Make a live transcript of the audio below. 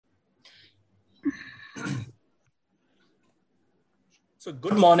So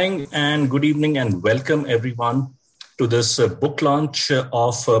good morning and good evening and welcome everyone to this book launch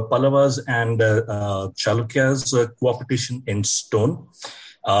of Pallavas and Chalukya's Cooperation in Stone.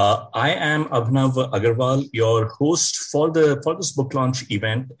 I am Abhinav Agarwal, your host for this book launch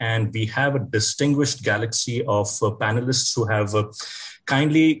event, and we have a distinguished galaxy of panelists who have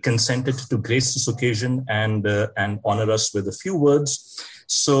kindly consented to grace this occasion and honor us with a few words.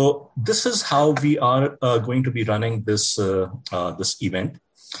 So this is how we are going to be running this event.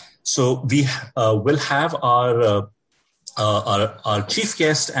 So we will have our chief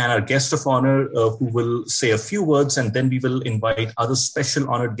guest and our guest of honor who will say a few words, and then we will invite other special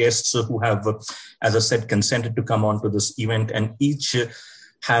honored guests who have, as I said, consented to come on to this event, and each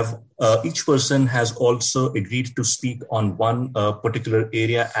person has also agreed to speak on one particular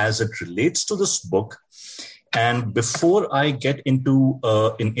area as it relates to this book. And before I get into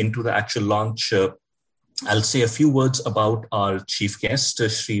the actual launch, I'll say a few words about our chief guest,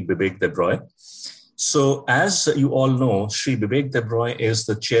 Shri Bibek Debroy. So as you all know, Shri Bibek Debroy is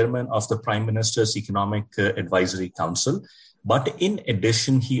the chairman of the Prime Minister's Economic Advisory Council. But in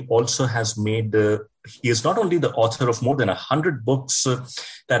addition, he also has he is not only the author of more than 100 books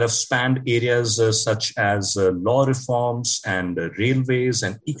that have spanned areas such as law reforms and railways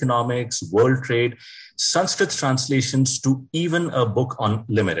and economics, world trade, Sanskrit translations, to even a book on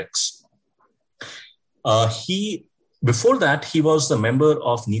limericks. Before that, he was the member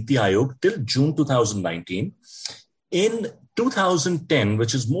of Niti Aayog till June 2019. In 2010,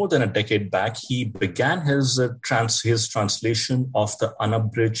 which is more than a decade back, he began his translation of the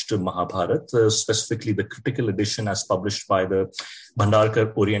unabridged Mahabharata, specifically the critical edition as published by the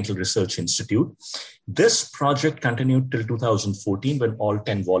Bhandarkar Oriental Research Institute. This project continued till 2014 when all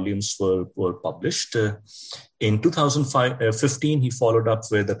 10 volumes were published. In 2015, he followed up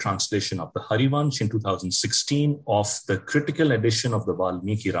with the translation of the Harivansh. In 2016, of the critical edition of the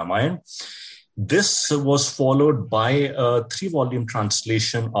Valmiki Ramayana. This was followed by a 3-volume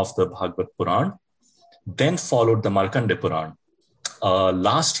translation of the Bhagavad Puran, then followed the Markandeya Puran.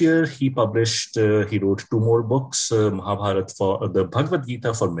 Last year, he wrote 2 more books, Mahabharata for the Bhagavad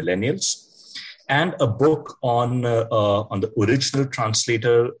Gita for millennials, and a book on the original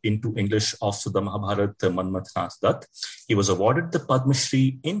translator into English of the Mahabharata, Manmath Nath Dutt. He was awarded the Padma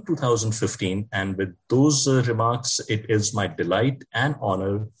Shri in 2015, and with those remarks, it is my delight and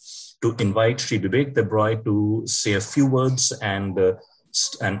honor to invite Shri Bibek Debroy to say a few words and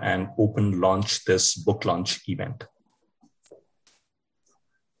open launch this book launch event.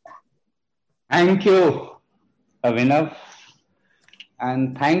 Thank you, Abhinav.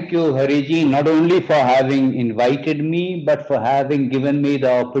 And thank you, Hariji, not only for having invited me, but for having given me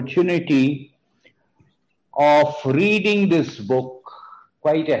the opportunity of reading this book,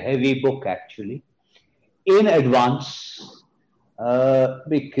 quite a heavy book actually, in advance.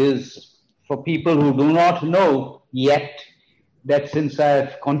 Because for people who do not know yet that since I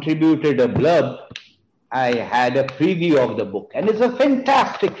have contributed a blurb, I had a preview of the book, and it's a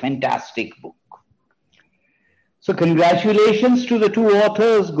fantastic, fantastic book. So congratulations to the 2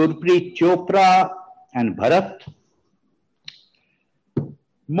 authors, Gurpreet Chopra and Bharat.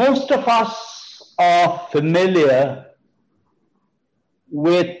 Most of us are familiar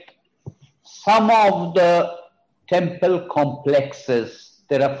with some of the temple complexes.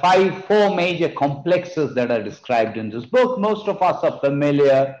 There are 4 major complexes that are described in this book. Most of us are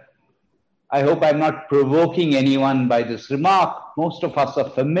familiar. I hope I'm not provoking anyone by this remark. Most of us are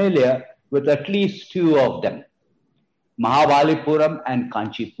familiar with at least 2 of them, Mahabalipuram and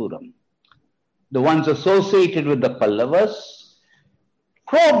Kanchipuram. The ones associated with the Pallavas.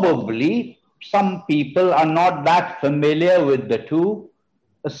 Probably some people are not that familiar with the 2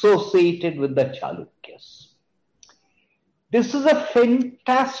 associated with the Chalukyas. This is a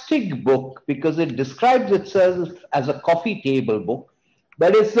fantastic book because it describes itself as a coffee table book,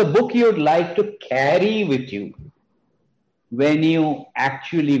 but it's the book you'd like to carry with you when you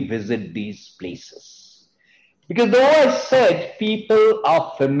actually visit these places. Because though I said people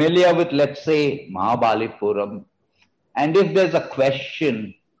are familiar with, let's say, Mahabalipuram, and if there's a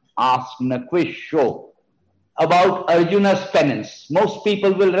question asked in a quiz show about Arjuna's penance, most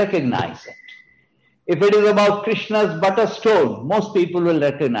people will recognize it. If it is about Krishna's butter stone, most people will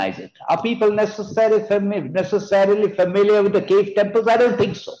recognize it. Are people necessarily familiar with the cave temples? I don't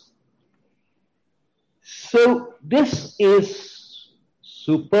think so. So this is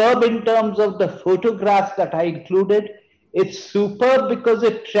superb in terms of the photographs that I included. It's superb because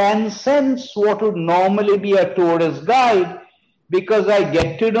it transcends what would normally be a tourist guide, because I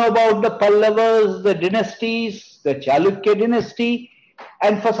get to know about the Pallavas, the dynasties, the Chalukya dynasty,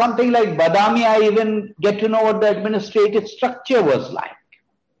 And for something like Badami, I even get to know what the administrative structure was like.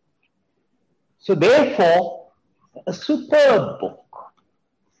 So therefore, a superb book.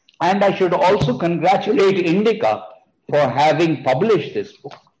 And I should also congratulate Indica for having published this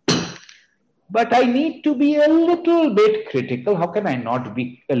book. But I need to be a little bit critical. How can I not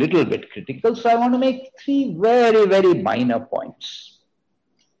be a little bit critical? So I want to make 3 very, very minor points.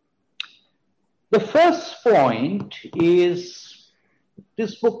 The first point is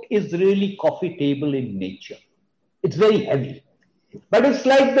this book is really coffee table in nature. It's very heavy. But it's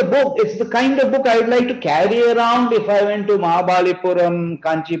like the book, it's the kind of book I would like to carry around if I went to Mahabalipuram,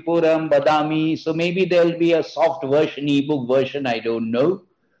 Kanchipuram, Badami. So maybe there'll be a soft version, ebook version, I don't know.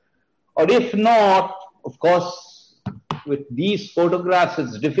 Or if not, of course, with these photographs,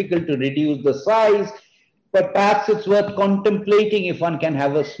 it's difficult to reduce the size, but perhaps it's worth contemplating if one can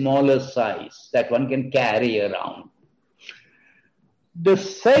have a smaller size that one can carry around. The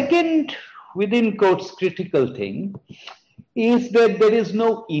second, within quotes, critical thing is that there is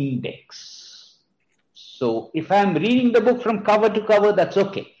no index. So if I'm reading the book from cover to cover, that's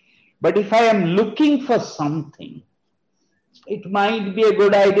okay. But if I am looking for something, it might be a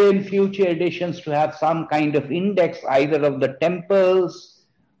good idea in future editions to have some kind of index, either of the temples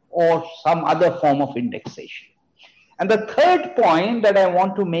or some other form of indexation. And the third point that I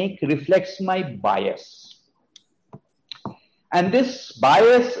want to make reflects my bias. And this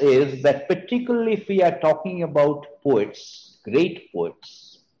bias is that particularly if we are talking about poets, great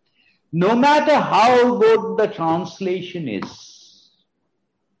poets, no matter how good the translation is,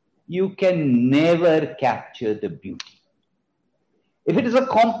 you can never capture the beauty. If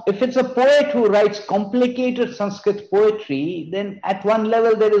it's a poet who writes complicated Sanskrit poetry, then at one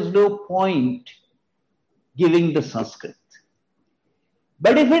level there is no point giving the Sanskrit.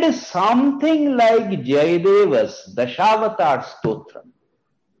 But if it is something like Jayadeva's Dashavatar Stotram,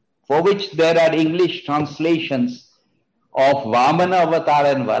 for which there are English translations of Vamana Avatar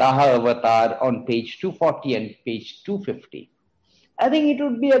and Varaha Avatar on page 240 and page 250, I think it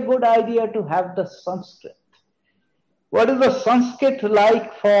would be a good idea to have the Sanskrit. What is the Sanskrit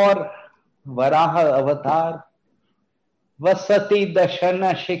like for Varaha Avatar? Vasati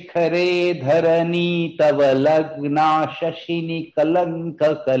dashana shikhare dharani tava lagna shashini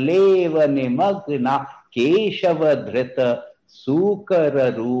kalanka kaleva nimagna keshava dhrita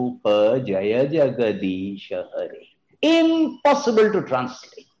sukara rupa jaya jagadisha hare. Impossible to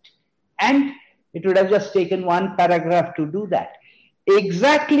translate. And it would have just taken one paragraph to do that.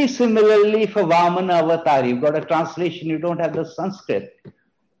 Exactly similarly for Vamana Avatar, you've got a translation, you don't have the Sanskrit.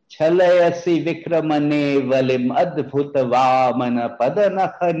 Chalayasi vikramane valim adbhuta vamana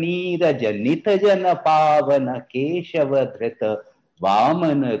padanakha niraja nitajana pavana keshava dhrita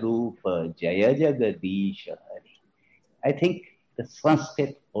vamana rupa jaya jagadisha hare. I think the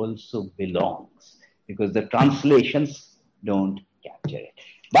Sanskrit also belongs because the translations don't capture it.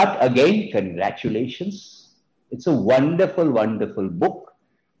 But again, congratulations. It's a wonderful, wonderful book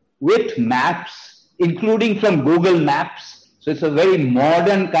with maps, including from Google Maps. So it's a very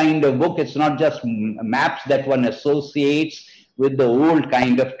modern kind of book. It's not just maps that one associates with the old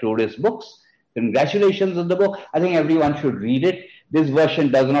kind of tourist books. Congratulations on the book. I think everyone should read it. This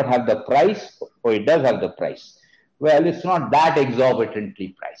version does not have the price, or it does have the price. Well, it's not that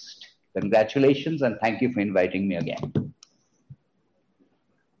exorbitantly priced. Congratulations and thank you for inviting me again.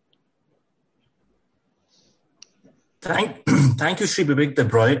 Thank you, Sri Bibek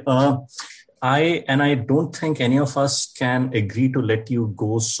Debroy. I don't think any of us can agree to let you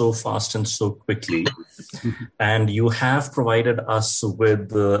go so fast and so quickly. And you have provided us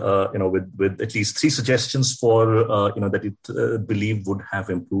with with at least 3 suggestions for that you believe would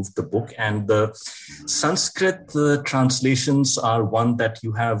have improved the book. And the Sanskrit translations are one that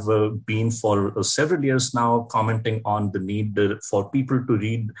you have been for several years now commenting on the need for people to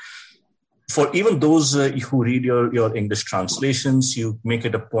read. For even those who read your English translations, you make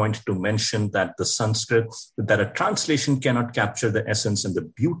it a point to mention that the Sanskrit, that a translation cannot capture the essence and the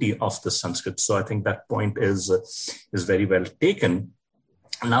beauty of the Sanskrit. So I think that point is very well taken.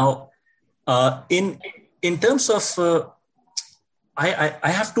 Now, in terms of, I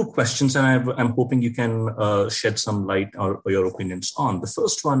have 2 questions, and I'm hoping you can shed some light or your opinions on. The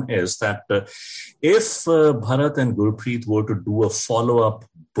first one is that if Bharat and Gurpreet were to do a follow-up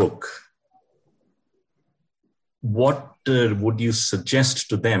book, what would you suggest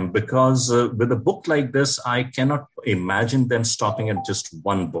to them? Because with a book like this, I cannot imagine them stopping at just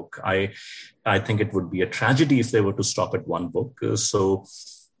one book. I think it would be a tragedy if they were to stop at one book. So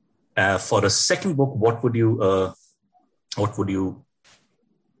for a second book, what would you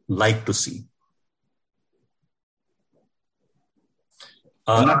like to see?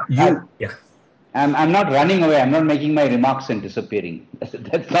 Yeah. I'm not running away. I'm not making my remarks and disappearing.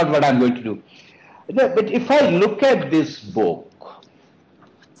 That's not what I'm going to do. But if I look at this book,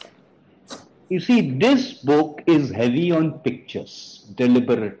 you see, this book is heavy on pictures,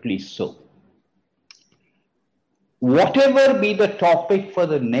 deliberately so. Whatever be the topic for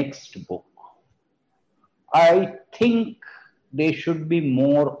the next book, I think there should be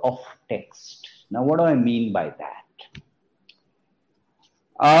more of text. Now, what do I mean by that?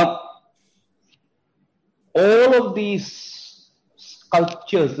 All of these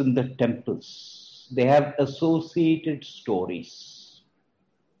sculptures in the temples, they have associated stories.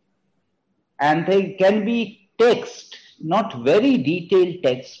 And they can be text, not very detailed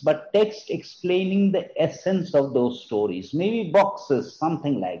text, but text explaining the essence of those stories. Maybe boxes,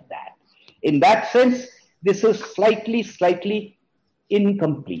 something like that. In that sense, this is slightly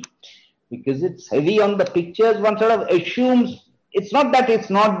incomplete because it's heavy on the pictures. One sort of assumes it's not that it's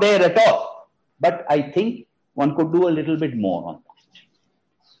not there at all, but I think one could do a little bit more on that.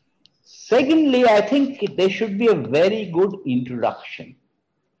 Secondly, I think there should be a very good introduction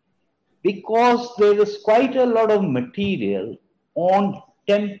because there is quite a lot of material on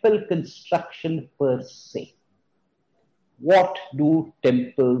temple construction per se. What do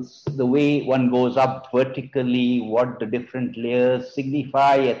temples, the way one goes up vertically, what the different layers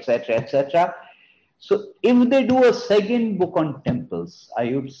signify, etc., etc. So if they do a second book on temples,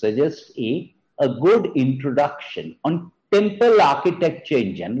 I would suggest a good introduction on temple architecture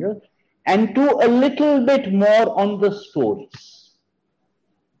in general and do a little bit more on the stories.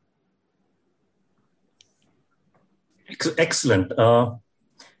 Excellent.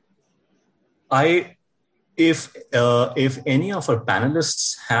 If any of our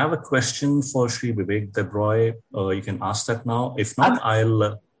panelists have a question for Sri Vivek Debroy, you can ask that now. If not,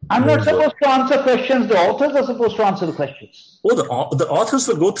 I'm not supposed to answer questions. The authors are supposed to answer the questions. Oh, the authors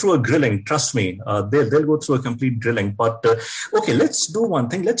will go through a grilling. Trust me, they'll go through a complete drilling. But okay, let's do one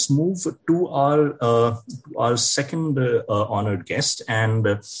thing. Let's move to our second honored guest,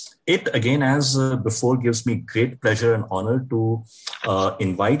 and it again, as before, gives me great pleasure and honor to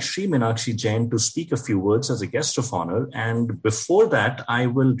invite Sri Meenakshi Jain to speak a few words as a guest of honor. And before that, I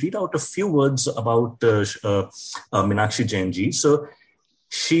will read out a few words about Meenakshi Jain ji. So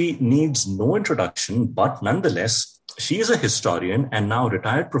she needs no introduction, but nonetheless, she is a historian and now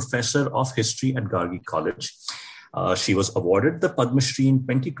retired professor of history at Gargi College. She was awarded the Padma Shri in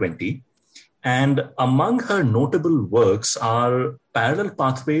 2020. And among her notable works are Parallel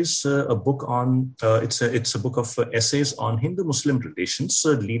Pathways, a book on, it's a book of essays on Hindu-Muslim relations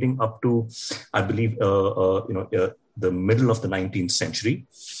leading up to, I believe, the middle of the 19th century.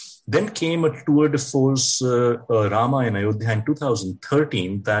 Then came a tour de force, Rama in Ayodhya in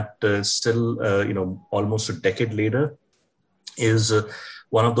 2013, that still, almost a decade later, is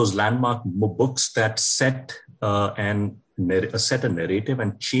one of those landmark books that set a narrative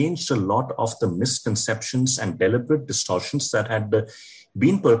and changed a lot of the misconceptions and deliberate distortions that had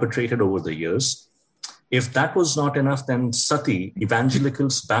been perpetrated over the years. If that was not enough, then Sati,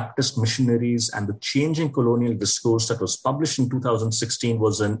 Evangelicals, Baptist missionaries, and the changing colonial discourse that was published in 2016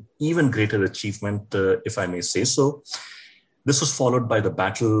 was an even greater achievement, if I may say so. This was followed by the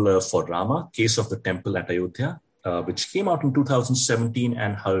Battle for Rama, Case of the Temple at Ayodhya, which came out in 2017.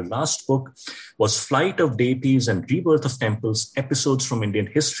 And her last book was Flight of Deities and Rebirth of Temples, Episodes from Indian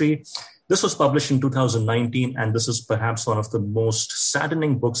History. This was published in 2019, and this is perhaps one of the most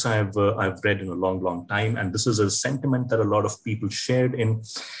saddening books I've read in a long, long time. And this is a sentiment that a lot of people shared in,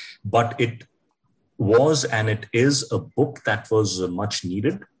 but it was and it is a book that was much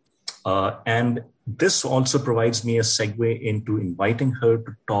needed. And this also provides me a segue into inviting her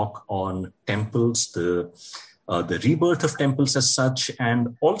to talk on temples, the rebirth of temples as such,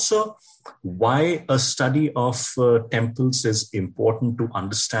 and also why a study of temples is important to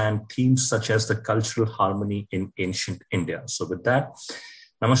understand themes such as the cultural harmony in ancient India. So with that,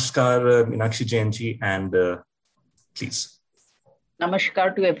 namaskar, Meenakshi Jain ji, and please.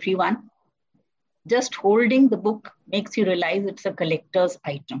 Namaskar to everyone. Just holding the book makes you realize it's a collector's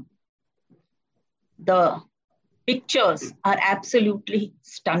item. The pictures are absolutely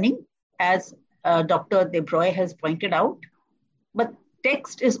stunning, as Dr. Debroy has pointed out, but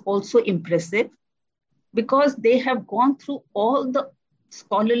text is also impressive because they have gone through all the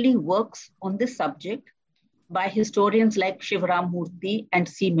scholarly works on this subject by historians like Shivaram Murthy and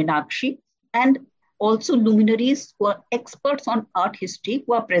C. Meenakshi, and also luminaries who are experts on art history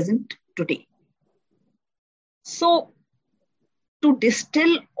who are present today. So, to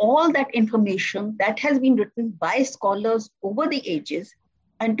distill all that information that has been written by scholars over the ages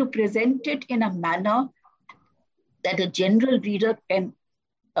and to present it in a manner that a general reader can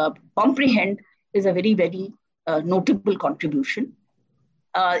comprehend is a very, very notable contribution.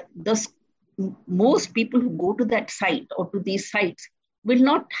 Most people who go to that site or to these sites will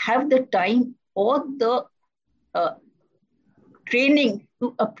not have the time or the training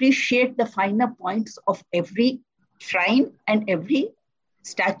to appreciate the finer points of every shrine and every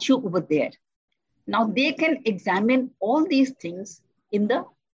statue over there. Now they can examine all these things in the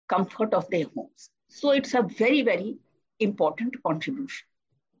comfort of their homes. So it's a very, very important contribution.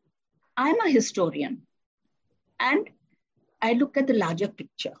 I'm a historian and I look at the larger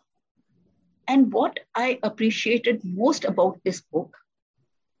picture. And what I appreciated most about this book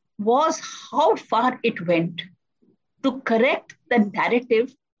was how far it went to correct the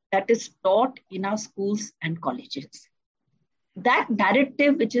narrative that is taught in our schools and colleges. That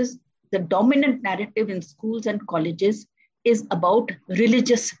narrative, which is the dominant narrative in schools and colleges, is about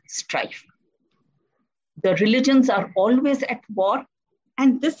religious strife. The religions are always at war,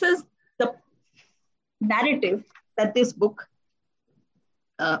 and this is the narrative that this book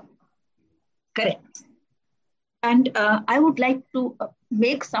corrects. And I would like to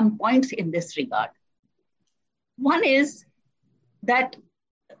make some points in this regard. One is that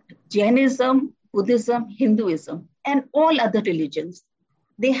Jainism, Buddhism, Hinduism, and all other religions,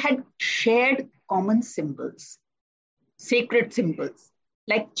 they had shared common symbols, sacred symbols,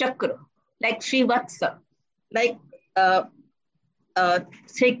 like chakra, like Srivatsa, like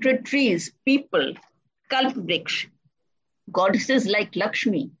sacred trees, people, kalpvriksh, goddesses like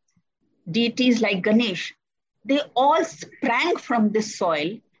Lakshmi, deities like Ganesh. They all sprang from this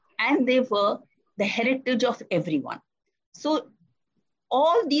soil and they were the heritage of everyone. So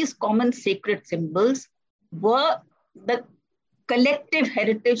all these common sacred symbols were the collective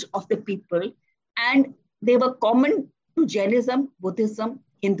heritage of the people, and they were common to Jainism, Buddhism,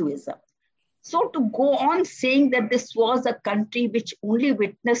 Hinduism. So to go on saying that this was a country which only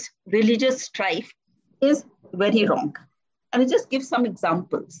witnessed religious strife is very wrong. And I'll just give some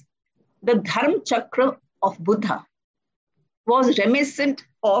examples. The Dharma Chakra of Buddha was reminiscent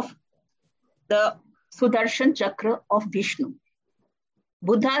of the Sudarshan Chakra of Vishnu.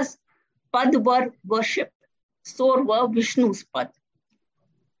 Buddha's pad were worshipped, so were Vishnu's pad.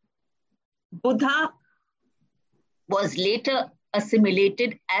 Buddha was later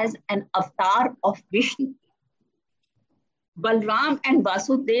assimilated as an avatar of Vishnu. Balram and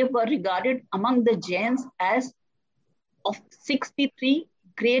Vasudev were regarded among the Jains as of 63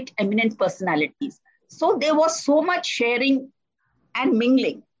 great eminent personalities. So there was so much sharing and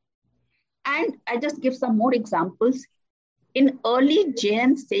mingling. And I just give some more examples. In early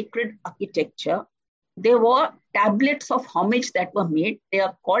Jain sacred architecture, there were tablets of homage that were made. They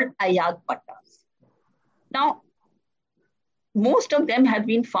are called Ayag Pattas. Now, most of them have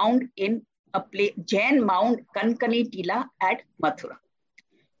been found in a Jain mound Kankani Tila at Mathura.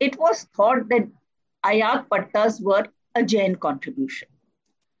 It was thought that Ayag Pattas were a Jain contribution.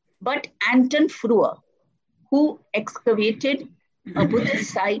 But Anton Frewer, who excavated a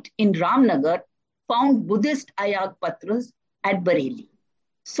Buddhist site in Ramnagar, found Buddhist Ayag Patras at Bareilly.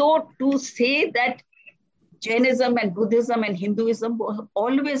 So to say that Jainism and Buddhism and Hinduism were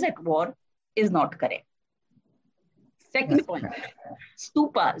always at war is not correct. Second point,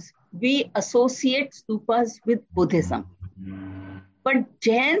 stupas. We associate stupas with Buddhism. But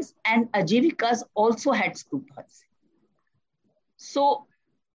Jains and Ajivikas also had stupas. So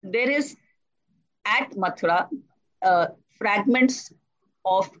there is at Mathura, fragments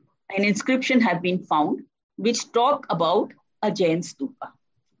of an inscription have been found which talk about a Jain stupa.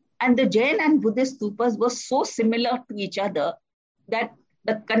 And the Jain and Buddhist stupas were so similar to each other that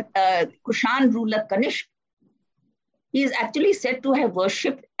the Kushan ruler Kanishk, he is actually said to have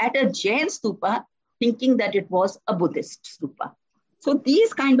worshipped at a Jain stupa, thinking that it was a Buddhist stupa. So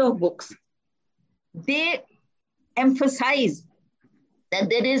these kind of books, they emphasize that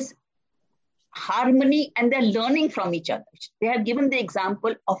there is harmony and they're learning from each other. They have given the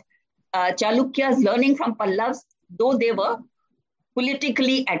example of Chalukyas learning from Pallavas, though they were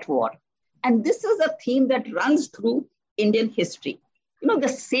politically at war. And this is a theme that runs through Indian history. You know, the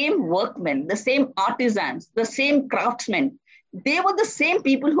same workmen, the same artisans, the same craftsmen, they were the same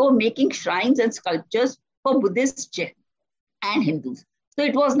people who were making shrines and sculptures for Buddhists and Hindus. So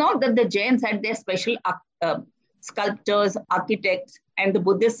it was not that the Jains had their special sculptors, architects, and the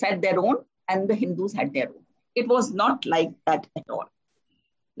Buddhists had their own, and the Hindus had their own. It was not like that at all.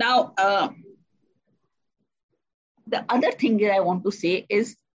 Now, the other thing that I want to say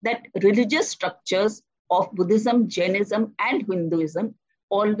is that religious structures of Buddhism, Jainism, and Hinduism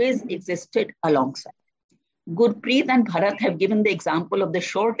always existed alongside. Gurpreet and Bharat have given the example of the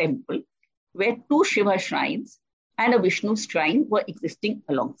Shore Temple, where 2 Shiva shrines and a Vishnu shrine were existing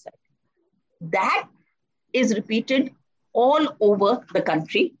alongside. That is repeated all over the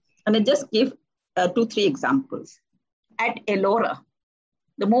country. And I just give 2-3 examples. At Ellora,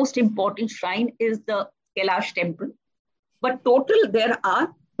 the most important shrine is the Kailash temple. But total, there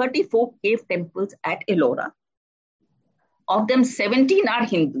are 34 cave temples at Ellora. Of them, 17 are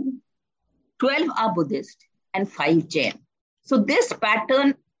Hindu, 12 are Buddhist, and 5 Jain. So this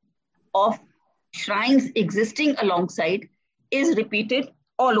pattern of shrines existing alongside is repeated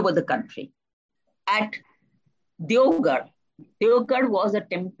all over the country. At Deoghar was a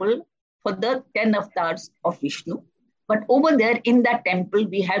temple for the 10 avatars of Vishnu. But over there in that temple,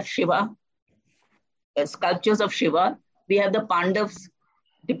 we have Shiva, sculptures of Shiva. We have the Pandavas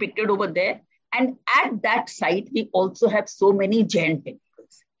depicted over there. And at that site, we also have so many Jain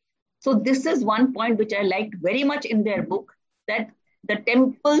temples. So this is one point which I liked very much in their book, that the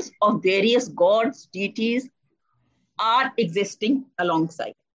temples of various gods, deities are existing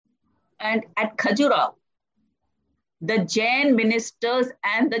alongside. And at Khajuraho, the Jain ministers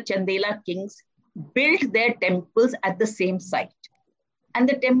and the Chandela kings built their temples at the same site. And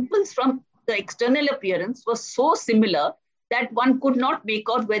the temples from the external appearance was so similar that one could not make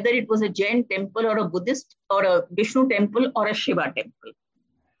out whether it was a Jain temple or a Buddhist or a Vishnu temple or a Shiva temple.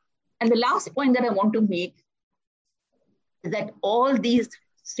 And the last point that I want to make is that all these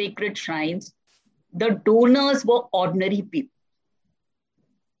sacred shrines, the donors were ordinary people.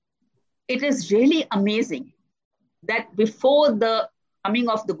 It is really amazing that before the coming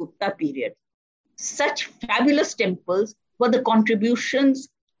of the Gupta period, such fabulous temples were the contributions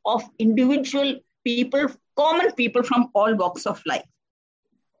of individual people, common people from all walks of life.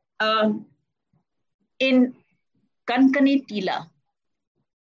 In Kankani Tila,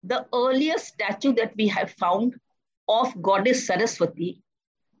 the earliest statue that we have found of goddess Saraswati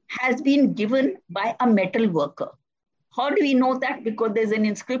has been given by a metal worker. How do we know that? Because there's an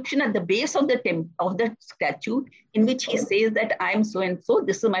inscription at the base of the statue in which he says that I'm so and so,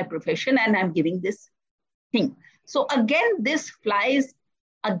 this is my profession, and I'm giving this thing. So again, this flies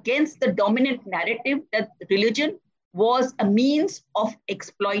against the dominant narrative that religion was a means of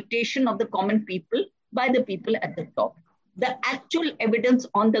exploitation of the common people by the people at the top. The actual evidence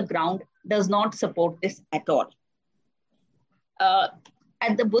on the ground does not support this at all.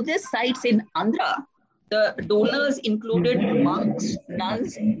 At the Buddhist sites in Andhra, the donors included monks,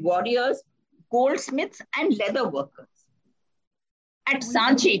 nuns, warriors, goldsmiths, and leather workers. At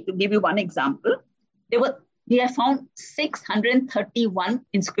Sanchi, to give you one example, we have found 631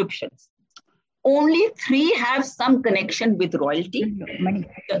 inscriptions. Only 3 have some connection with royalty.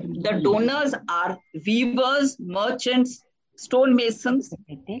 The donors are weavers, merchants, stonemasons,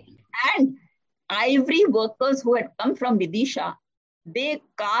 and ivory workers who had come from Vidisha. They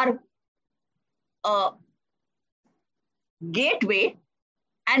carve a gateway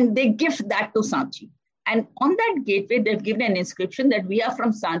and they gift that to Sanchi. And on that gateway, they've given an inscription that we are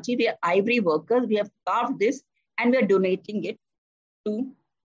from Sanchi, we are ivory workers, we have carved this and we are donating it to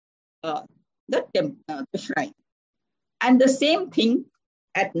the shrine. And the same thing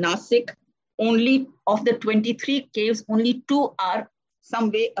at Nasik, only of the 23 caves, only 2 are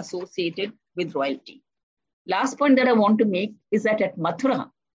some way associated with royalty. Last point that I want to make is that at Mathura,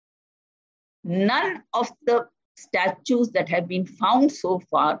 none of the statues that have been found so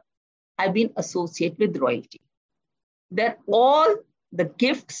far have been associated with royalty. They're all the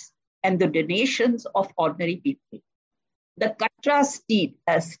gifts and the donations of ordinary people. The Katra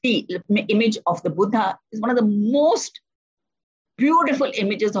image of the Buddha is one of the most beautiful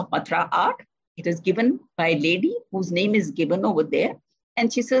images of Mathura art. It is given by a lady whose name is given over there.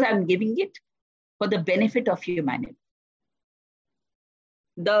 And she says, I'm giving it for the benefit of humanity.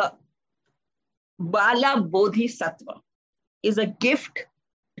 The Bala Bodhisattva is a gift.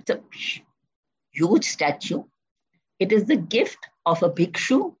 It's a huge statue. It is the gift of a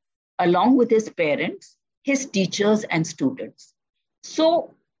bhikshu along with his parents, his teachers and students.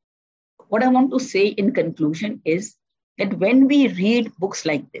 So what I want to say in conclusion is that when we read books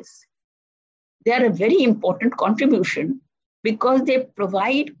like this, they are a very important contribution because they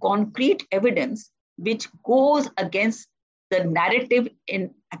provide concrete evidence which goes against the narrative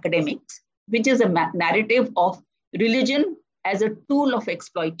in academics, which is a narrative of religion as a tool of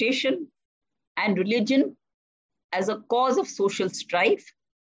exploitation and religion as a cause of social strife.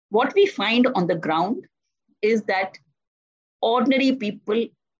 What we find on the ground is that ordinary people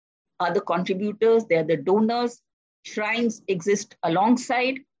are the contributors, they are the donors, shrines exist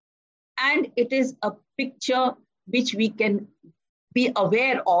alongside, and it is a picture which we can be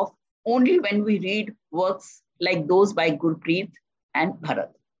aware of only when we read works like those by Gurpreet and Bharat.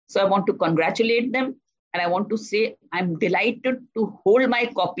 So I want to congratulate them And I want to say, I'm delighted to hold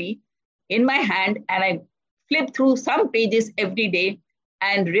my copy in my hand and I flip through some pages every day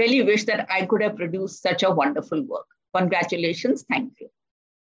and really wish that I could have produced such a wonderful work. Congratulations. Thank you.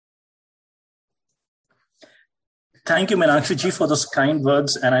 Thank you, Meenakshi ji, for those kind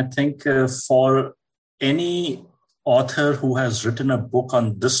words. And I think for any author who has written a book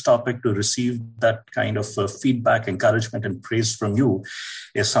on this topic to receive that kind of feedback, encouragement, and praise from you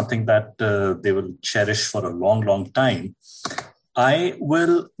is something that they will cherish for a long, long time. I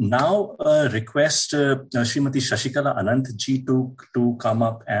will now request Srimati Shashikala Anant ji to come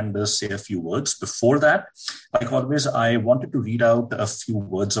up and say a few words. Before that, like always, I wanted to read out a few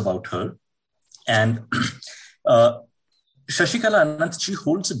words about her. And Shashikala Anantji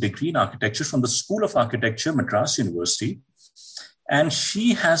holds a degree in architecture from the School of Architecture, Madras University. And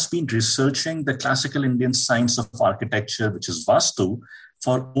she has been researching the classical Indian science of architecture, which is Vastu,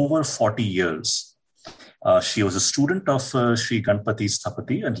 for over 40 years. She was a student of Sri Ganpati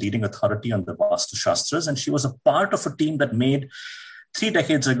Sthapati, a leading authority on the Vastu Shastras, and she was a part of a team that made 3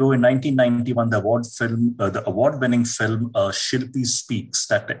 decades ago, in 1991, the award-winning film Shilpi Speaks,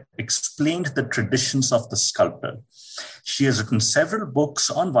 that explained the traditions of the sculptor. She has written several books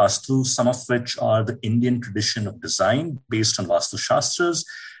on Vastu, some of which are The Indian Tradition of Design, based on Vastu Shastras,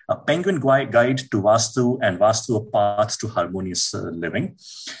 A Penguin Guide to Vastu, and Vastu, A Path to Harmonious Living.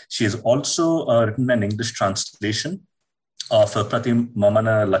 She has also written an English translation of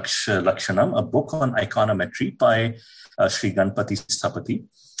Pratimamana Lakshanam, a book on iconometry by Sri Ganpati Sthapati.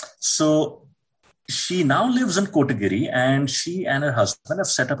 So she now lives in Kotagiri, and she and her husband have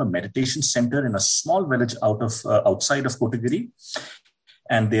set up a meditation center in a small village outside of Kotagiri.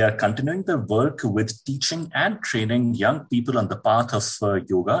 And they are continuing their work with teaching and training young people on the path of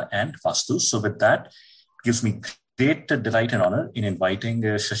yoga and Vastu. So with that, it gives me great delight and honor in inviting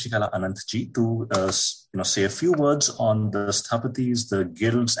Shashikala Anantji to say a few words on the Sthapatis, the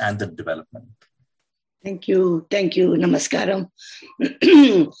guilds, and the development. Thank you. Namaskaram.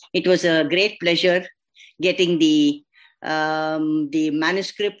 It was a great pleasure getting the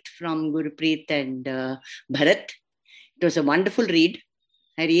manuscript from Gurpreet and Bharat. It was a wonderful read.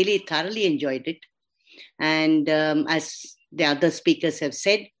 I really thoroughly enjoyed it. And as the other speakers have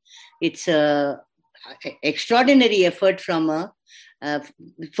said, it's an extraordinary effort from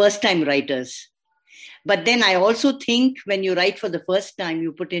first-time writers. But then I also think when you write for the first time,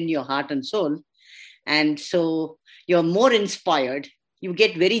 you put in your heart and soul. And so you're more inspired. You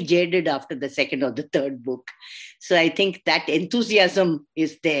get very jaded after the second or the third book. So I think that enthusiasm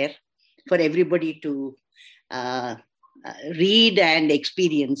is there for everybody to read and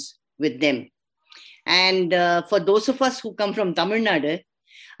experience with them. And for those of us who come from Tamil Nadu,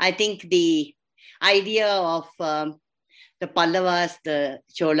 I think the idea of the Pallavas, the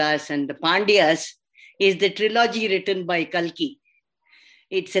Cholas, and the Pandyas is the trilogy written by Kalki.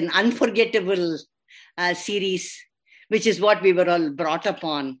 It's an unforgettable series, which is what we were all brought up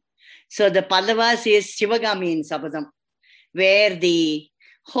on. So the Pallavas is Shivagami in Sabadam, where the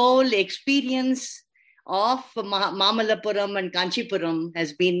whole experience of Mamallapuram and Kanchipuram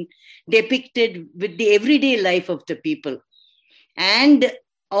has been depicted with the everyday life of the people. And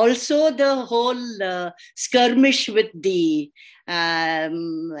also the whole skirmish with the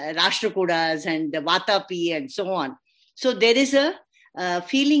Rashtrakudas and the Vatapi and so on. So there is a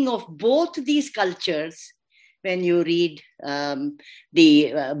feeling of both these cultures when you read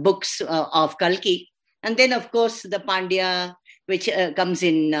the books of Kalki. And then, of course, the Pandya, which comes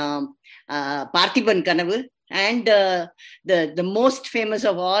in Parthiban Kanavu, and the most famous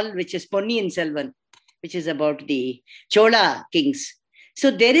of all, which is Ponniyin Selvan, which is about the Chola kings. So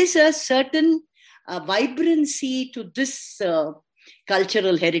there is a certain vibrancy to this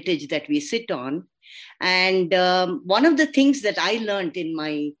cultural heritage that we sit on. And one of the things that I learned in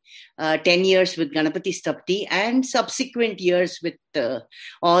my 10 years with Ganapati Sthapati and subsequent years with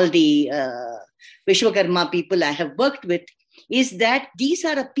all the Vishwakarma people I have worked with is that these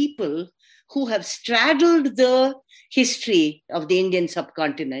are a people who have straddled the history of the Indian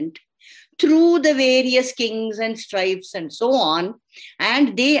subcontinent through the various kings and strifes and so on.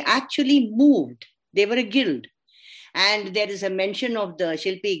 And they actually moved. They were a guild. And there is a mention of the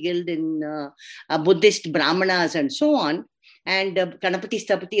Shilpi Guild in Buddhist Brahmanas and so on. And Ganapati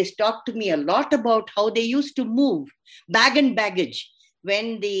Sthapati has talked to me a lot about how they used to move bag and baggage.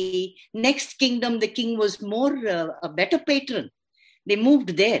 When the next kingdom, the king was more a better patron. They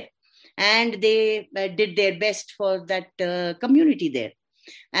moved there and they did their best for that community there.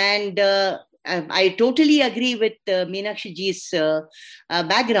 And I totally agree with Meenakshi ji's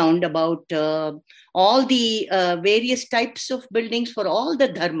background about all the various types of buildings for all the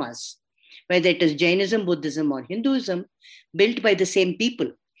dharmas. whether it is Jainism, Buddhism, or Hinduism, built by the same people.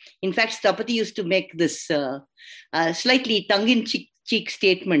 In fact, Sthapati used to make this slightly tongue-in-cheek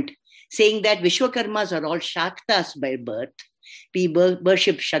statement, saying that Vishwakarmas are all Shaktas by birth. We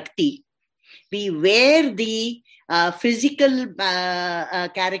worship Shakti. We wear the physical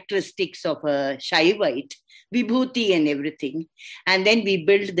characteristics of a Shaivite, Vibhuti and everything. And then we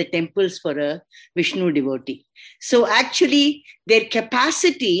build the temples for a Vishnu devotee. So actually, their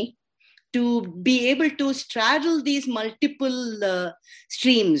capacity to be able to straddle these multiple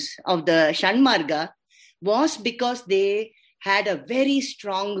streams of the Shanmarga was because they had a very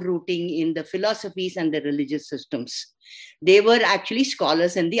strong rooting in the philosophies and the religious systems. They were actually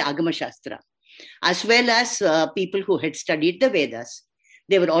scholars in the Agama Shastra, as well as people who had studied the Vedas.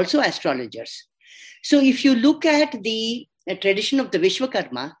 They were also astrologers. So if you look at the tradition of the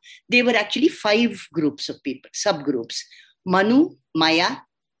Vishwakarma, they were actually 5 groups of people, subgroups: Manu, Maya,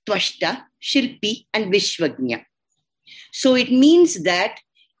 Twashta, Shilpi, and Vishwagnya. So it means that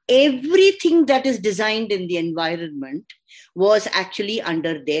everything that is designed in the environment was actually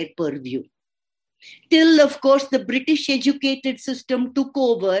under their purview. Till, of course, the British educated system took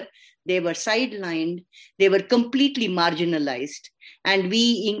over, they were sidelined, they were completely marginalized. And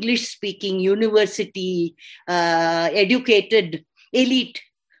we English-speaking, university-educated elite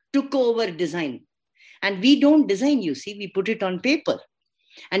took over design. And we don't design, you see, we put it on paper.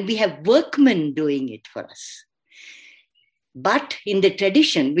 And we have workmen doing it for us. But in the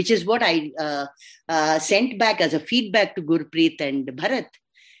tradition, which is what I sent back as a feedback to Gurpreet and Bharat,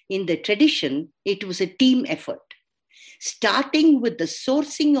 in the tradition, it was a team effort. Starting with the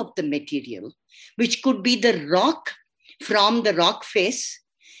sourcing of the material, which could be the rock from the rock face,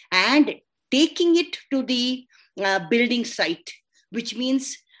 and taking it to the building site, which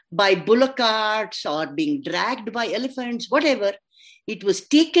means by bullock carts or being dragged by elephants, whatever, it was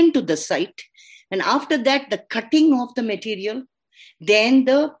taken to the site. And after that, the cutting of the material, then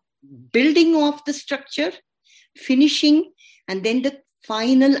the building of the structure, finishing, and then the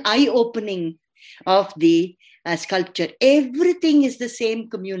final eye-opening of the sculpture. Everything is the same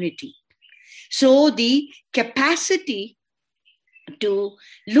community. So the capacity to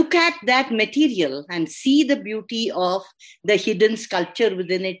look at that material and see the beauty of the hidden sculpture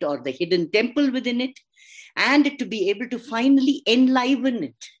within it or the hidden temple within it, and to be able to finally enliven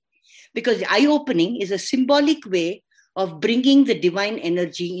it. Because eye-opening is a symbolic way of bringing the divine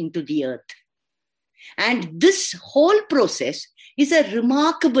energy into the earth. And this whole process is a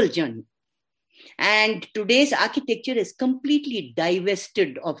remarkable journey. And today's architecture is completely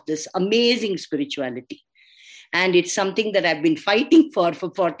divested of this amazing spirituality. And it's something that I've been fighting for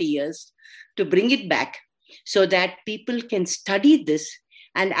 40 years to bring it back so that people can study this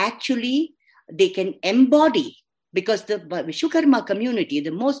and actually they can embody. Because the Vishwakarma community,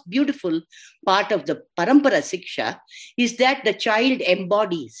 the most beautiful part of the Parampara Siksha is that the child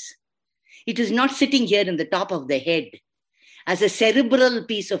embodies. It is not sitting here in the top of the head as a cerebral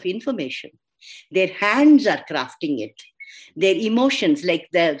piece of information. Their hands are crafting it. Their emotions, like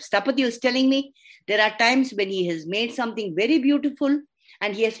the Sthapati was telling me, there are times when he has made something very beautiful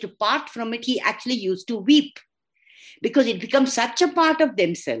and he has to part from it. He actually used to weep, because it becomes such a part of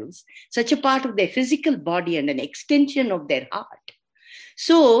themselves, such a part of their physical body and an extension of their heart.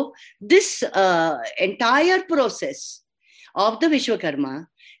 So this entire process of the Vishwakarma,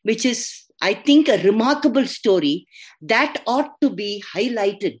 which is, I think, a remarkable story that ought to be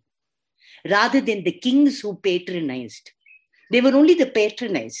highlighted rather than the kings who patronized. They were only the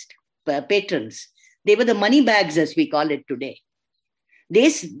patrons. They were the money bags, as we call it today.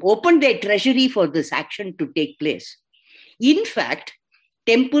 They opened their treasury for this action to take place. In fact,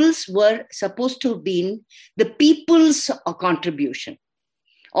 temples were supposed to have been the people's contribution.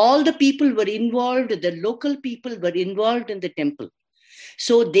 All the people were involved, the local people were involved in the temple.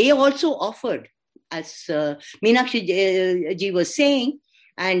 So they also offered, as Meenakshi ji was saying,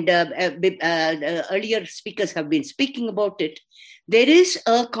 and earlier speakers have been speaking about it, there is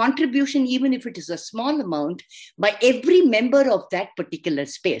a contribution, even if it is a small amount, by every member of that particular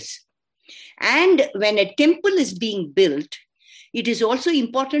space. And when a temple is being built, it is also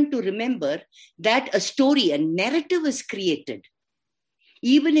important to remember that a story, a narrative is created.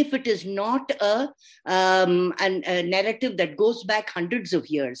 Even if it is not a narrative that goes back hundreds of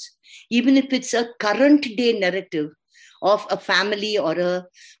years, even if it's a current day narrative of a family or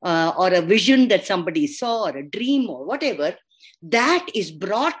a vision that somebody saw or a dream or whatever, that is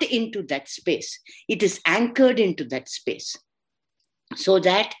brought into that space. It is anchored into that space, so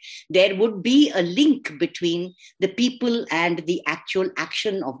that there would be a link between the people and the actual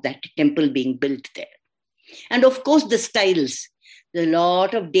action of that temple being built there. And of course, the styles. There's a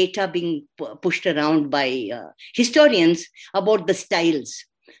lot of data being pushed around by historians about the styles.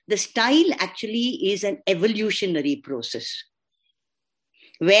 The style actually is an evolutionary process.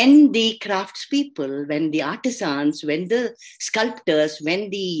 When the craftspeople, when the artisans, when the sculptors, when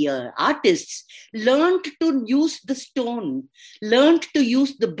the artists learned to use the stone, learned to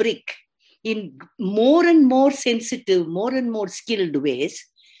use the brick in more and more sensitive, more and more skilled ways,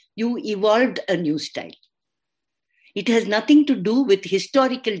 you evolved a new style. It has nothing to do with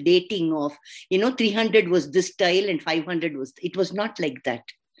historical dating of, 300 was this style and 500 was, it was not like that.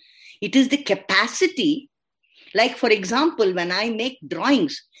 It is the capacity. Like, for example, when I make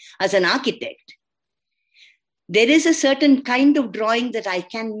drawings as an architect, there is a certain kind of drawing that I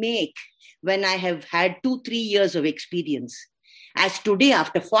can make when I have had 2-3 years of experience. As today,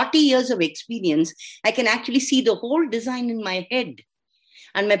 after 40 years of experience, I can actually see the whole design in my head.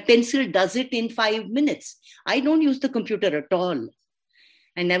 And my pencil does it in 5 minutes. I don't use the computer at all.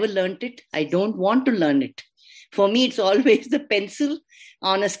 I never learned it. I don't want to learn it. For me, it's always the pencil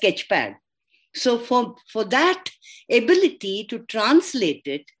on a sketch pad. So for that ability to translate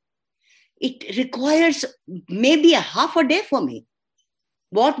it, it requires maybe a half a day for me.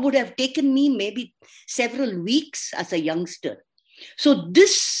 What would have taken me maybe several weeks as a youngster. So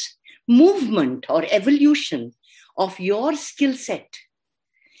this movement or evolution of your skill set,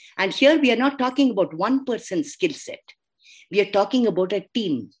 and here we are not talking about one person's skill set. We are talking about a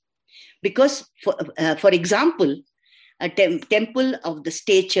team. Because, for example, a temple of the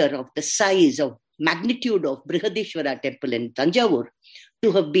stature, of the size, of magnitude of Brihadishwara temple in Tanjavur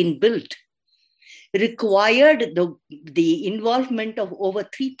to have been built required the involvement of over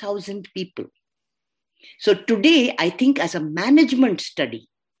 3,000 people. So today, I think as a management study,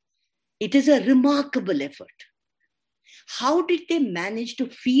 it is a remarkable effort. How did they manage to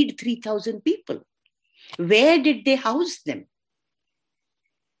feed 3,000 people? Where did they house them?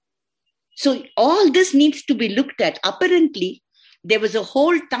 So all this needs to be looked at. Apparently, there was a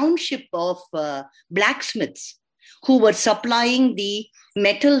whole township of blacksmiths who were supplying the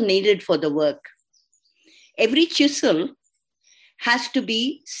metal needed for the work. Every chisel has to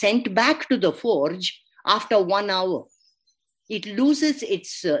be sent back to the forge after 1 hour. It loses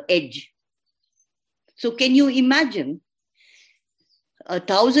its edge. So can you imagine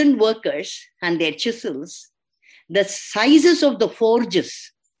 1,000 workers and their chisels, the sizes of the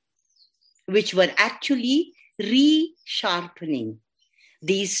forges, which were actually resharpening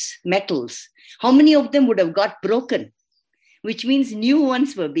these metals? How many of them would have got broken? Which means new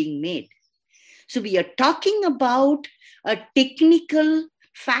ones were being made. So we are talking about a technical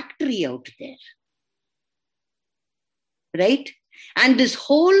factory out there, right? And this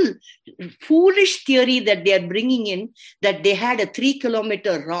whole foolish theory that they are bringing in, that they had a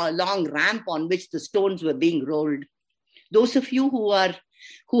 3-kilometer long ramp on which the stones were being rolled. Those of you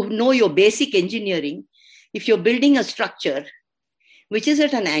who know your basic engineering, if you're building a structure which is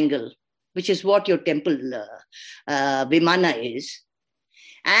at an angle, which is what your temple Vimana is,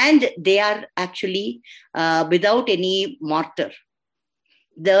 and they are actually without any mortar,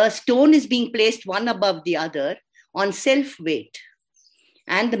 the stone is being placed one above the other on self-weight,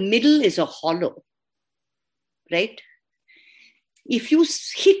 and the middle is a hollow, right? If you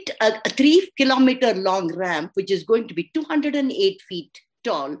hit a 3-kilometer long ramp, which is going to be 208 feet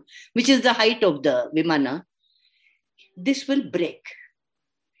tall, which is the height of the Vimana, this will break.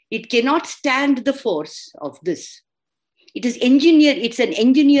 It cannot stand the force of this. It's an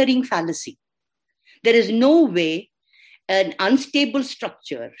engineering fallacy. There is no way an unstable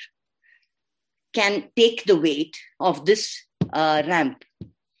structure can take the weight of this ramp.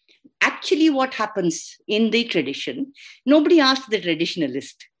 Actually, what happens in the tradition, nobody asked the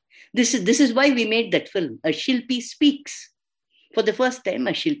traditionalist. This is why we made that film. A Shilpi speaks. For the first time,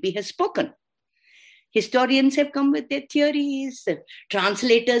 a Shilpi has spoken. Historians have come with their theories.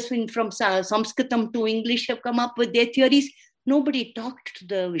 Translators from Sanskritam to English have come up with their theories. Nobody talked to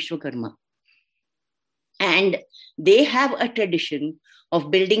the Vishwakarma. And they have a tradition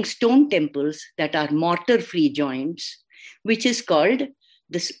of building stone temples that are mortar-free joints, which is called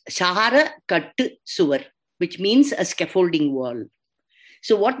the Sahara Kattu Suvar, which means a scaffolding wall.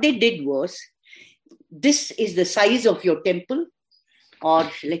 So what they did was, this is the size of your temple, or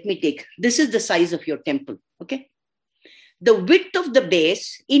this is the size of your temple, okay? The width of the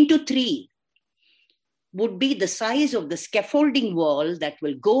base into 3 would be the size of the scaffolding wall that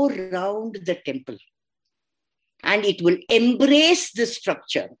will go around the temple. And it will embrace the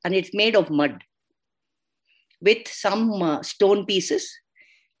structure, and it's made of mud with some stone pieces.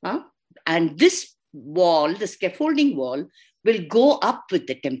 And this wall, the scaffolding wall, will go up with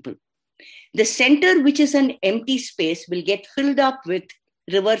the temple. The center, which is an empty space, will get filled up with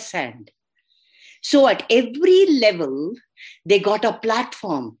river sand. So at every level, they got a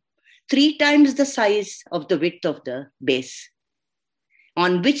platform 3 times the size of the width of the base,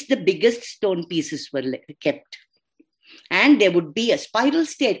 on which the biggest stone pieces were kept. And there would be a spiral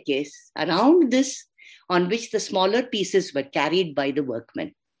staircase around this, on which the smaller pieces were carried by the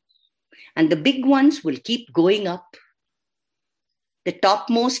workmen. And the big ones will keep going up. The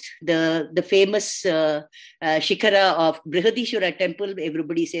topmost, the famous Shikara of Brihadishwara temple,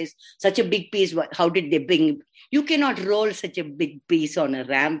 everybody says, such a big piece, how did they bring? You cannot roll such a big piece on a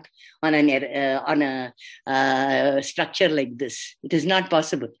ramp, on a structure like this. It is not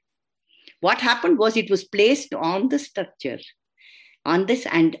possible. What happened was it was placed on the structure, on this,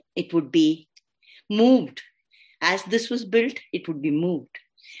 and it would be moved. As this was built, it would be moved.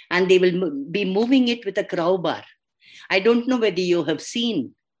 And they will be moving it with a crowbar. I don't know whether you have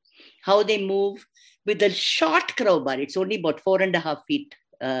seen how they move with a short crowbar. It's only about 4.5 feet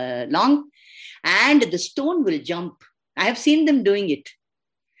long, and the stone will jump. I have seen them doing it.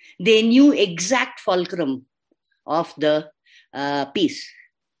 They knew exact fulcrum of the piece.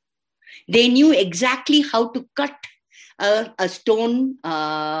 They knew exactly how to cut a stone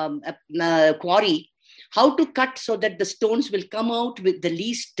quarry, how to cut so that the stones will come out with the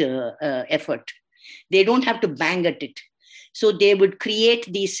least effort. They don't have to bang at it. So they would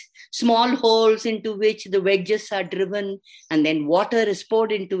create these small holes into which the wedges are driven, and then water is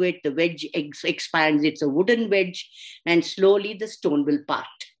poured into it. The wedge expands. It's a wooden wedge, and slowly the stone will part.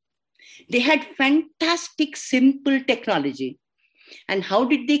 They had fantastic, simple technology. And how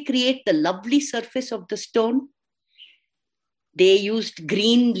did they create the lovely surface of the stone? They used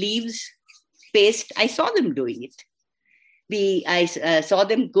green leaves, paste. I saw them doing it. I saw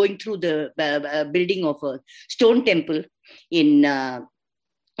them going through the building of a stone temple in near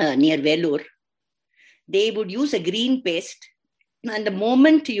Vellore. They would use a green paste, and the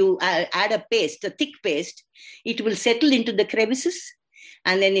moment you add a paste, a thick paste, it will settle into the crevices,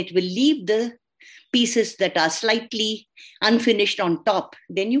 and then it will leave the pieces that are slightly unfinished on top.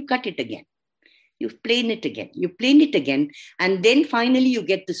 Then you cut it again. You plane it again, and then finally you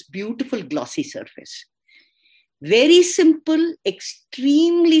get this beautiful glossy surface. Very simple,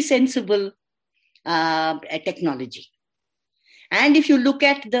 extremely sensible technology. And if you look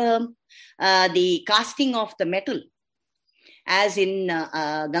at the casting of the metal, as in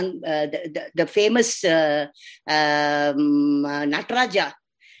the famous Nataraja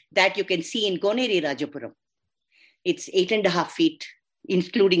that you can see in Koneri Rajapuram, it's 8.5 feet,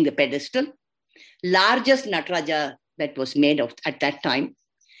 including the pedestal. Largest Nataraja that was made at that time.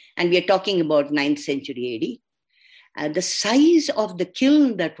 And we are talking about 9th century AD. The size of the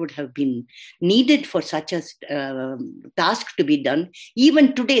kiln that would have been needed for such a task to be done,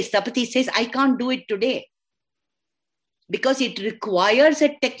 even today, Stapati says, I can't do it today, because it requires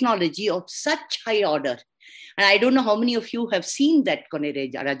a technology of such high order. And I don't know how many of you have seen that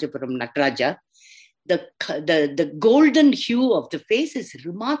Koneri Rajapuram Nataraja. The golden hue of the face is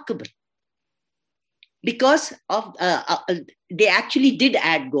remarkable, because of they actually did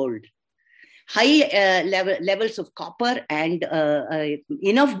add gold. High levels of copper and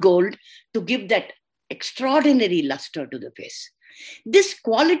enough gold to give that extraordinary luster to the face. This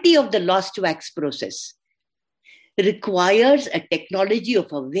quality of the lost wax process requires a technology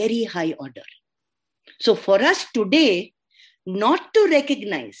of a very high order. So for us today, not to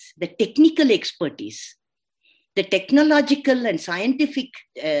recognize the technical expertise, the technological and scientific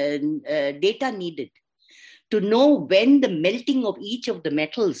data needed to know when the melting of each of the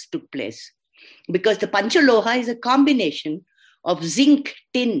metals took place, because the Panchaloha is a combination of zinc,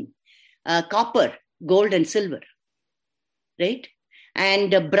 tin, copper, gold, and silver, right?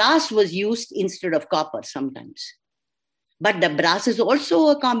 And brass was used instead of copper sometimes. But the brass is also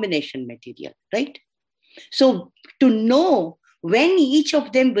a combination material, right? So to know when each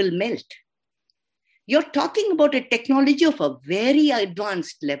of them will melt, you're talking about a technology of a very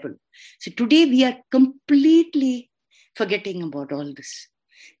advanced level. So today we are completely forgetting about all this.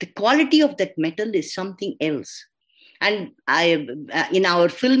 The quality of that metal is something else. And in our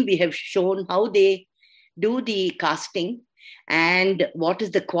film, we have shown how they do the casting and what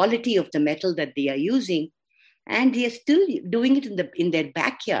is the quality of the metal that they are using. And they are still doing it in their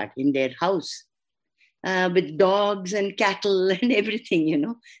backyard, in their house, with dogs and cattle and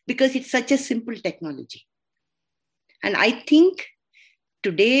everything, because it's such a simple technology. And I think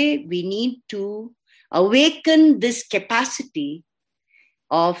today we need to awaken this capacity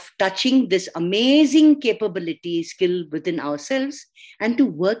of touching this amazing capability, skill within ourselves, and to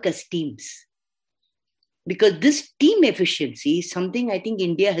work as teams. because this team efficiency is something I think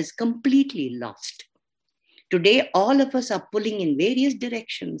India has completely lost. Today, all of us are pulling in various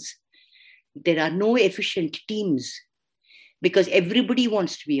directions. There are no efficient teams because everybody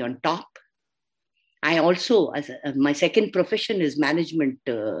wants to be on top. I also, my second profession is management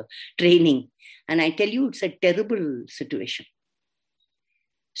training. And I tell you, it's a terrible situation.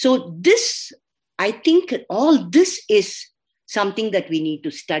 So this, I think all this is something that we need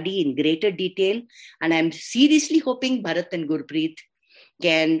to study in greater detail. And I'm seriously hoping Bharat and Gurpreet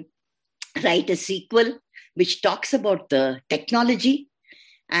can write a sequel which talks about the technology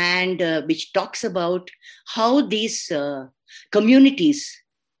and which talks about how these communities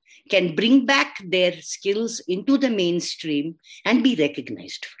can bring back their skills into the mainstream and be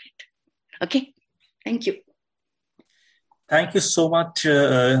recognized for it. Okay, thank you. Thank you so much,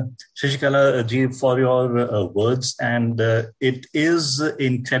 Shashikala ji, for your words. And it is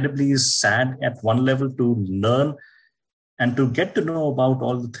incredibly sad at one level to learn and to get to know about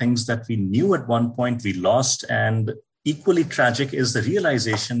all the things that we knew at one point we lost. And equally tragic is the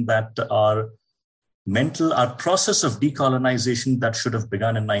realization that our process of decolonization that should have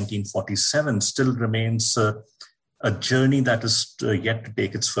begun in 1947 still remains a journey that is yet to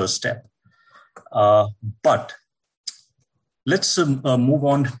take its first step. But let's move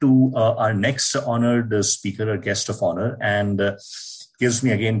on to our next honored speaker, a guest of honor, and gives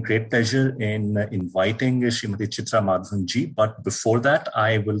me again great pleasure in inviting Srimati Chitra Madhavan ji. But before that,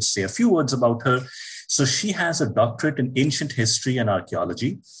 I will say a few words about her. So she has a doctorate in ancient history and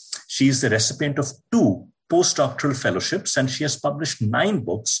archaeology. She is the recipient of 2 postdoctoral fellowships, and she has published 9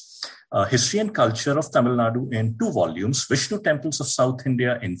 books, History and Culture of Tamil Nadu in 2 volumes, Vishnu Temples of South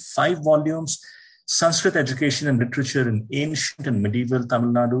India in 5 volumes, Sanskrit Education and Literature in Ancient and Medieval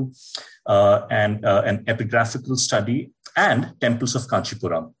Tamil Nadu, and an epigraphical study, and Temples of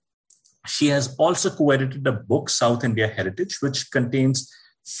Kanchipuram. She has also co-edited a book, South India Heritage, which contains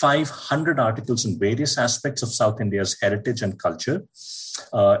 500 articles in various aspects of South India's heritage and culture.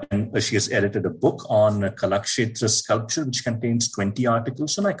 And she has edited a book on Kalakshetra sculpture, which contains 20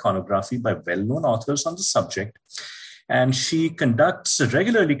 articles on iconography by well-known authors on the subject. And she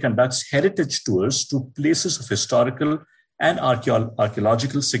regularly conducts heritage tours to places of historical and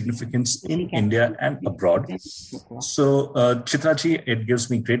archaeological significance in India and abroad. So, Chitraji, it gives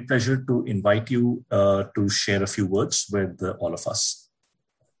me great pleasure to invite you to share a few words with all of us.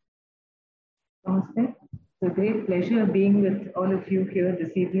 Namaste. It's a great pleasure being with all of you here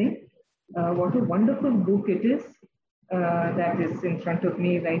this evening. What a wonderful book it is that is in front of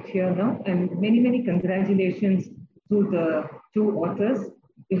me right here now. And many, many congratulations to the 2 authors.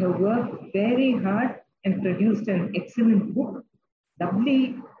 They have worked very hard and produced an excellent book,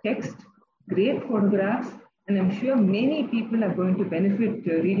 lovely text, great photographs, and I'm sure many people are going to benefit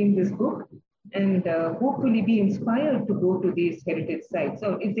reading this book and hopefully be inspired to go to these heritage sites.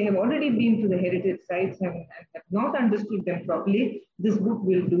 So if they have already been to the heritage sites and have not understood them properly, this book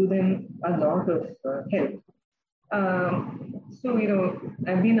will do them a lot of help. So,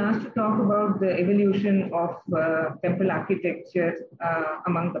 I've been asked to talk about the evolution of temple architecture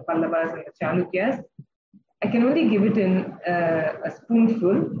among the Pallavas and the Chalukyas. I can only give it in a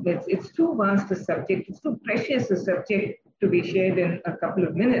spoonful. It's too vast a subject. It's too precious a subject to be shared in a couple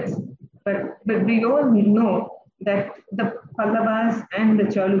of minutes. But we all know that the Pallavas and the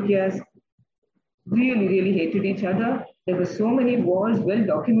Chalukyas really, really hated each other. There were so many wars well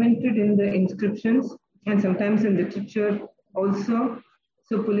documented in the inscriptions and sometimes in literature also.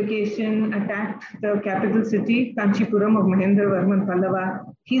 So Pulikeshin attacked the capital city, Kanchipuram of Mahendra Varman Pallava.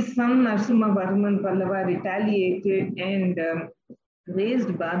 His son Narasimha Varman Pallava retaliated and raised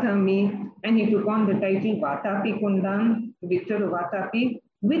Badami, and he took on the title Vatapi Kundan, Victor of Vatapi,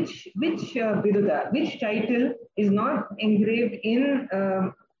 which title is not engraved in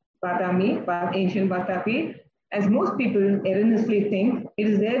Badami, ancient Vatapi, as most people erroneously think. It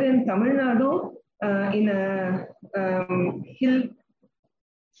is there in Tamil Nadu in a hill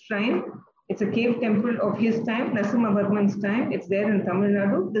shrine. It's a cave temple of his time, Narasimha Varman's time. It's there in Tamil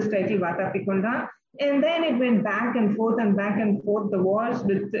Nadu, this title Vatapi Kunda. And then it went back and forth, the wars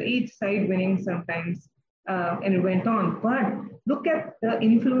with each side winning sometimes. And it went on. But look at the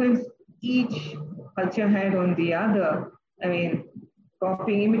influence each culture had on the other. I mean,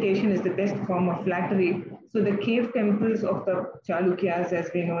 copying, imitation is the best form of flattery. So the cave temples of the Chalukyas, as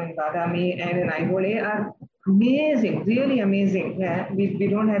we know in Badami and in Aihole, are amazing, really amazing. Yeah, we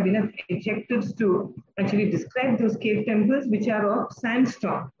don't have enough adjectives to actually describe those cave temples, which are of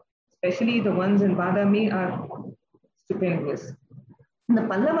sandstone. Especially the ones in Badami are stupendous. The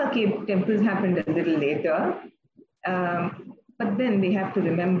Pallava cave temples happened a little later, but then we have to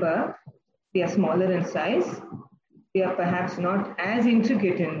remember They are smaller in size. They are perhaps not as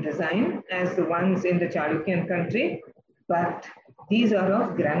intricate in design as the ones in the Chalukyan country, but these are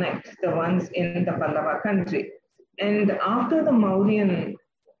of granite, the ones in the Pallava country. And after the Mauryan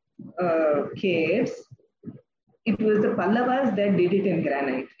caves, it was the Pallavas that did it in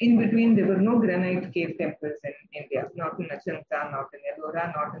granite. In between, there were no granite cave temples in India, not in Achanta, not in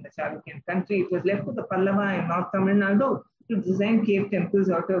Ellora, not in the Chalukyan country. It was left to the Pallava in North Tamil Nadu to design cave temples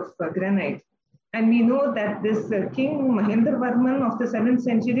out of granite. And we know that this King Mahendravarman of the 7th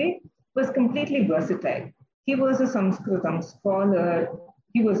century was completely versatile. He was a Sanskritam scholar,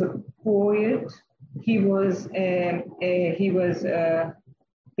 he was a poet, he was a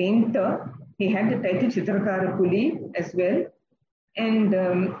painter. He had the title Chitrakara Kuli as well. And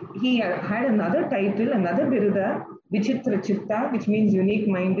he had another title, another biruda, Vichitra Chitta, which means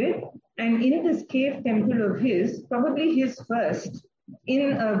unique-minded. And in this cave temple of his, probably his first,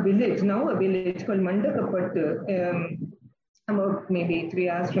 in a village, now a village called Mandakapattu, about maybe 3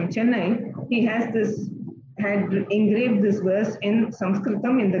 hours from Chennai, he had engraved this verse in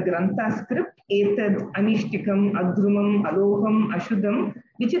Sanskritam in the Grantha script, Etad Anishtikam Adrumam Aloham Ashudam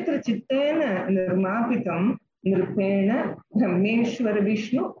Vichitra Chittena Nirmapitam Nirpena Brahmeshwara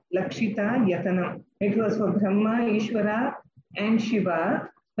Vishnu Lakshita Yatanam. It was for Brahma, Ishvara and Shiva.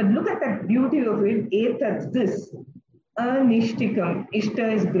 But look at that beauty of it, Etad, this. Anishtikam,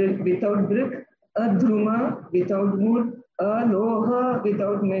 Ishta is brick without brick, Adruma without wood, Loha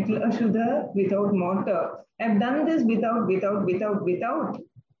without metal, Ashuddha without mortar. I've done this without,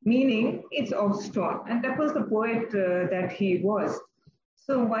 meaning it's of stone. And that was the poet that he was.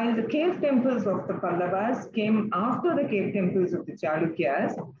 So while the cave temples of the Pallavas came after the cave temples of the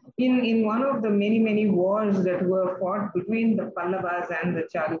Chalukyas, in one of the many wars that were fought between the Pallavas and the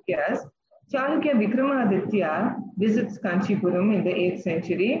Chalukyas, Chalukya Vikramaditya visits Kanchipuram in the 8th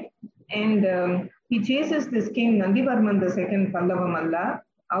century, and he chases this king Nandivarman II Pallava Malla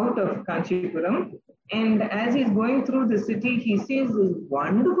out of Kanchipuram. And as he's going through the city, he sees this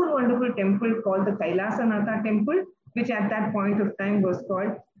wonderful temple called the Kailasanatha temple, which at that point of time was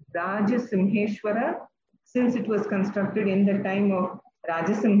called Rajasimheshwara, since it was constructed in the time of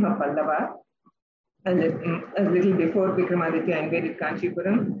Rajasimha Pallava, a little before Vikramaditya invaded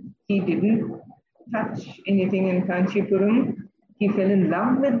Kanchipuram. He didn't touch anything in Kanchipuram. He fell in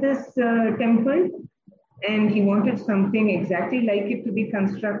love with this temple, and he wanted something exactly like it to be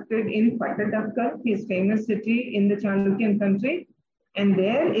constructed in Pattadakkal, his famous city in the Chalukyan country. And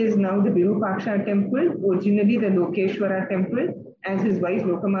there is now the Virupaksha temple, originally the Lokeshwara temple, as his wife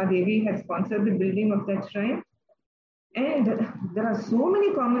Lokamadevi had sponsored the building of that shrine. And there are so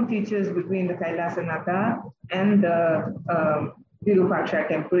many common features between the Kailasanatha and the Virupaksha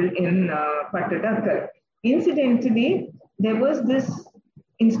temple in Pattadakkal. Incidentally, there was this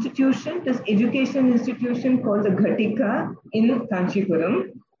institution, this education institution called the Ghatika in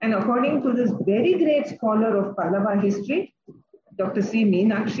Kanchipuram. And according to this very great scholar of Pallava history, Dr. C.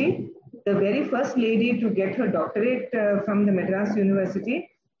 Meenakshi, the very first lady to get her doctorate from the Madras University,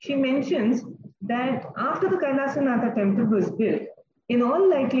 she mentions that after the Kailasanatha temple was built, in all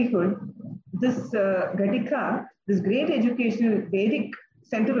likelihood, this Ghatika, this great educational Vedic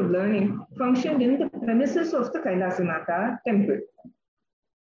center of learning, functioned in the premises of the Kailasanatha temple.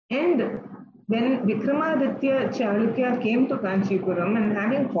 And when Vikramaditya Chalukya came to Kanchipuram and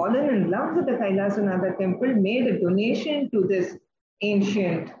having fallen in love with the Kailasanatha temple, made a donation to this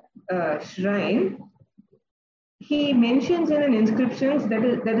ancient shrine, he mentions in an inscription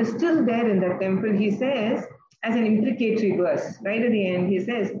that is still there in that temple, he says, as an imprecatory verse, right at the end, he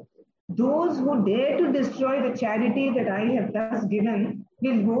says, "Those who dare to destroy the charity that I have thus given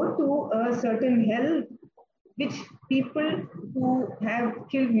will go to a certain hell which people who have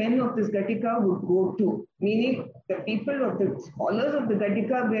killed men of this Ghatika would go to." Meaning the people of the scholars of the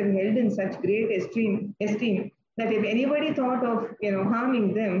Ghatika were held in such great esteem that if anybody thought of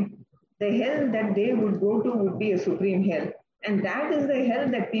harming them, the hell that they would go to would be a supreme hell. And that is the hell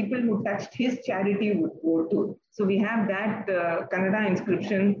that people who touched his charity would go to. So we have that Kannada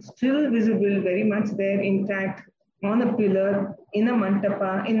inscription still visible, very much there, intact, on a pillar, in a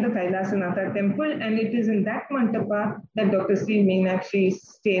mantapa, in the Kailasanatha temple. And it is in that mantapa that Dr. C. Meenakshi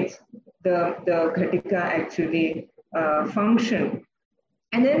states the Ghatika actually functioned.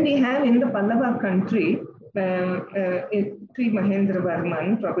 And then we have in the Pallava country, Sri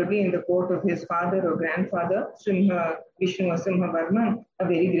Mahendravarman, probably in the court of his father or grandfather, Vishnu Simhavarman, a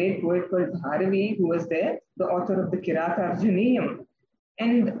very great poet called Bharavi, who was there, the author of the Kiratarjuniyam.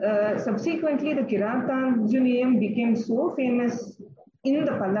 And subsequently, the Kiratarjuniyam became so famous in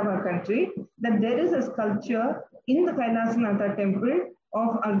the Pallava country that there is a sculpture in the Kailasanatha temple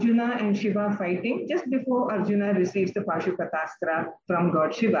of Arjuna and Shiva fighting just before Arjuna receives the Pashupatastra from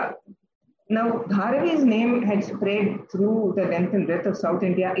God Shiva. Now, Bharavi's name had spread through the length and breadth of South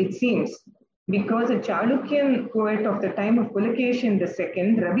India, it seems, because a Chalukyan poet of the time of Pulakeshin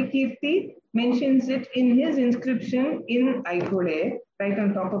II, Ravi Kirti, mentions it in his inscription in Aigole, right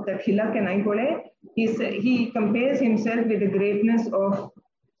on top of that hillock in Aigole. He compares himself with the greatness of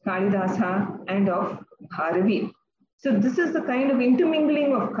Kalidasa and of Bharavi. So this is the kind of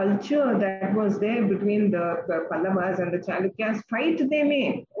intermingling of culture that was there between the Pallavas and the Chalukyas. Fight they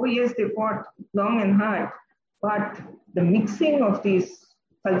may. Oh yes, they fought long and hard. But the mixing of these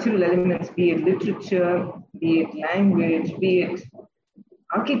cultural elements, be it literature, be it language, be it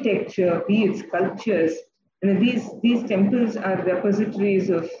architecture, be it sculptures, these temples are repositories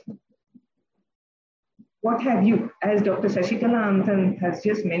of what have you, as Dr. Sashikala Anthan has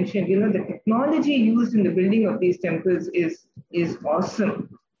just mentioned, the technology used in the building of these temples is awesome.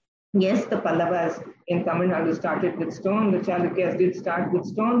 Yes, the Pallavas in Tamil Nadu started with stone. The Chalukyas did start with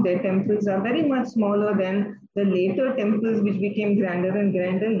stone. Their temples are very much smaller than the later temples, which became grander and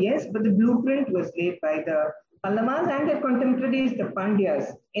grander. Yes, but the blueprint was laid by the Pallavas and their contemporaries, the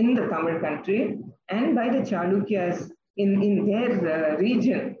Pandyas in the Tamil country, and by the Chalukyas in their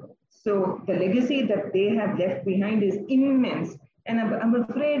region. So the legacy that they have left behind is immense. And I'm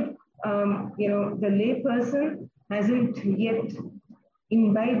afraid, the lay person hasn't yet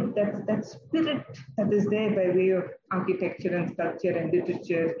imbibed that spirit that is there by way of architecture and sculpture and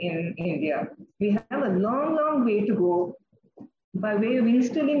literature in India. We have a long, long way to go by way of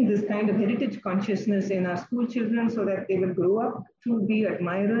instilling this kind of heritage consciousness in our school children so that they will grow up to be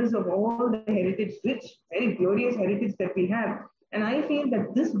admirers of all the heritage, rich, very glorious heritage that we have. And I feel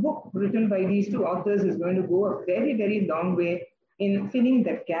that this book written by these two authors is going to go a very, very long way in filling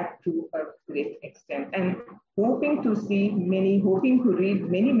that gap to a great extent. And hoping to read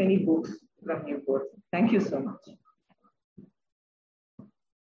many, many books from you both. Thank you so much.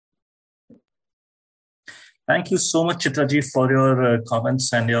 Thank you so much, Chitraji, for your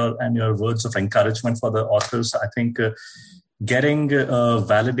comments and your words of encouragement for the authors. I think getting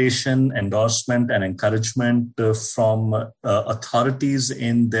validation, endorsement, and encouragement from authorities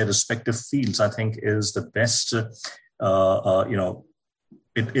in their respective fields, I think, is the best.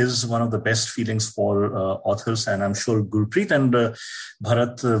 It is one of the best feelings for authors, and I'm sure Gurpreet and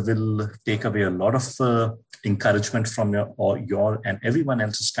Bharat will take away a lot of encouragement from your and everyone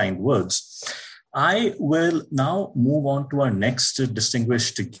else's kind words. I will now move on to our next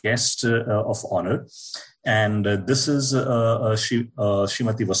distinguished guest of honor. And this is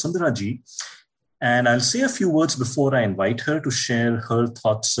Srimati Vasundhara Ji. And I'll say a few words before I invite her to share her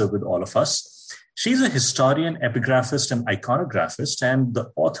thoughts with all of us. She's a historian, epigraphist, and iconographist, and the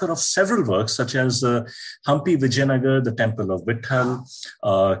author of several works such as Hampi Vijayanagar, the Temple of Vitthal,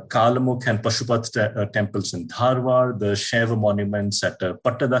 Kalamukh and Pashupat temples in Dharwad, the Shaiva monuments at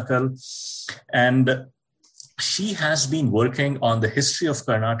Pattadakal. And she has been working on the history of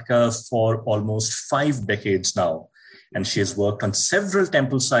Karnataka for almost 5 decades now. And she has worked on several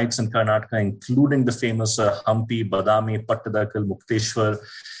temple sites in Karnataka, including the famous Hampi, Badami, Pattadakal, Mukteshwar,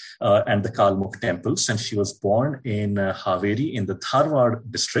 and the Kalmukh temples. And she was born in Haveri in the Dharwad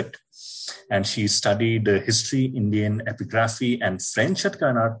district. And she studied history, Indian epigraphy, and French at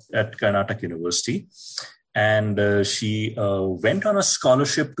Karnataka University. And she went on a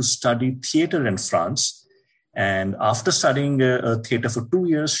scholarship to study theater in France. And after studying theater for 2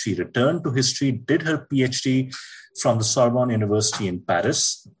 years, she returned to history, did her PhD from the Sorbonne University in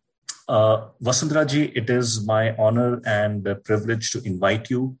Paris. Vasundhara Ji, it is my honor and privilege to invite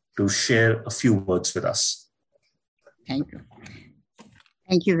you to share a few words with us. Thank you.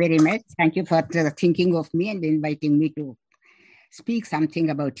 Thank you very much. Thank you for thinking of me and inviting me to speak something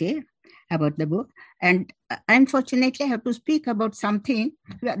about the book. And unfortunately, I have to speak about something.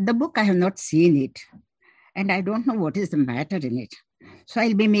 The book, I have not seen it. And I don't know what is the matter in it. So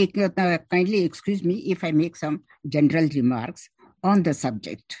I'll be making, kindly excuse me if I make some general remarks on the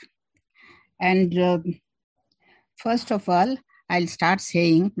subject. And first of all, I'll start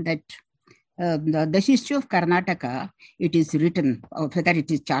saying that the history of Karnataka, it is written, whether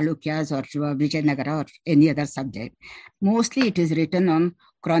it is Chalukyas or Vijayanagara or any other subject, mostly it is written on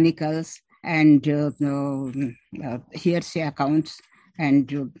chronicles and hearsay accounts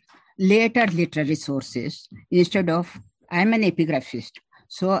and later literary sources. Instead of, I'm an epigraphist,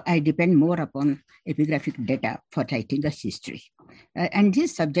 so I depend more upon epigraphic data for writing a history. And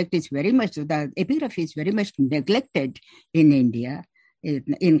this subject is very much, the epigraphy is very much neglected in India, in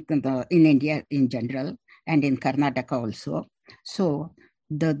India in general, and in Karnataka also. So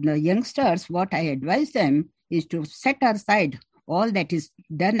the youngsters, what I advise them is to set aside all that is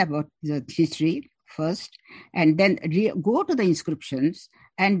done about the history first, and then go to the inscriptions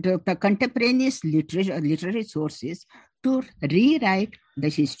and the contemporaneous literary sources to rewrite the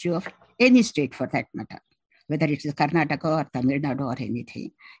history of any state for that matter, whether it is Karnataka or Tamil Nadu or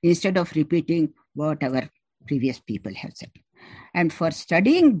anything, instead of repeating what our previous people have said. And for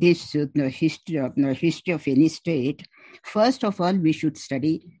studying this history of any state, first of all, we should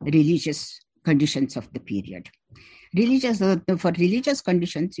study religious conditions of the period. For religious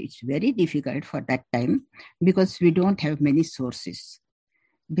conditions, it's very difficult for that time because we don't have many sources.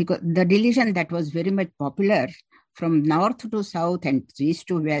 Because the religion that was very much popular from north to south and east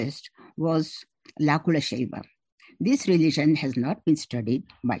to west was Lakula Shaiva. This religion has not been studied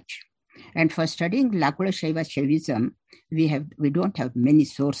much. And for studying Lakula Shaiva Shaivism, we don't have many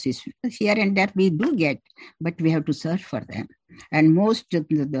sources. Here and there we do get, but we have to search for them. And most of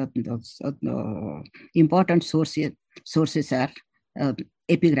the important sources are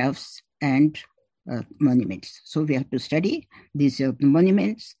epigraphs and monuments. So we have to study these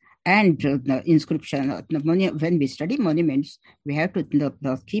monuments and the inscription. When we study monuments, we have to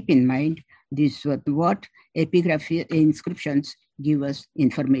keep in mind this what epigraphy inscriptions give us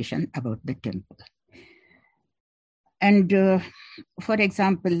information about the temple. And for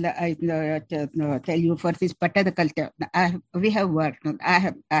example, I tell you for this Pattadakal temple, I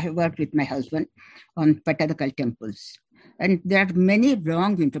have worked with my husband on Pattadakal temples, and there are many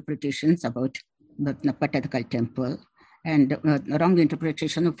wrong interpretations about the Pattadakal temple and wrong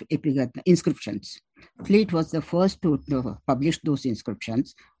interpretation of inscriptions. Fleet was the first to publish those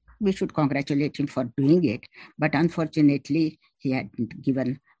inscriptions. We should congratulate him for doing it, but unfortunately, he had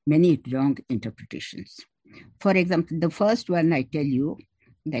given many wrong interpretations. For example, the first one I tell you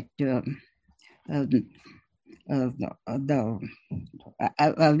that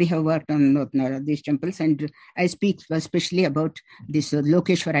we have worked on these temples, and I speak especially about this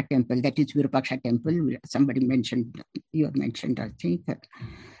Lokeshwara temple, that is Virupaksha temple. Somebody mentioned, you have mentioned, I think,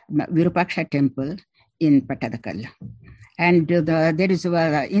 Virupaksha temple in Pattadakal. And there is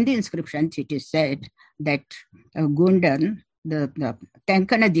in the inscriptions, it is said that Gundan, the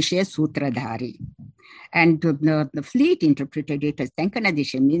Tenkana Dishe Sutradhari, and the Fleet interpreted it as Tenkana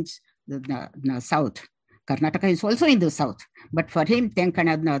Dishe means the south. Karnataka is also in the south, but for him,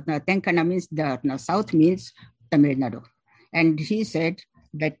 Tenkana means the south means Tamil Nadu. And he said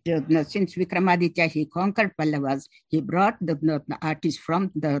that since Vikramaditya, he conquered Pallavas, he brought the artists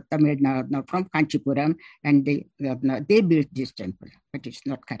from the Tamil Nadu, from Kanchipuram, and they built this temple. But it's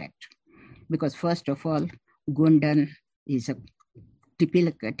not correct, because first of all, Gundan is a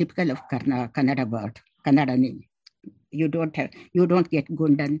typical of Kannada word, Kannada name. You don't get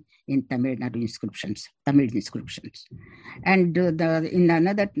Gundan in Tamil Nadu inscriptions, Tamil inscriptions. And in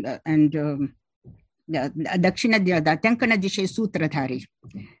another Dakshina, the Tenkana Dishe Sutradhari.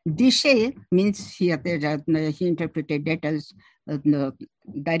 Dishe means he interpreted that as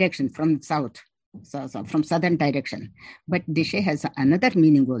direction from south, from southern direction. But Dishe has another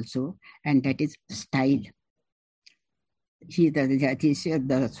meaning also, and that is style.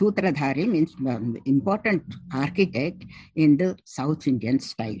 The Sutradhari means important architect in the South Indian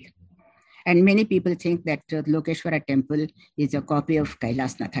style. And many people think that Lokeshwara temple is a copy of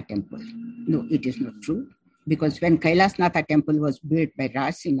Kailasnatha temple. No, it is not true. Because when Kailasnatha temple was built by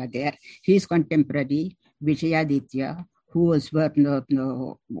Rajsingha there, his contemporary Vijayaditya, who was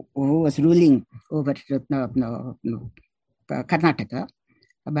ruling over Karnataka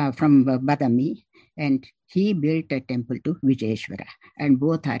from Badami, and he built a temple to Vijayeshwara, and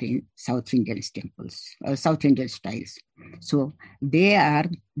both are in South Indian temples, South Indian styles. So they are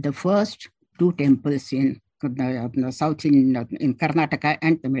the first two temples in South in Karnataka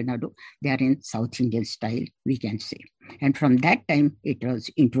and Tamil Nadu. They are in South Indian style, we can say. And from that time, it was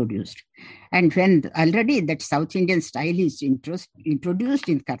introduced. And when already that South Indian style is introduced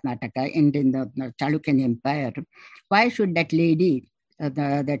in Karnataka and in the Chalukyan Empire, why should that lady,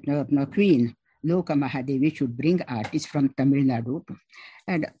 that queen, Loka Mahadevi, should bring artists from Tamil Nadu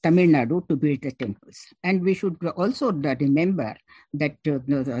to build the temples? And we should also remember that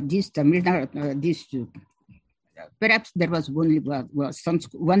perhaps there was only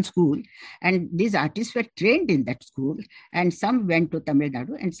one school, and these artists were trained in that school, and some went to Tamil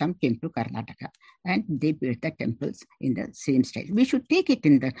Nadu and some came to Karnataka, and they built the temples in the same style. We should take it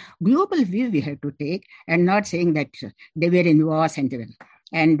in the global view we have to take, and not saying that they were in wars and they were.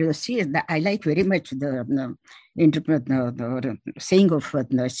 And I like very much the saying of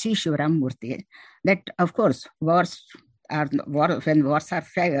C. Shivaram Murthy, that of course when wars are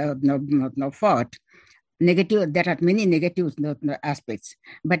fought, there are many negative aspects,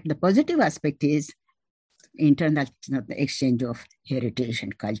 but the positive aspect is internal exchange of heritage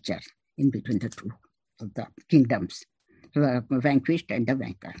and culture in between the two of the kingdoms, vanquished and the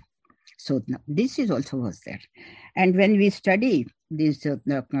vanquished. So this is also was there. And when we study these these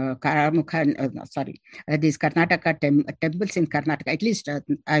Karnataka temples in Karnataka, at least I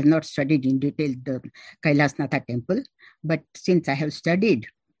have not studied in detail the Kailasnatha temple, but since I have studied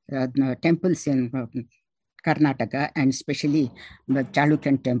temples in Karnataka, and especially the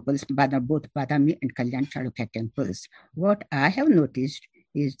Chalukyan temples, both Badami and Kalyan Chalukya temples, what I have noticed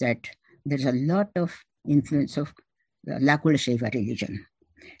is that there's a lot of influence of Lakula Shaiva religion.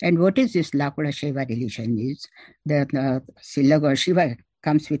 And what is this Lakula Shaiva religion is that Shiva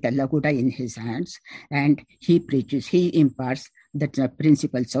comes with a laguda in his hands and he preaches, he imparts the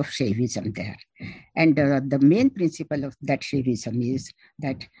principles of Shaivism there. And the main principle of that Shaivism is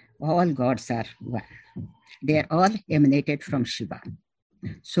that all gods are one. They are all emanated from Shiva.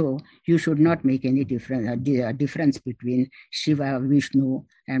 So you should not make any difference between Shiva, Vishnu,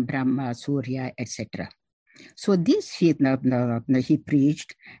 and Brahma, Surya, etc. So this he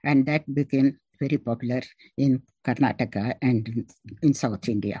preached, and that became very popular in Karnataka and in South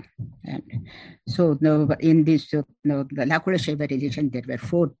India. And so in this the Lakula Shaiva religion, there were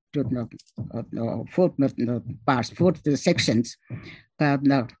four parts, four sections: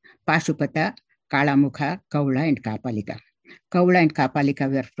 Pashupata, Kalamukha, Kaula, and Kapalika. Kaula and Kapalika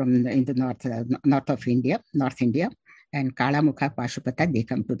were from in the north of India, North India. And Kalamukha, Pashupata, they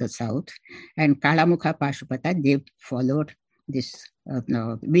come to the south. And Kalamukha, Pashupata, they followed this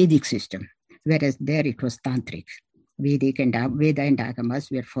Vedic system, whereas there it was Tantric. Vedic and Veda and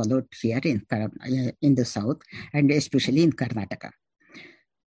Agamas were followed here in the south, and especially in Karnataka.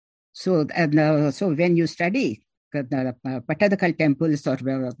 So, so when you study Pattadakal temples or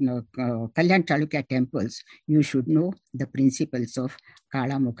Kalyan Chalukya temples, you should know the principles of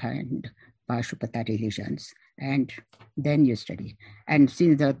Kalamukha and Pashupata religions, and then you study. And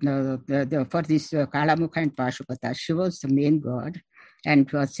since for this Kalamukha and Pashupata, Shiva is the main god, and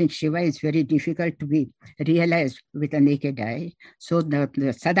since Shiva is very difficult to be realized with a naked eye, so the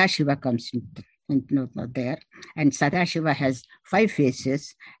Sadashiva comes in there, and Sadashiva has 5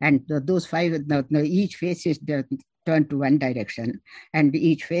 faces, and those 5, each face is turned to one direction, and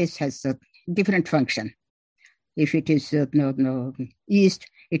each face has a different function. If it is east,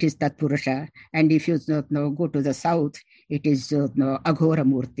 it is Tatpurusha, and if you go to the south, it is Aghora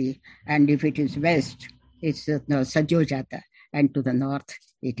Murti, and if it is west, it's Sajyojata, and to the north,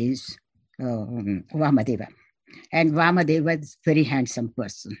 it is Vamadeva. And Vamadeva is a very handsome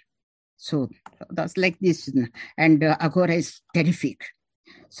person. So that's like this, and Aghora is terrific.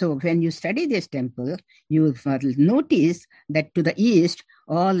 So when you study this temple, you will notice that to the east,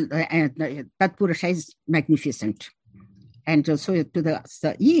 all Tatpurusha is magnificent. And so to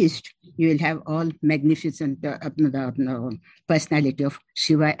the east, you will have all magnificent personality of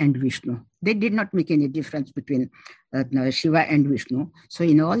Shiva and Vishnu. They did not make any difference between Shiva and Vishnu. So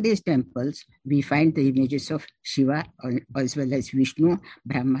in all these temples, we find the images of Shiva as well as Vishnu,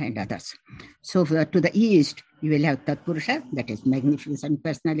 Brahma, and others. So to the east, you will have Tatpurusha, that is magnificent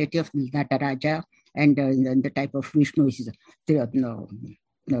personality of Nataraja, and the type of Vishnu is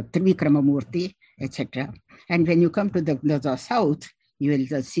Trivikramamurti, etc. And when you come to the south, you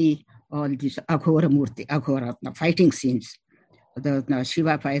will see all these Aghora Murti, Aghora fighting scenes. The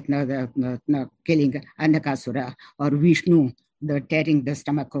Shiva fight, killing Anakasura, or Vishnu, tearing the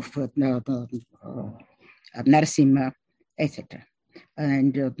stomach of Narasimha, etc.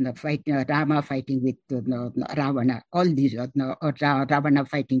 And Rama fighting with Ravana, all these, Ravana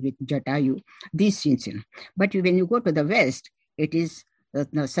fighting with Jatayu, these scenes. But when you go to the west, it is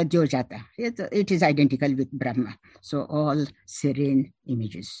Sajyojata. It is identical with Brahma. So all serene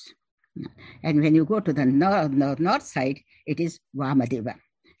images. And when you go to the north side, it is Vamadeva,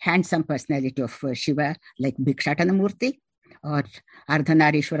 handsome personality of Shiva, like Bhikshatana Murti or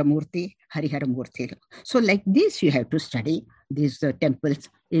Ardhanarishwara Murti, Harihara Murti. So like this, you have to study these temples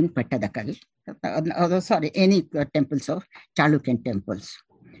in Pattadakal. Any temples of Chalukyan temples,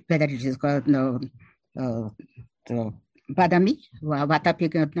 whether it is called Badami, Vatapi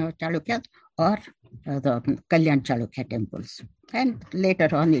Chalukya, or the Kalyan Chalukya temples. And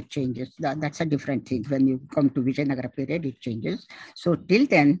later on it changes. That's a different thing. When you come to Vijayanagara period, it changes. So till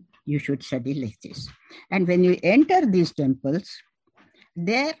then, you should study like this. And when you enter these temples,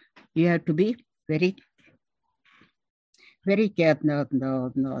 there you have to be very, very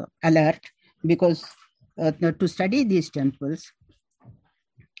alert, because to study these temples,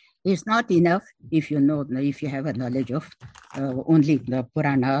 it's not enough if you have a knowledge of only the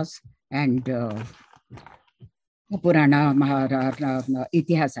Puranas and Purana, Maharana,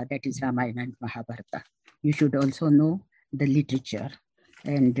 Itihasa, that is Ramayana and Mahabharata. you should also know the literature.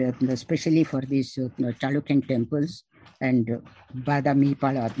 And especially for these Chalukyan temples and Badami,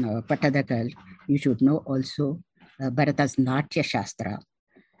 Patadakal, you should know also Bharata's Natya Shastra.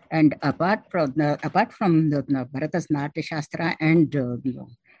 And apart from the Bharata's Natya Shastra and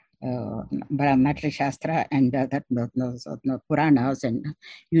Natya Shastra and Puranas, and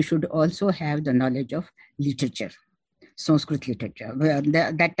you should also have the knowledge of literature, Sanskrit literature.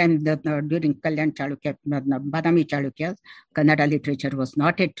 That time, during Kalyan Chalukya, Badami Chalukya, Kannada literature was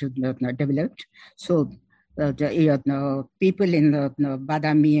not yet developed. So the people in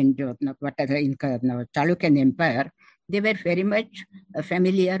Badami and in Chalukyan Empire, they were very much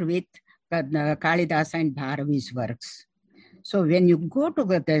familiar with Kalidasa and Bharavi's works. So when you go to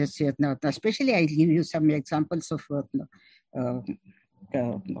this, especially I'll give you some examples of what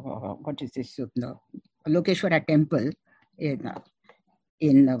is this Lokeshwara temple in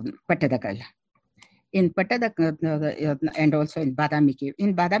Patadakal. In Patadakal and also in Badami cave.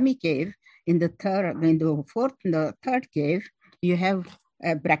 In Badami cave, in the third cave, you have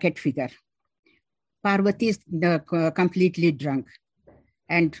a bracket figure. Parvati is completely drunk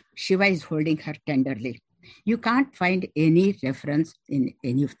and Shiva is holding her tenderly. You can't find any reference in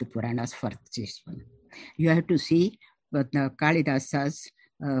any of the Puranas for this one. You have to see Kalidasa's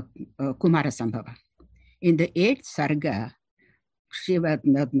Kumarasambhava. In the 8th Sarga, Shiva,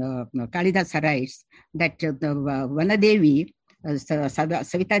 Kalidasa writes that Vanadevi,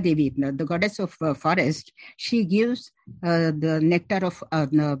 Savita Devi, the goddess of forest, she gives the nectar of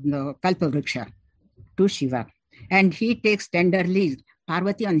Kalpavriksha to Shiva. And he takes tenderly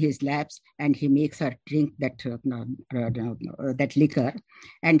Parvati on his laps and he makes her drink that liquor,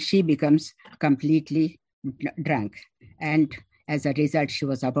 and she becomes completely drunk. And as a result, she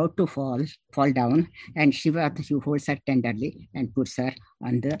was about to fall down, and Shiva holds her tenderly and puts her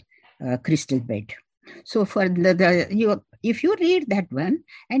on the crystal bed. So for if you read that one,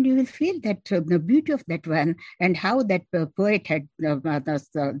 and you will feel that the beauty of that one and how that poet had,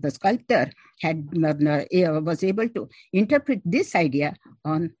 the sculptor had was able to interpret this idea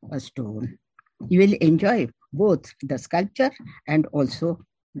on a stone. You will enjoy both the sculpture and also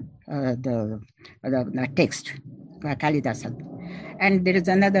the text, Kalidasa. And there is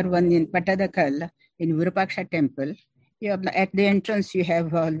another one in Patadakal, in Virupaksha temple. At the entrance, you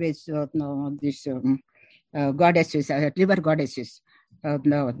have always these goddesses, river goddesses,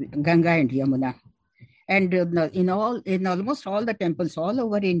 Ganga and Yamuna. And in almost all the temples all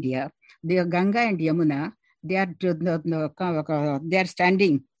over India, the Ganga and Yamuna, they are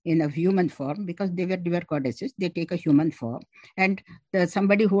standing in a human form because they were river goddesses. They take a human form, and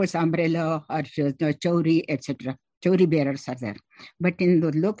somebody holds umbrella or chauri, etc. Chauri bearers are there. But in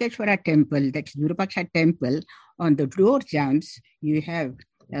the Lokeshwara temple, that's Virupaksha temple, on the door jambs, you have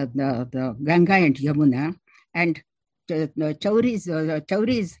the Ganga and Yamuna, and the chauris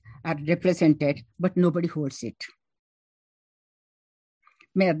are represented, but nobody holds it.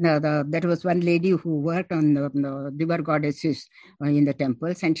 There was one lady who worked on the river goddesses in the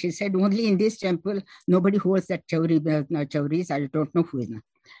temples, and she said, only in this temple, nobody holds that chauris. I don't know who is.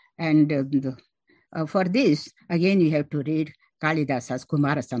 And for this, again, you have to read Kalidasa's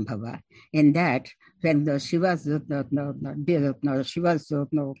Kumarasambhava. In that, when Shiva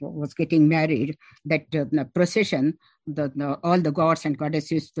was getting married, that procession, all the gods and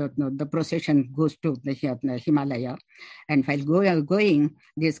goddesses, the procession goes to the Himalaya. And while going,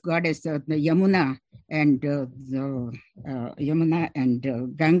 this goddess, the Yamuna and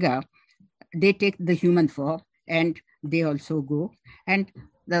Ganga, they take the human form and they also go. And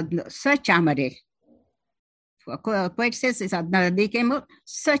the Sir Chamare, poet says they came out,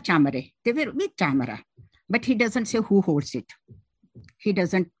 Sir Chamare. They were with Chamara, but he doesn't say who holds it. He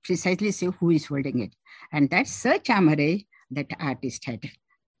doesn't precisely say who is holding it. And that Sir Chamare, that artist had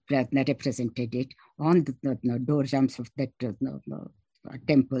represented it on the door jambs of that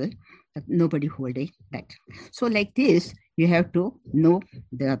temple, nobody holding that. So like this, you have to know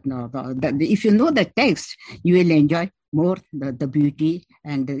if you know the text, you will enjoy more the beauty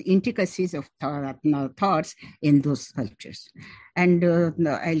and the intricacies of thoughts in those sculptures. And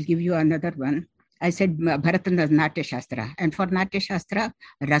I'll give you another one. I said Bharatan Natya Shastra. And for Natya Shastra,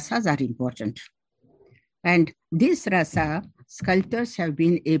 rasas are important. And this rasa, sculptors have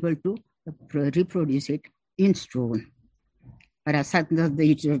been able to reproduce it in stone. Rasa,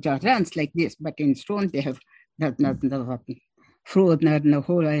 the runs like this, but in stone they have they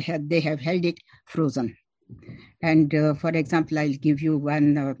have held it frozen. And for example, I'll give you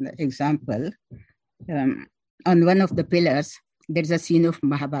one example. On one of the pillars, there's a scene of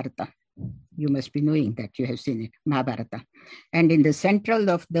Mahabharata. You must be knowing that, you have seen it, Mahabharata. And in the central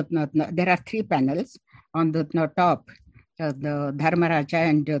of there are 3 panels. on the top, the Dharmaraja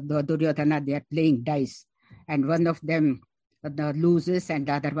and the Duryodhana, they are playing dice. And one of them loses and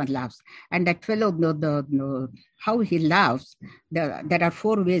the other one laughs. And that fellow, how he laughs, there are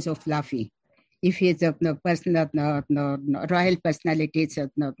 4 ways of laughing. If he is a royal personality,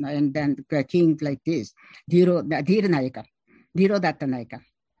 and then a king like this, Dhiranayaka, Dhirodattanayaka.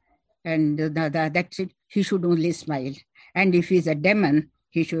 And that's it, he should only smile. And if he's a demon,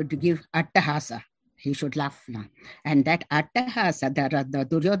 he should give attahasa. He should laugh. And that attahasa, the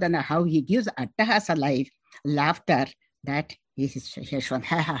Duryodhana, how he gives attahasa laughter, that he has shown,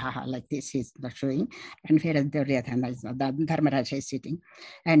 ha ha ha ha, like this he's not showing. And whereas the Dharmaraja is sitting.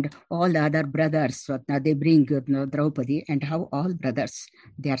 And all the other brothers, they bring Draupadi, and how all brothers,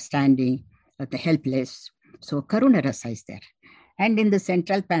 they are standing helpless. So Karuna Rasa is there. And in the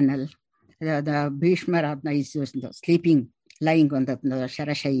central panel, the Bhishma is sleeping, lying on the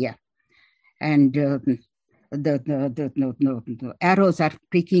Sharashaya. And the arrows are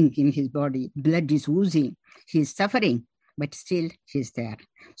pricking in his body. Blood is oozing. He is suffering, but still he is there.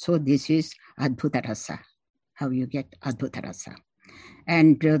 So this is Adbhuta Rasa, how you get Adbhuta Rasa.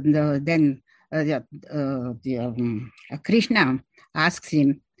 And then Krishna asks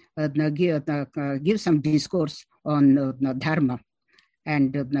him, give some discourse on Dharma.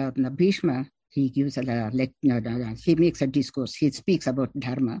 And Bhishma, he gives he makes a discourse. He speaks about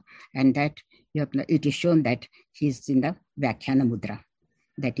Dharma, and that it is shown that he is in the Vyakhyana Mudra.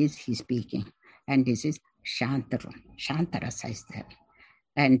 That is, he is speaking. And this is Shantarasa is there.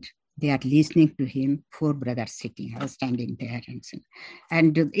 And they are listening to him, 4 brothers sitting, standing there.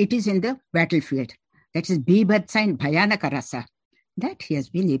 And it is in the battlefield. That is Bibhatsa and Bhayanaka Rasa. That he has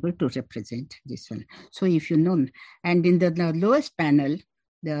been able to represent this one. So if you know, and in the lowest panel,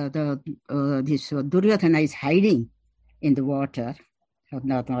 this Duryodhana is hiding in the water,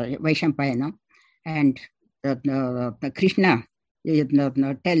 Vaishampayana, and Krishna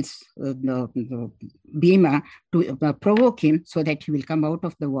tells Bhima to provoke him so that he will come out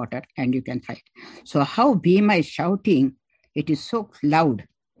of the water and you can fight. So how Bhima is shouting, it is so loud,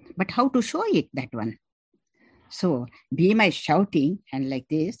 but how to show it, that one? So Bhima is shouting and like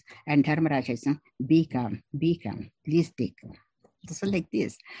this, and Dharmaraja is saying, be calm, please take calm. So like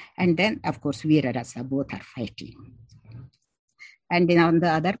this. And then, of course, Veera Rasa, both are fighting. And then on the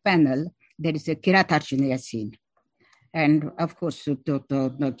other panel, there is a Kiratarjunaya scene. And of course, in the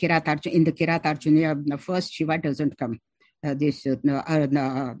Kiratarjunaya, first Shiva doesn't come.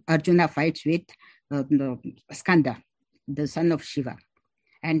 Arjuna fights with Skanda, the son of Shiva.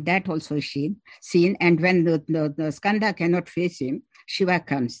 And that also is seen. And when the Skanda cannot face him, Shiva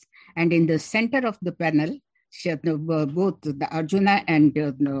comes. And in the center of the panel, both the Arjuna and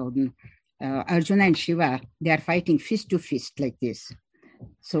Shiva, they are fighting fist to fist like this.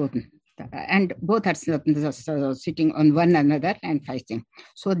 So, and both are sitting on one another and fighting.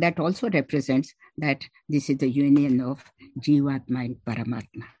 So that also represents that this is the union of Jivatma and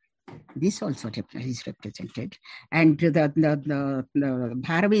Paramatma. This also is represented. And the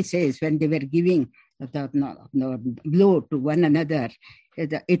Bharavi says when they were giving the blow to one another,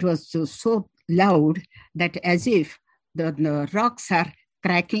 it was so loud that as if the rocks are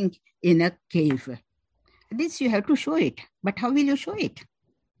cracking in a cave. This you have to show it. But how will you show it?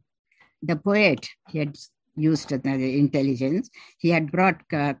 The poet, he had used the intelligence. He had brought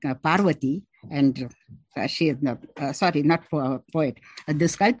Parvati, and she, sorry, not poet, the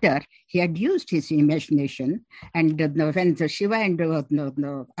sculptor, he had used his imagination. And when the Shiva and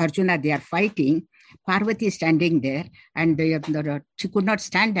Arjuna, they are fighting, Parvati is standing there, and she could not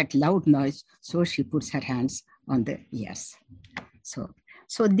stand that loud noise, so she puts her hands on the ears. So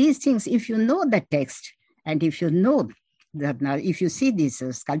these things, if you know the text, and if you know that, if you see these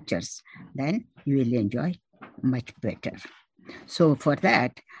sculptures, then you will enjoy much better. So for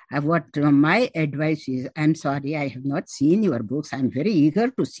that, what my advice is, I'm sorry, I have not seen your books. I'm very eager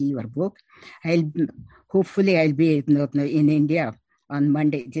to see your book. Hopefully I'll be in India on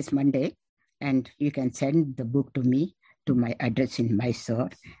Monday, this Monday, and you can send the book to me, to my address in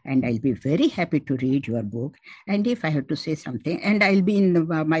Mysore, and I'll be very happy to read your book. And if I have to say something, and I'll be in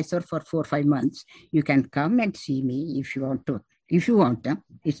Mysore for 4 or 5 months, you can come and see me if you want to. If you want,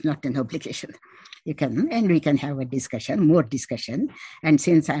 it's not an obligation. You can, and we can have a discussion, more discussion. And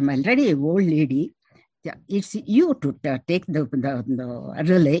since I'm already an old lady, it's you to take the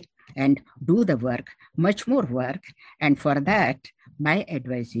relay and do the work, much more work. And for that, my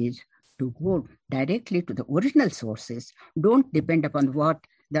advice is to go directly to the original sources. Don't depend upon what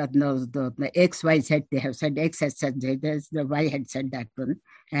the X, Y, Z, they have said, X has said this, the Y had said that one,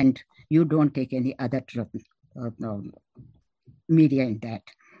 and you don't take any other media in that.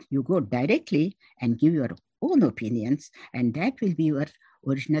 You go directly and give your own opinions, and that will be your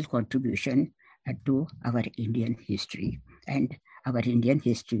original contribution to our Indian history. And our India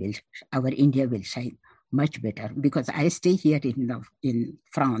will shine much better, because I stay here in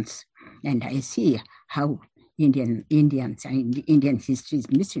France, and I see how Indian history is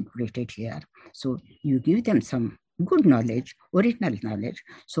misinterpreted here. So you give them some good knowledge, original knowledge.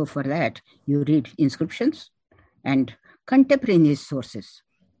 So for that, you read inscriptions and contemporaneous sources,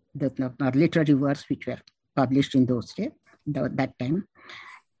 the literary works which were published in those days, that time,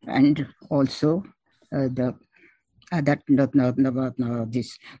 and also the other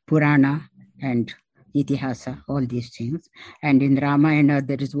this Purana and Itihasa, all these things. And in Ramayana,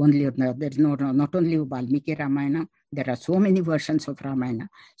 there is not only Valmiki Ramayana, there are so many versions of Ramayana.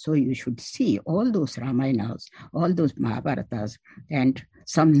 So you should see all those Ramayanas, all those Mahabharatas, and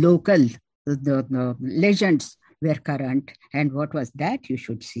some local the legends were current, and what was that you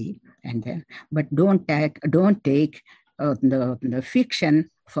should see. And then, but don't take the fiction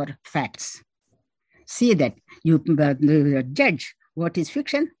for facts. See that you judge what is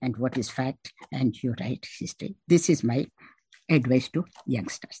fiction and what is fact, and you write history. This is my advice to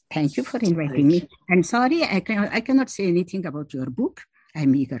youngsters. Thank you for inviting me. And sorry, I cannot say anything about your book.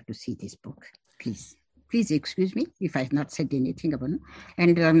 I'm eager to see this book. Please excuse me if I have not said anything about it.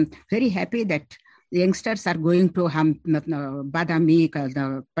 And I'm very happy that the youngsters are going to Badami,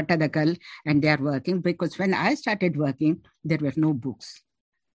 Pattadakal, and they are working, because when I started working, there were no books.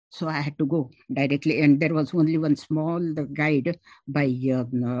 So I had to go directly, and there was only one small guide by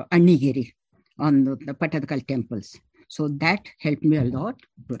Annigiri on the Pattadakal temples. So that helped me a lot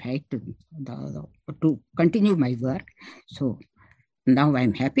to write, to continue my work. So now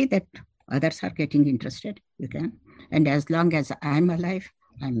I'm happy that others are getting interested. You can, and as long as I'm alive,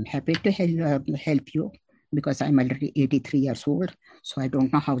 I'm happy to help you, because I'm already 83 years old. So I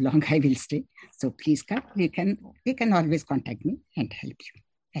don't know how long I will stay. So please come. You can always contact me and help you.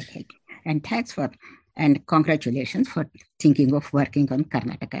 And thanks and congratulations for thinking of working on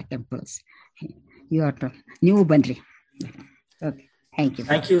Karnataka temples. You are the new Bandri. Okay. Thank you.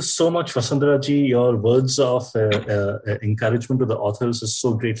 Thank you so much, Vasundhara-ji. Your words of encouragement to the authors is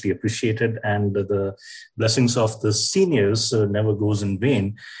so greatly appreciated, and the blessings of the seniors never goes in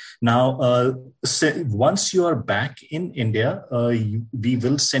vain. Now, once you are back in India, we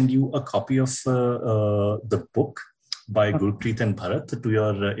will send you a copy of the book by Gurpreet and Bharat to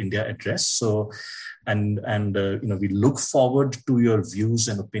your India address. So, we look forward to your views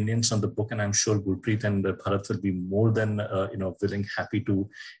and opinions on the book, and I'm sure Gurpreet and Bharat will be more than happy to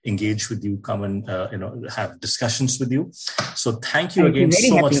engage with you, come and have discussions with you. So, thank you again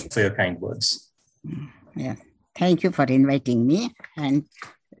so much for your kind words. Yeah, thank you for inviting me, and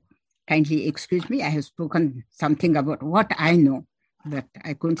kindly excuse me. I have spoken something about what I know, but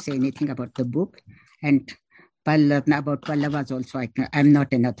I couldn't say anything about the book. And about Pallavas also, I'm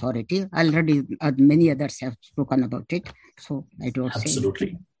not an authority. Already many others have spoken about it, so I don't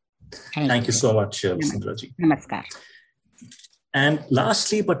Absolutely. Say Thank you so much, Vasundhara-ji. Namaskar. And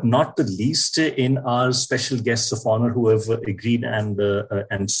lastly, but not the least, in our special guests of honor who have agreed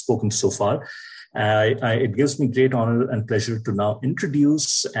and spoken so far, it gives me great honor and pleasure to now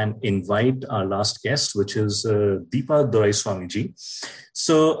introduce and invite our last guest, which is Deepa Doraiswamy-ji.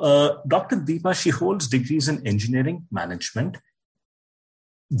 So Dr. Deepa, she holds degrees in engineering management,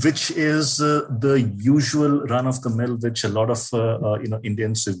 which is the usual run-of-the-mill which a lot of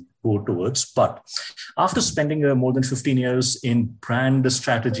Indians go towards. But after spending more than 15 years in brand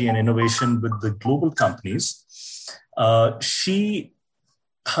strategy and innovation with the global companies,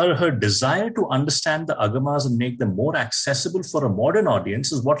 her desire to understand the Agamas and make them more accessible for a modern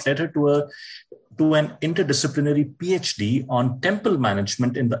audience is what led her to an interdisciplinary PhD on temple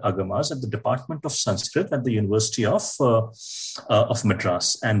management in the Agamas at the Department of Sanskrit at the University of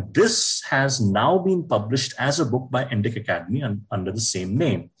Madras. And this has now been published as a book by Indic Academy under the same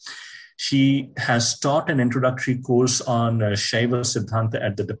name. She has taught an introductory course on Shaiva Siddhanta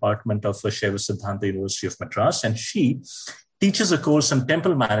at the Department of Shaiva Siddhanta, University of Madras, and she teaches a course on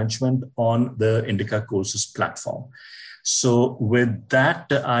temple management on the Indica Courses platform. So with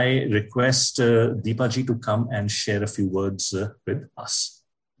that, I request Deepa-ji to come and share a few words with us.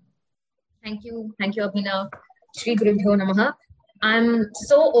 Thank you, Abhinav. Shri Gurubhyo Namaha. I'm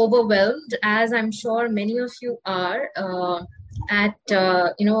so overwhelmed, as I'm sure many of you are, at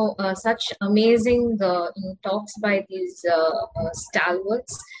such amazing talks by these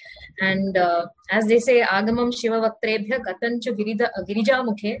stalwarts. And as they say, Agamam Shiva Vaktrebhya Gatanchu Girija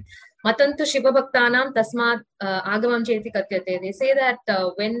Mukhe Matantu Shiva Bhaktanam Tasmat Agamam Cheti Katyate. They say that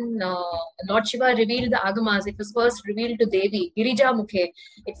when Lord Shiva revealed the Agamas, it was first revealed to Devi, Girija Mukhe.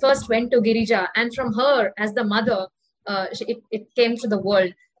 It first went to Girija, and from her, as the mother, it came to the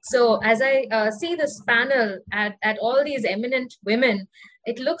world. So as I see this panel at all these eminent women,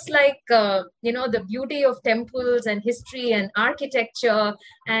 it looks like, the beauty of temples and history and architecture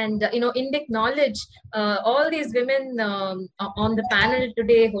and, Indic knowledge, all these women on the panel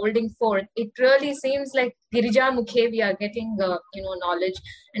today holding forth. It really seems like Girija Mukhe we are getting, knowledge,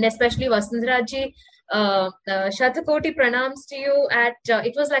 and especially Vasundhara-ji. Shatakoti pranams to you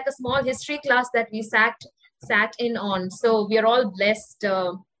it was like a small history class that we sat in on. So we are all blessed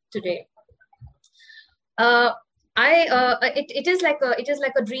today. It is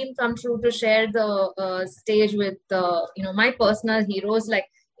like a dream come true to share the stage with my personal heroes like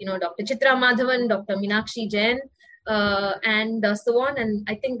Dr. Chitra Madhavan, Dr. Meenakshi Jain, and so on. And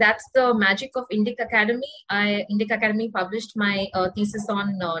I think that's the magic of Indic Academy. Indic Academy published my thesis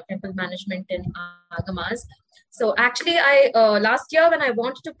on temple management in Agamas. So actually, last year when I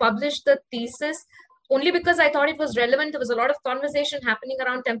wanted to publish the thesis, only because I thought it was relevant, there was a lot of conversation happening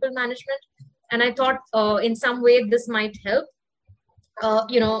around temple management. And I thought in some way this might help,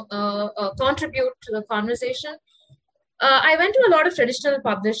 contribute to the conversation. I went to a lot of traditional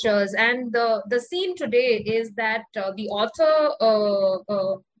publishers, and the scene today is that the author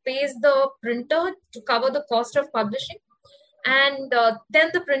pays the printer to cover the cost of publishing. And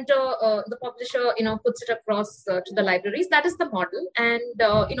then the publisher, puts it across to the libraries. That is the model. And,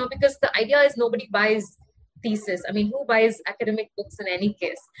 because the idea is nobody buys thesis. I mean, who buys academic books in any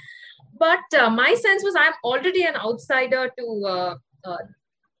case? But my sense was I'm already an outsider to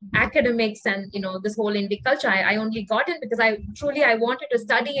academics and, this whole Indic culture. I only got in because I wanted to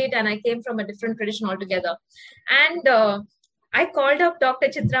study it, and I came from a different tradition altogether. And I called up Dr.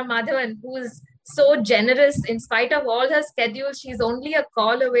 Chitra Madhavan, who is so generous in spite of all her schedule. She's only a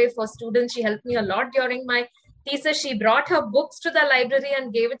call away for students. She helped me a lot during my thesis. She brought her books to the library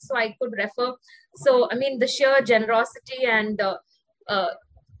and gave it so I could refer. So, I mean, the sheer generosity and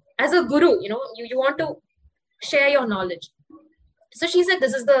as a guru, you want to share your knowledge. So she said,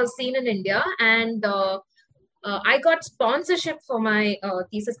 this is the scene in India. And I got sponsorship for my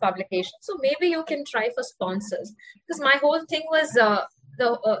thesis publication. So maybe you can try for sponsors. Because my whole thing was,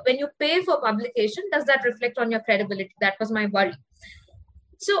 when you pay for publication, does that reflect on your credibility? That was my worry.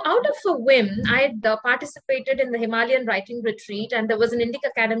 So out of a whim, I had participated in the Himalayan Writing Retreat, and there was an Indic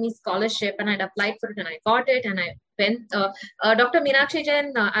Academy scholarship, and I'd applied for it, and I got it, and I went. Dr. Meenakshi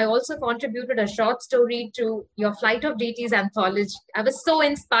Jain, I also contributed a short story to your Flight of Deities anthology. I was so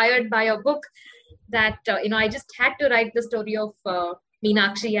inspired by your book that, I just had to write the story of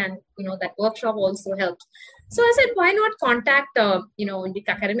Meenakshi, and, that workshop also helped. So I said, why not contact, Indic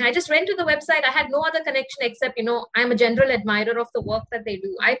Academy? I just went to the website. I had no other connection except, I'm a general admirer of the work that they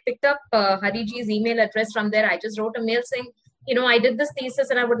do. I picked up Hariji's email address from there. I just wrote a mail saying, I did this thesis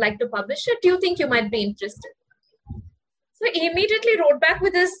and I would like to publish it. Do you think you might be interested? So he immediately wrote back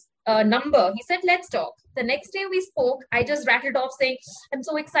with his number. He said, let's talk. The next day we spoke. I just rattled off saying, I'm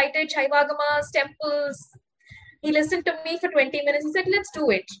so excited. Shaivagamas, temples. He listened to me for 20 minutes. He said, let's do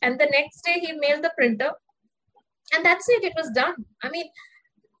it. And the next day he mailed the printer. And that's it. It was done. I mean,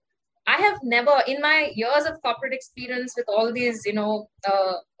 I have never, in my years of corporate experience with all these,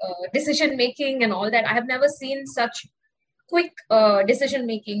 decision making and all that, I have never seen such quick decision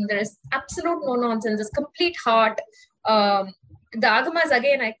making. There is absolute no nonsense. There's complete heart. The Agamas,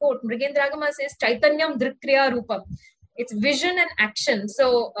 again, I quote, Mrigendra Agama says, Chaitanyam Drikriya Rupam. It's vision and action.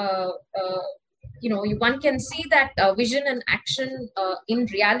 So, one can see that vision and action in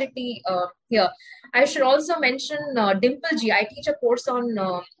reality here. I should also mention Dimple Ji. I teach a course on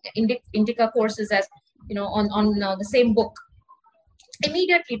Indica courses as, on the same book.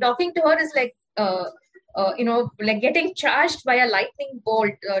 Immediately talking to her is like, like getting charged by a lightning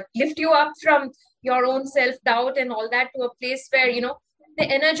bolt, lift you up from your own self-doubt and all that to a place where, they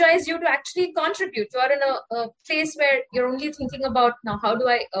energize you to actually contribute. You are in a place where you're only thinking about now, how do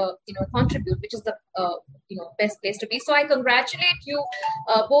I, contribute, which is the, best place to be. So I congratulate you,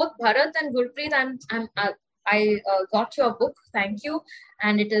 both Bharat and Gurpreet. I got your book. Thank you.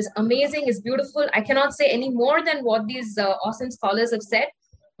 And it is amazing. It's beautiful. I cannot say any more than what these awesome scholars have said.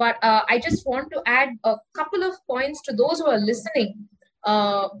 But I just want to add a couple of points to those who are listening.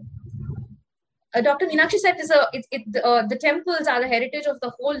 Dr. Meenakshi said the temples are the heritage of the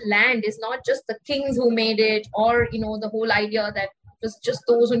whole land. It's not just the kings who made it, or the whole idea that was just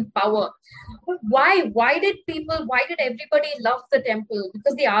those in power. But why did everybody love the temple?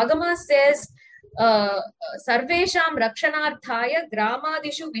 Because the Agama says, Sarvesham Rakshanarthaya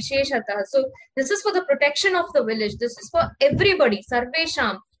Gramadishu Visheshata. So this is for the protection of the village. This is for everybody.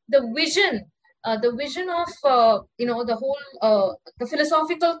 Sarvesham, the vision of the whole the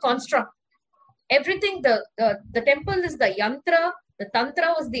philosophical construct. Everything. The temple is the yantra. The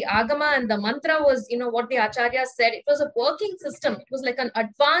tantra was the agama, and the mantra was what the acharya said. It was a working system. It was like an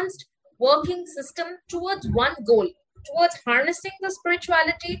advanced working system towards one goal, towards harnessing the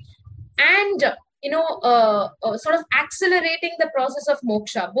spirituality and sort of accelerating the process of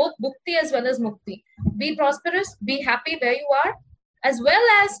moksha, both bhukti as well as mukti. Be prosperous, be happy where you are, as well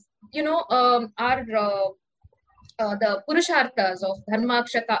as the purusharthas of dharma,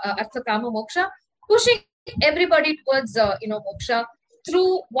 artha, kama, moksha, pushing everybody towards moksha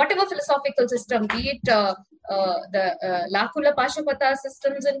through whatever philosophical system, be it the Lakula Pashupata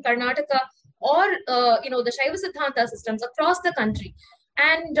systems in Karnataka or the Shaiva Siddhanta systems across the country.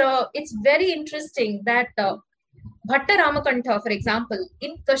 And it's very interesting that Bhatta Ramakantha, for example,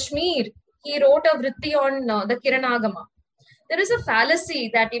 in Kashmir, he wrote a vritti on the Kiranagama. There is a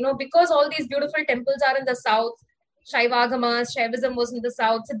fallacy that, because all these beautiful temples are in the south, Shaivagamas, Shaivism was in the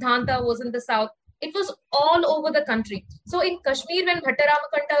south, Siddhanta was in the south, it was all over the country. So in Kashmir, when Bhatta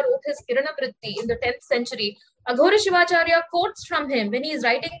Ramakantha wrote his Kirana vritti in the 10th century, Aghora Shivacharya quotes from him when he is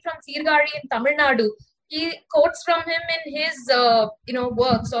writing from Sirgari in Tamil Nadu. He quotes from him in his,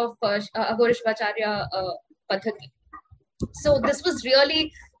 works of Aghora Shivacharya Padhati. So this was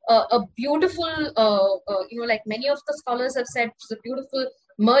really a beautiful, like many of the scholars have said, it was a beautiful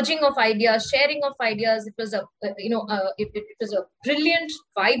merging of ideas, sharing of ideas. It was it was a brilliant,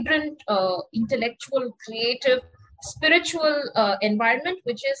 vibrant, intellectual, creative, spiritual environment,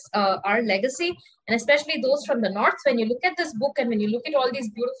 which is our legacy. And especially those from the north, when you look at this book and when you look at all these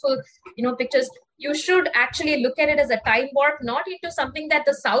beautiful, pictures, you should actually look at it as a time warp, not into something that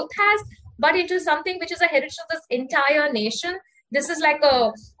the south has, but into something which is a heritage of this entire nation. This is like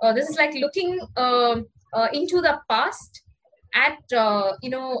looking into the past at our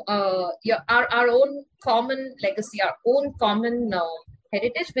own common legacy, our own common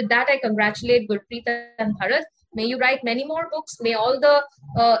heritage. With that, I congratulate Gurpreet and Bharat. May you write many more books. May all the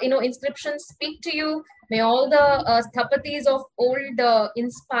inscriptions speak to you. May all the sthapatis of old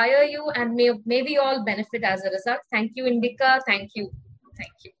inspire you, and may we all benefit as a result. Thank you, Indika. Thank you.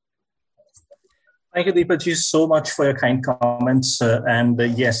 Thank you. Thank you, Deepaji, so much for your kind comments.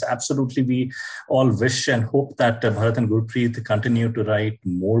 Yes, absolutely, we all wish and hope that Bharat and Gurpreet continue to write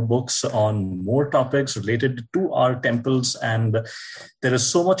more books on more topics related to our temples. And there is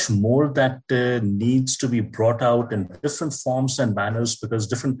so much more that needs to be brought out in different forms and manners, because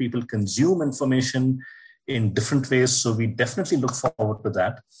different people consume information in different ways. So we definitely look forward to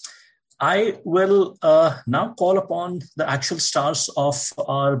that. I will now call upon the actual stars of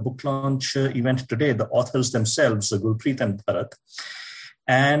our book launch event today, the authors themselves, Gurpreet and Bharat.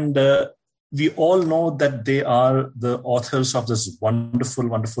 And we all know that they are the authors of this wonderful,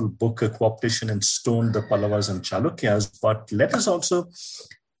 wonderful book, Co-optation in Stone, the Pallavas and Chalukyas. But let us also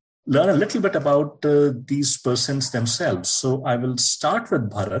learn a little bit about these persons themselves. So I will start with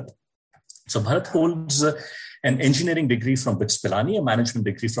Bharat. So Bharat holds an engineering degree from BITS Pilani, a management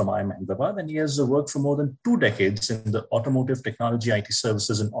degree from IIM Ahmedabad, and he has worked for more than 2 decades in the automotive technology, IT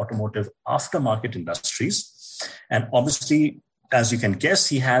services, and automotive aftermarket industries. And obviously, as you can guess,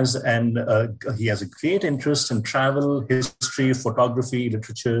 he has a great interest in travel, history, photography,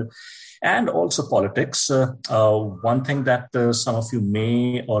 literature, and also politics. One thing that some of you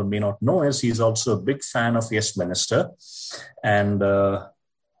may or may not know is he's also a big fan of Yes Minister, and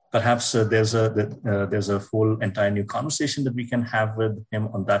perhaps there's a whole entire new conversation that we can have with him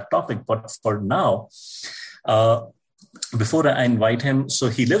on that topic. But for now, before I invite him, so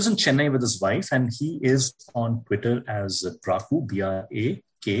he lives in Chennai with his wife, and he is on Twitter as Brakoo,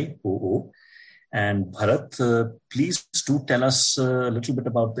 Brakoo. And Bharat, please do tell us a little bit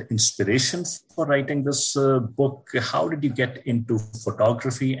about the inspiration for writing this book. How did you get into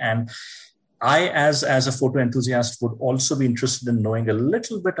photography? And I, as a photo enthusiast, would also be interested in knowing a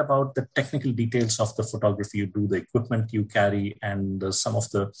little bit about the technical details of the photography you do, the equipment you carry, and some of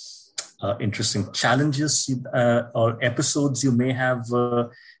the interesting challenges or episodes you may have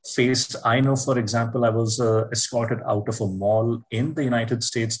faced. I know, for example, I was escorted out of a mall in the United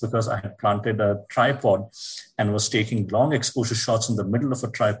States because I had planted a tripod and was taking long exposure shots in the middle of a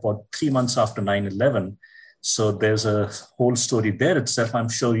tripod 3 months after 9/11. So there's a whole story there itself. I'm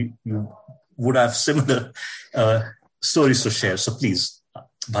sure you would have similar stories to share. So please,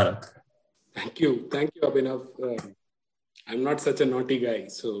 Bharat. Thank you, Abhinav. I'm not such a naughty guy.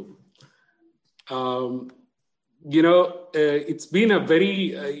 So, it's been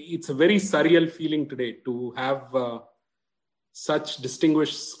it's a very surreal feeling today to have such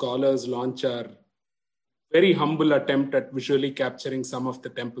distinguished scholars launch our very humble attempt at visually capturing some of the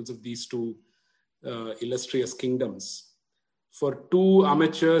temples of these two illustrious kingdoms. For two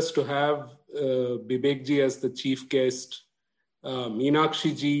amateurs to have Bibekji as the chief guest,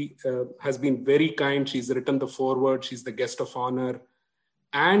 Meenakshi ji has been very kind. She's written the foreword. She's the guest of honor.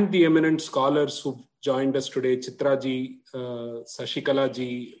 And the eminent scholars who've joined us today, Chitra ji, Sashikala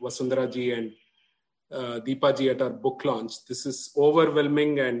ji, Vasundhara ji, and Deepa ji at our book launch. This is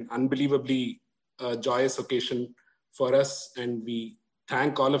overwhelming and unbelievably joyous occasion for us. And we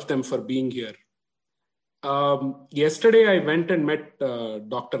thank all of them for being here. Yesterday, I went and met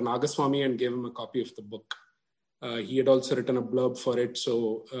Dr. Nagaswamy and gave him a copy of the book. He had also written a blurb for it.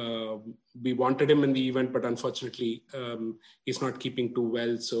 So we wanted him in the event, but unfortunately, he's not keeping too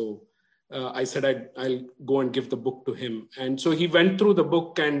well. So I said I'll go and give the book to him. And so he went through the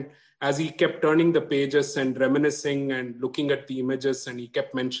book, and as he kept turning the pages and reminiscing and looking at the images, and he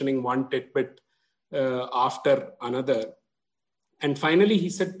kept mentioning one tidbit after another. And finally, he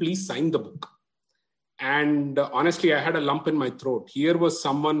said, please sign the book. And honestly, I had a lump in my throat. Here was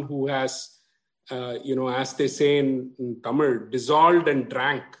someone who has, as they say in Tamil, dissolved and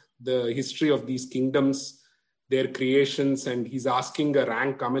drank the history of these kingdoms, their creations, and he's asking a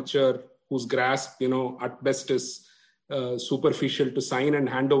rank amateur whose grasp, at best is superficial to sign and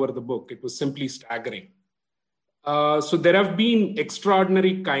hand over the book. It was simply staggering. So there have been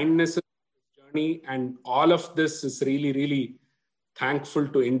extraordinary kindness in this journey, and all of this is really, really thankful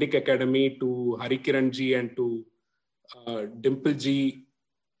to Indic Academy, to Harikiran ji, and to Dimple ji.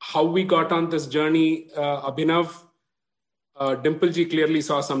 How we got on this journey, Abhinav, Dimple ji clearly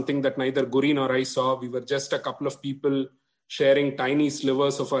saw something that neither Guri nor I saw. We were just a couple of people sharing tiny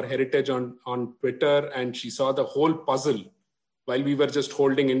slivers of our heritage on Twitter, and she saw the whole puzzle while we were just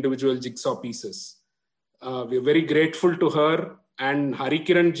holding individual jigsaw pieces. We're very grateful to her. And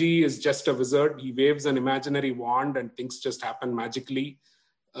Harikiran ji is just a wizard. He waves an imaginary wand and things just happen magically.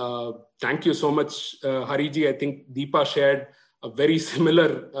 Thank you so much, Hari ji. I think Deepa shared a very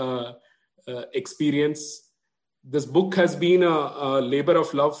similar experience. This book has been a labor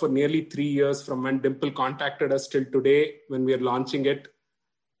of love for nearly 3 years, from when Dimple contacted us till today when we are launching it.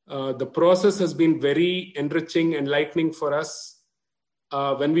 The process has been very enriching, enlightening for us.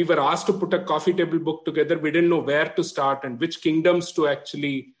 When we were asked to put a coffee table book together, we didn't know where to start and which kingdoms to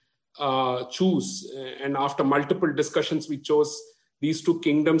actually choose. And after multiple discussions, we chose these two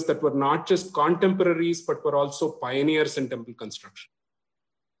kingdoms that were not just contemporaries, but were also pioneers in temple construction.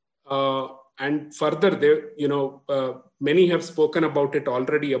 And further, many have spoken about it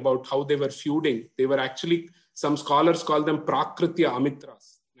already, about how they were feuding. They were actually, some scholars call them Prakritya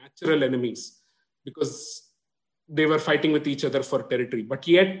Amitras, natural enemies, because they were fighting with each other for territory. But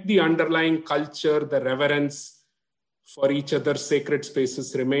yet the underlying culture, the reverence for each other's sacred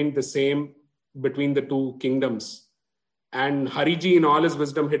spaces remained the same between the two kingdoms. And Hariji, in all his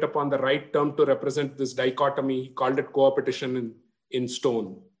wisdom, hit upon the right term to represent this dichotomy. He called it coopetition in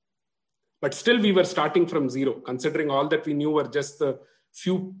stone. But still, we were starting from zero, considering all that we knew were just the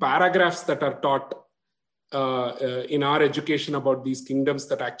few paragraphs that are taught in our education about these kingdoms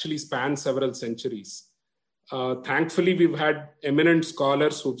that actually span several centuries. Thankfully, we've had eminent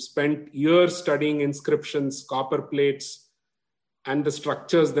scholars who've spent years studying inscriptions, copper plates, and the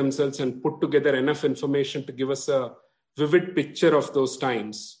structures themselves, and put together enough information to give us a vivid picture of those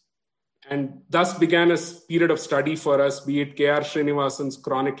times. And thus began a period of study for us, be it K.R. Srinivasan's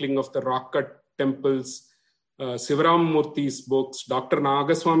chronicling of the rock-cut temples, Sivaram Murthy's books, Dr.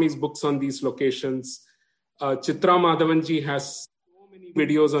 Nagaswamy's books on these locations. Chitra Madhavanji has so many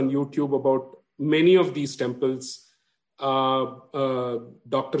videos on YouTube about many of these temples.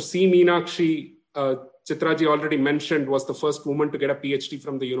 Dr. C. Meenakshi, Chitraji already mentioned, was the first woman to get a PhD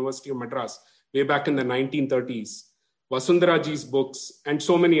from the University of Madras way back in the 1930s. Vasundharaji's books, and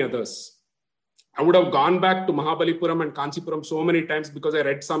so many others. I would have gone back to Mahabalipuram and Kanchipuram so many times because I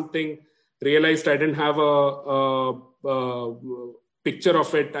read something, realized I didn't have a picture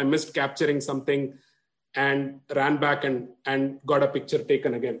of it. I missed capturing something and ran back and got a picture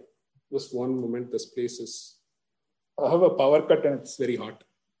taken again. Just one moment, this place is... I have a power cut and it's very hot.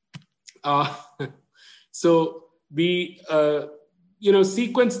 So we...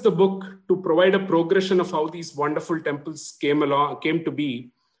 sequenced the book to provide a progression of how these wonderful temples came to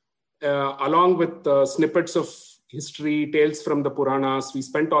be, along with snippets of history, tales from the Puranas. We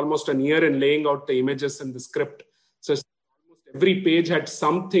spent almost a year in laying out the images and the script. So almost every page had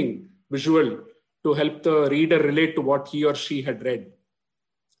something visual to help the reader relate to what he or she had read.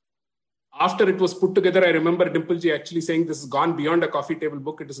 After it was put together, I remember Dimpleji actually saying this has gone beyond a coffee table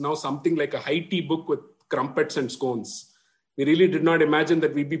book. It is now something like a high tea book with crumpets and scones. We really did not imagine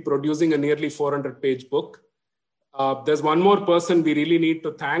that we'd be producing a nearly 400-page book. There's one more person we really need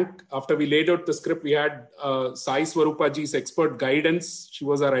to thank. After we laid out the script, we had Sai Swarupaji's expert guidance. She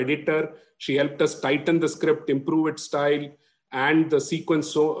was our editor. She helped us tighten the script, improve its style, and the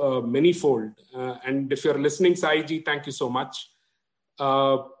sequence so manyfold. And if you're listening, Sai ji, thank you so much.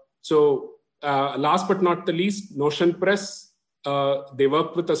 Last but not the least, Notion Press. They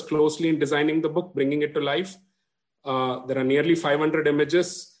worked with us closely in designing the book, bringing it to life. There are nearly 500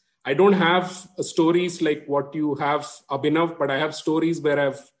 images. I don't have stories like what you have, Abhinav, but I have stories where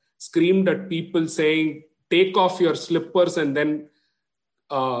I've screamed at people saying, take off your slippers and then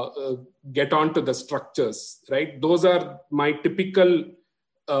get onto the structures, right? Those are my typical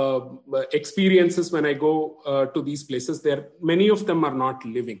experiences when I go to these places. Many of them are not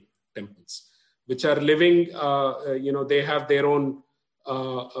living temples, which are living, they have their own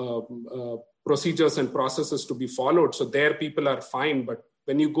procedures and processes to be followed. So there people are fine, but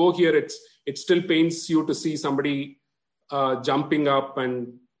when you go here, it still pains you to see somebody jumping up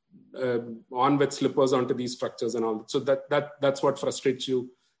and on with slippers onto these structures and all. So that's what frustrates you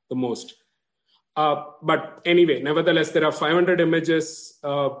the most. But anyway, nevertheless, there are 500 images.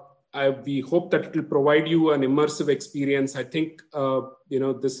 We hope that it will provide you an immersive experience. I think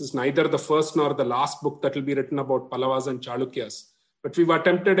this is neither the first nor the last book that will be written about Pallavas and Chalukyas. But we've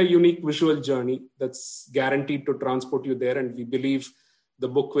attempted a unique visual journey that's guaranteed to transport you there, and we believe the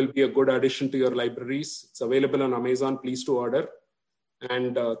book will be a good addition to your libraries. It's available on Amazon. Please to order.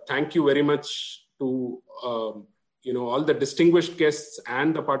 And thank you very much to all the distinguished guests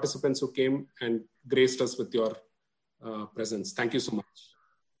and the participants who came and graced us with your presence. Thank you so much.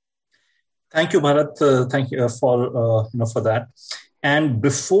 Thank you, Bharat. Thank you for that. And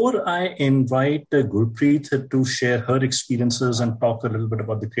before I invite Gurpreet to share her experiences and talk a little bit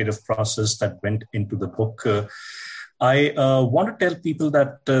about the creative process that went into the book, I want to tell people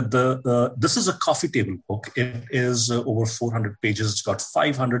that this is a coffee table book. It is over 400 pages. It's got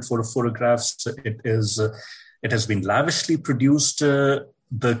 500 photographs. It has been lavishly produced.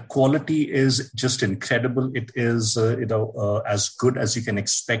 The quality is just incredible. It is as good as you can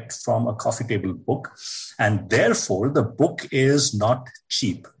expect from a coffee table book. And therefore, the book is not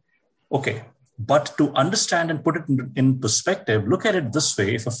cheap. Okay. But to understand and put it in perspective, look at it this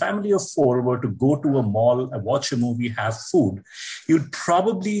way. If a family of 4 were to go to a mall, watch a movie, have food, you'd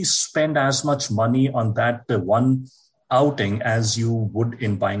probably spend as much money on that one outing as you would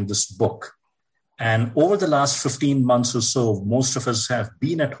in buying this book. And over the last 15 months or so, most of us have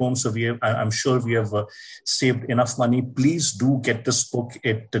been at home. So I'm sure we have saved enough money. Please do get this book.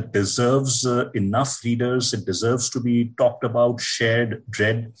 It deserves enough readers. It deserves to be talked about, shared,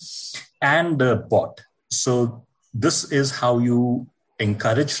 read, and bought. So this is how you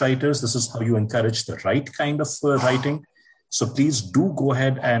encourage writers. This is how you encourage the right kind of writing. So please do go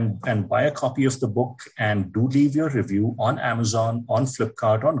ahead and buy a copy of the book and do leave your review on Amazon, on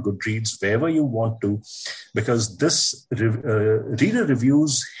Flipkart, on Goodreads, wherever you want to, because this reader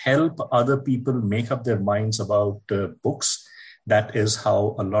reviews help other people make up their minds about books. That is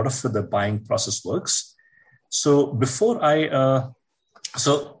how a lot of the buying process works. So before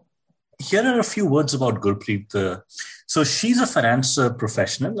here are a few words about Gurpreet. So she's a finance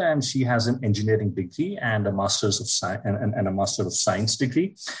professional, and she has an engineering degree and a master's of science and a master of science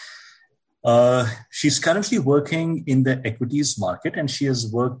degree. She's currently working in the equities market, and she has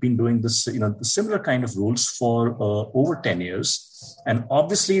been doing this, similar kind of roles for over 10 years. And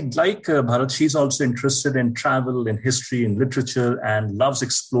obviously, like Bharat, she's also interested in travel, in history, in literature, and loves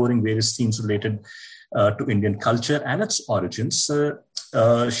exploring various themes related to Indian culture and its origins.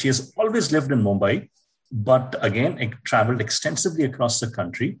 She has always lived in Mumbai, but again, traveled extensively across the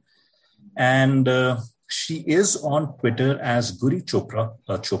country. And she is on Twitter as Guri Chopra,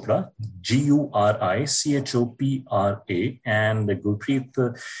 Gurichopra. And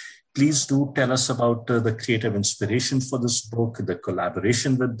Gurpreet, please do tell us about the creative inspiration for this book, the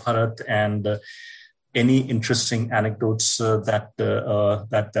collaboration with Bharat, and any interesting anecdotes that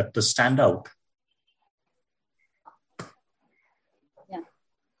stand out.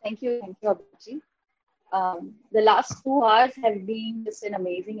 Thank you, Abhijit. The last 2 hours have been just an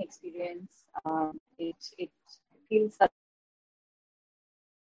amazing experience. It feels.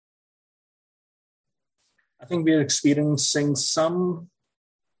 I think we are experiencing some.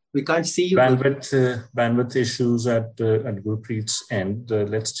 We can't see you. Bandwidth issues at Gurpreet's end.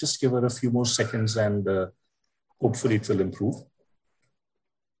 Let's just give her a few more seconds, and hopefully it will improve.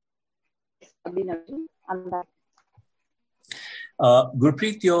 Abhinavji, I'm back.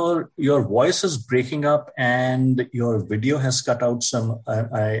 Gurpreet, your voice is breaking up and your video has cut out some.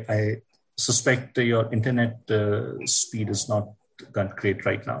 I suspect your internet speed is not great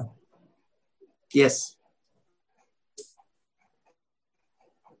right now. Yes.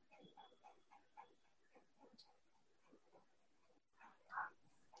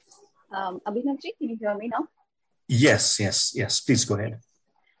 Abhinavji, can you hear me now? Yes. Please go ahead.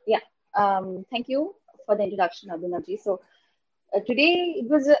 Yeah. Thank you for the introduction, Abhinavji. So today it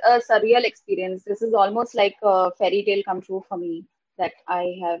was a surreal experience. This is almost like a fairy tale come true for me, that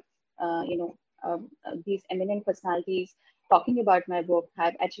I have, these eminent personalities talking about my book,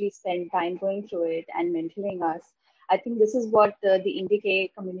 have actually spent time going through it and mentoring us. I think this is what the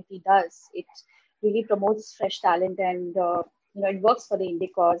Indie community does. It really promotes fresh talent, and it works for the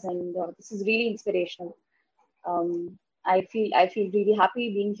indie cause, and this is really inspirational. I feel really happy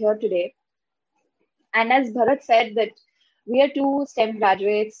being here today. And as Bharat said, that we are two STEM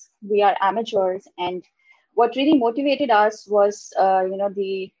graduates, we are amateurs, and what really motivated us was,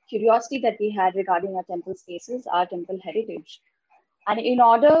 the curiosity that we had regarding our temple spaces, our temple heritage. And in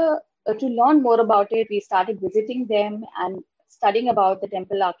order to learn more about it, we started visiting them and studying about the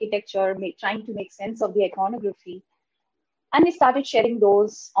temple architecture, trying to make sense of the iconography. And we started sharing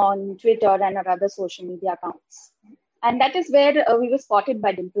those on Twitter and our other social media accounts. And that is where we were spotted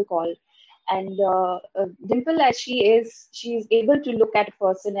by Dimple Kaul. And Dimple, as she is able to look at a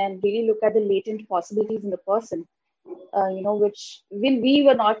person and really look at the latent possibilities in the person, which we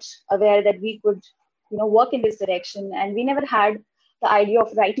were not aware that we could, work in this direction. And we never had the idea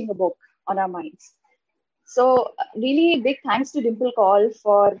of writing a book on our minds. So really big thanks to Dimple Kaul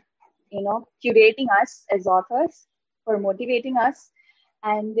for, curating us as authors, for motivating us,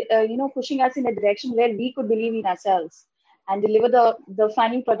 and, pushing us in a direction where we could believe in ourselves and deliver the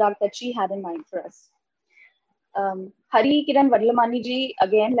final product that she had in mind for us. Hari Kiran Vadlamani ji,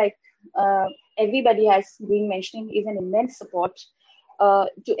 again, like everybody has been mentioning, is an immense support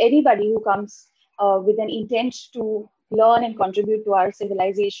to anybody who comes with an intent to learn and contribute to our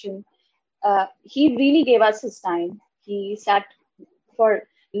civilization. He really gave us his time. He sat for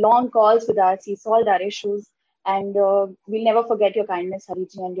long calls with us. He solved our issues. And we'll never forget your kindness,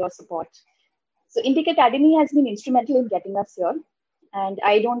 Hariji, and your support. So Indic Academy has been instrumental in getting us here, and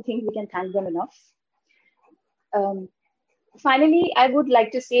I don't think we can thank them enough. Finally, I would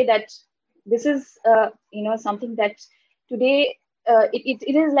like to say that this is, something that today,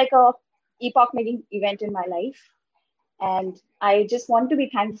 it is like a epoch-making event in my life. And I just want to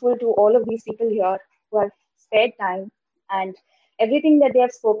be thankful to all of these people here who have spared time, and everything that they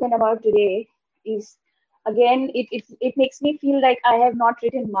have spoken about today is, again, it makes me feel like I have not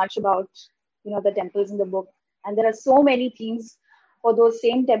written much about, the temples in the book. And there are so many themes for those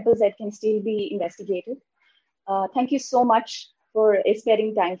same temples that can still be investigated. Thank you so much for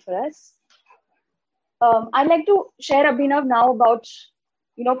sparing time for us. I'd like to share, Abhinav, now about,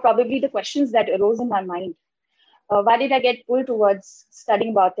 probably the questions that arose in my mind. Why did I get pulled towards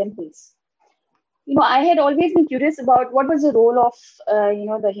studying about temples? I had always been curious about what was the role of,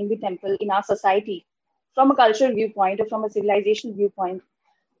 the Hindu temple in our society from a cultural viewpoint or from a civilization viewpoint.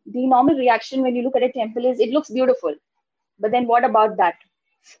 The normal reaction when you look at a temple is it looks beautiful. But then what about that?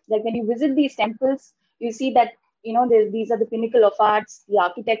 Like when you visit these temples, you see that, these are the pinnacle of arts. The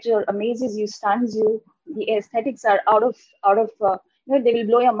architecture amazes you, stuns you. The aesthetics are out of, they will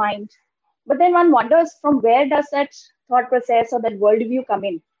blow your mind. But then one wonders, from where does that thought process or that worldview come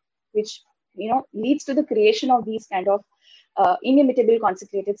in, which, leads to the creation of these kind of inimitable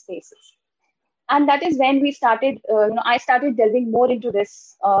consecrated spaces. And that is when we started, I started delving more into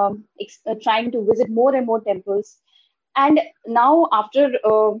this, trying to visit more and more temples. And now after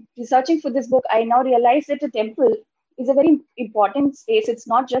researching for this book, I now realize that a temple is a very important space. It's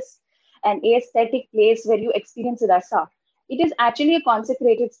not just an aesthetic place where you experience rasa. It is actually a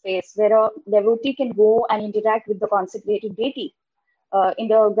consecrated space where a devotee can go and interact with the consecrated deity in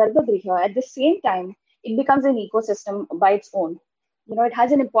the Garbhagriha. At the same time, it becomes an ecosystem by its own. It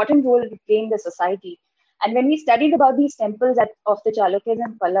has an important role to play in the society. And when we studied about these temples of the Chalukyas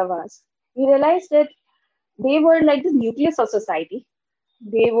and Pallavas, we realized that they were like the nucleus of society.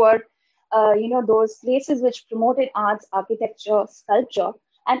 They were, those places which promoted arts, architecture, sculpture,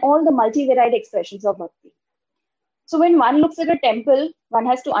 and all the multi-varied expressions of bhakti. So when one looks at a temple, one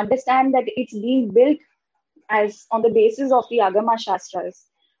has to understand that it's being built as on the basis of the Agama Shastras,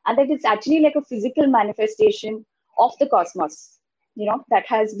 and that it's actually like a physical manifestation of the cosmos, that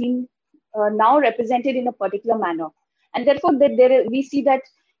has been now represented in a particular manner. And therefore, we see that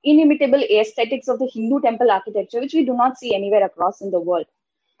inimitable aesthetics of the Hindu temple architecture, which we do not see anywhere across in the world.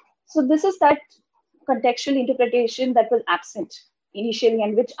 So this is that contextual interpretation that was absent initially,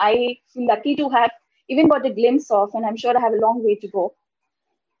 and which I feel lucky to have even got a glimpse of, and I'm sure I have a long way to go.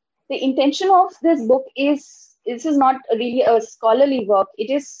 The intention of this book is, this is not really a scholarly work.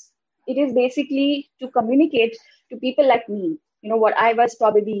 It is basically to communicate to people like me, what I was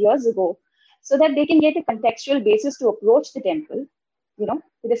probably years ago, so that they can get a contextual basis to approach the temple,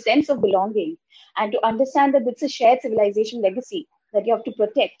 with a sense of belonging, and to understand that it's a shared civilization legacy that you have to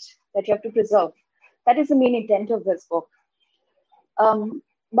protect, that you have to preserve. That is the main intent of this book.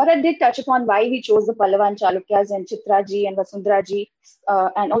 But I did touch upon why we chose the Pallava and Chalukyas, and Chitraji and Vasundharaji,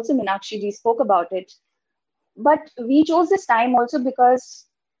 and also Meenakshi spoke about it. But we chose this time also because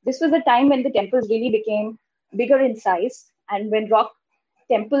this was the time when the temples really became bigger in size, and when rock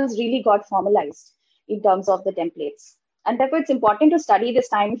temples really got formalized in terms of the templates. And therefore, it's important to study this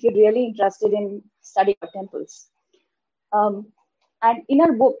time if you're really interested in studying temples. And in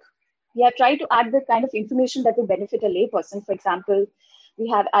our book, we have tried to add the kind of information that will benefit a layperson. For example, we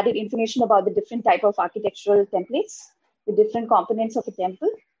have added information about the different type of architectural templates, the different components of a temple,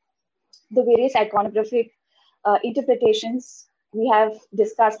 the various iconographic interpretations. We have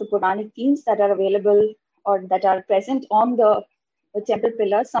discussed the Puranic themes that are available or that are present on the temple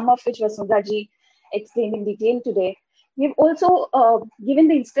pillars, some of which Vasundharaji explained in detail today. We've also given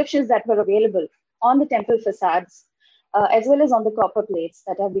the inscriptions that were available on the temple facades, as well as on the copper plates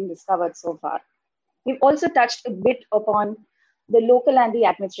that have been discovered so far. We've also touched a bit upon the local and the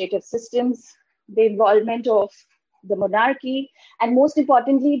administrative systems, the involvement of the monarchy, and most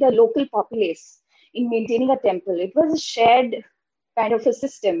importantly, the local populace in maintaining a temple. It was a shared kind of a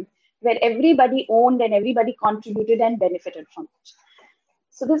system where everybody owned and everybody contributed and benefited from it.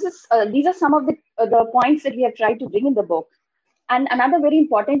 So these are some of the points that we have tried to bring in the book. And another very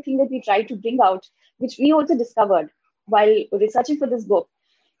important thing that we tried to bring out, which we also discovered while researching for this book,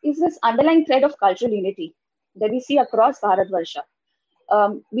 is this underlying thread of cultural unity that we see across Bharatvarsha.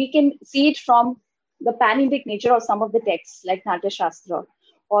 We can see it from the pan-Indic nature of some of the texts like Natya Shastra,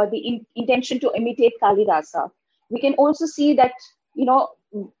 or the intention to imitate Kalidasa. We can also see that,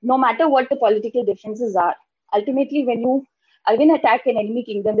 no matter what the political differences are, ultimately when you again attack an enemy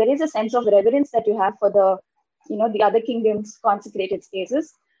kingdom, there is a sense of reverence that you have for the other kingdom's consecrated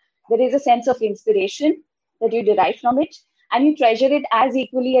spaces. There is a sense of inspiration that you derive from it, and you treasure it as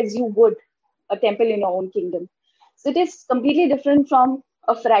equally as you would a temple in your own kingdom. So it is completely different from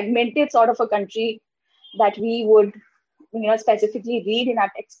a fragmented sort of a country that we would, specifically read in our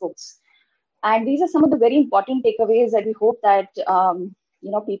textbooks. And these are some of the very important takeaways that we hope that,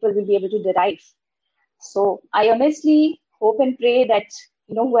 people will be able to derive. So I honestly hope and pray that,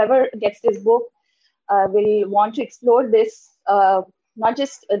 whoever gets this book will want to explore this, not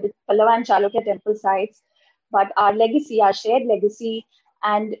just the Pallava and Chalukya temple sites, but our legacy, our shared legacy,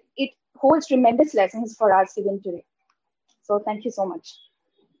 and it holds tremendous lessons for us even today. So thank you so much.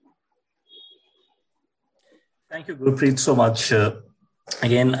 Thank you, Gurpreet, so much.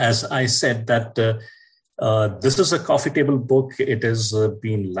 Again, as I said, that this is a coffee table book. It has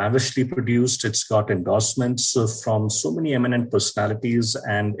been lavishly produced. It's got endorsements from so many eminent personalities,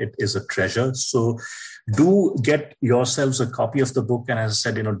 and it is a treasure. So do get yourselves a copy of the book. And as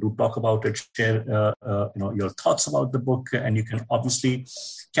I said, do talk about it, share, your thoughts about the book. And you can obviously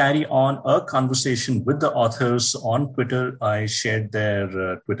carry on a conversation with the authors on Twitter. I shared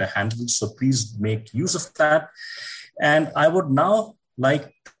their Twitter handles, so please make use of that. And I would now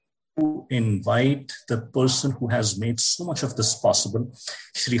like to invite the person who has made so much of this possible,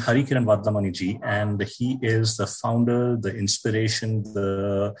 Shri Harikiran Vadlamani ji, and he is the founder, the inspiration,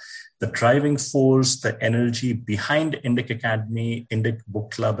 the driving force, the energy behind Indic Academy, Indic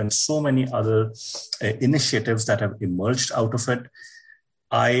Book Club, and so many other initiatives that have emerged out of it.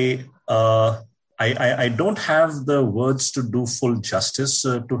 I don't have the words to do full justice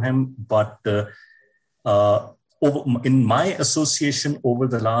to him, but in my association over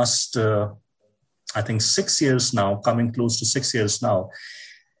the last, 6 years now, coming close to 6 years now,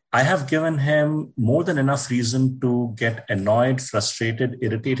 I have given him more than enough reason to get annoyed, frustrated,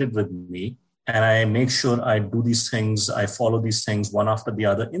 irritated with me. And I make sure I do these things, I follow these things one after the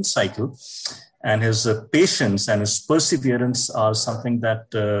other in cycle. And his patience and his perseverance are something that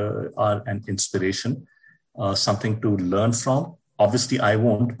are an inspiration, something to learn from. Obviously, I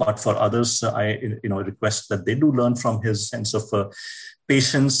won't, but for others, I request that they do learn from his sense of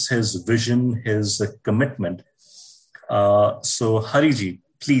patience, his vision, his commitment. So, Hariji,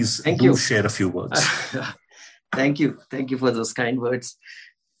 please share a few words. Thank you. Thank you for those kind words.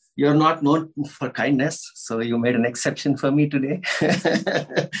 You're not known for kindness, so you made an exception for me today.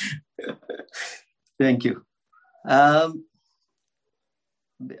 Thank you.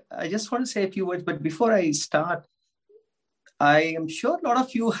 I just want to say a few words, but before I start, I am sure a lot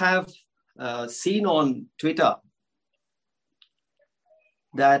of you have seen on Twitter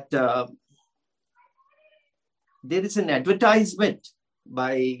that there is an advertisement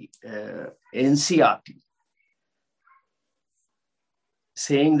by NCERT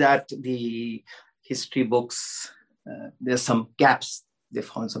saying that the history books, there's some gaps. They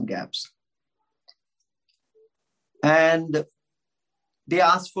found some gaps. And they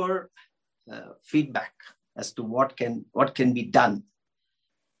asked for feedback as to what can be done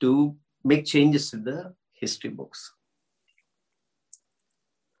to make changes in the history books.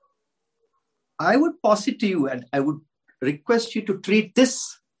 I would posit to you, and I would request you to treat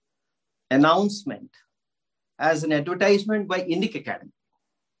this announcement as an advertisement by Indic Academy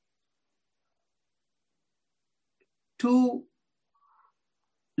to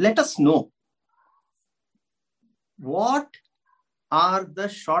let us know what are the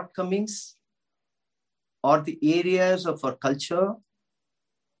shortcomings or the areas of our culture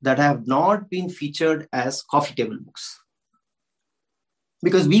that have not been featured as coffee table books.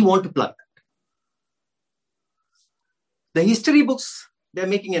 Because we want to plug that. The history books, they're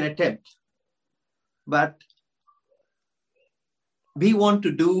making an attempt, but we want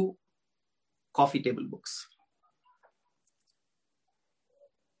to do coffee table books.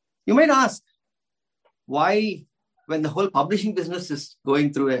 You might ask, why, when the whole publishing business is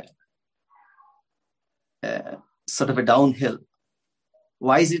going through a sort of a downhill,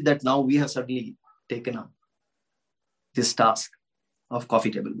 why is it that now we have suddenly taken up this task of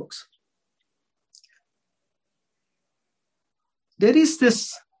coffee table books? There is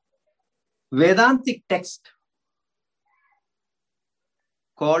this Vedantic text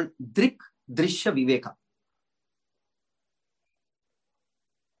called Drik Drishya Viveka.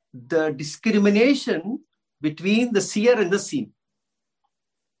 The discrimination between the seer and the seen.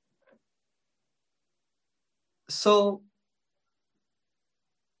 So,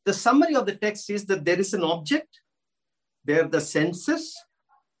 the summary of the text is that there is an object, there are the senses,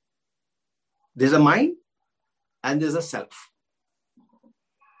 there's a mind, and there's a self.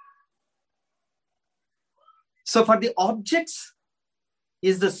 So for the objects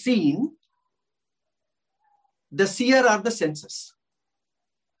is the seen, the seer are the senses.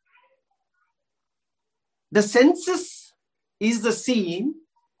 The senses is the seen,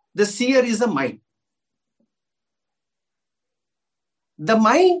 the seer is the mind. The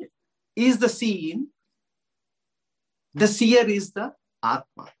mind is the seen, the seer is the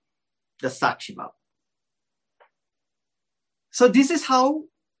Atma, the Sakshibhava. So this is how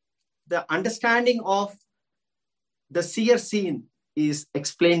the understanding of the seer seen is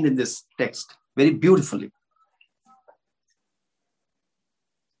explained in this text very beautifully.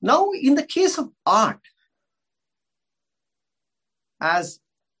 Now, in the case of art, as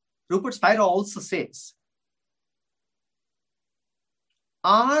Rupert Spira also says,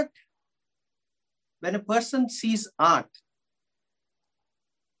 art, when a person sees art,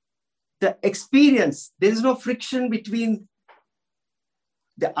 the experience, there is no friction between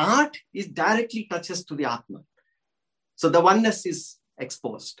the art, it directly touches to the Atma. So the oneness is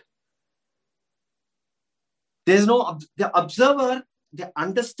exposed. There's no, the observer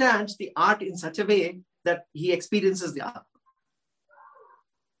understands the art in such a way that he experiences the art.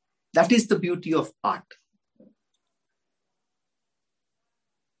 That is the beauty of art.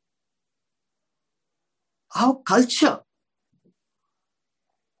 Our culture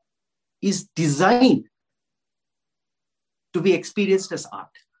is designed to be experienced as art.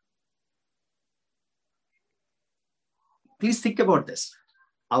 Please think about this.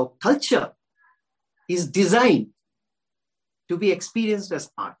 Our culture is designed to be experienced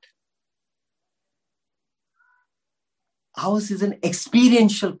as art. Ours is an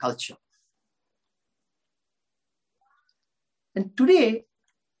experiential culture. And today,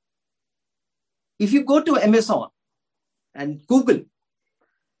 if you go to Amazon and Google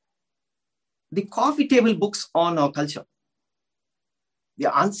the coffee table books on our culture,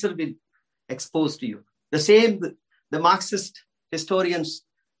 the answer will expose to you. The same, the Marxist historians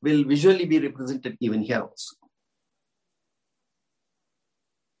will visually be represented even here also.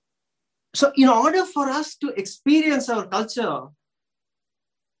 So in order for us to experience our culture,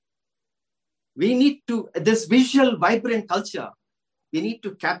 we need to, this visual, vibrant culture, we need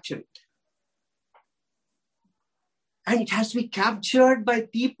to capture it. And it has to be captured by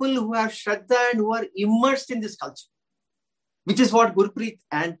people who have Shraddha and who are immersed in this culture, which is what Gurpreet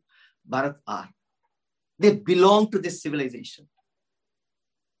and Bharat are. They belong to this civilization.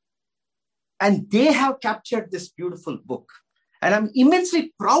 And they have captured this beautiful book. And I'm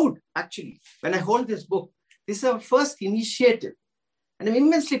immensely proud, actually, when I hold this book. This is our first initiative. And I'm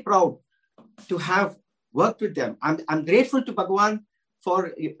immensely proud to have worked with them. I'm grateful to Bhagwan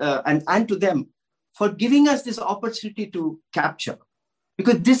for and to them for giving us this opportunity to capture.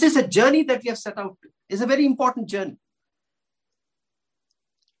 Because this is a journey that we have set out. It's a very important journey.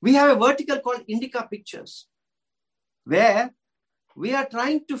 We have a vertical called Indica Pictures, where we are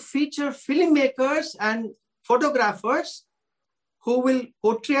trying to feature filmmakers and photographers who will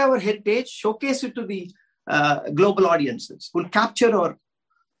portray our heritage, showcase it to the global audiences, who will capture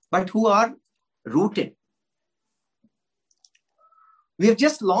but who are rooted. We have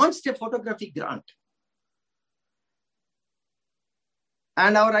just launched a photography grant.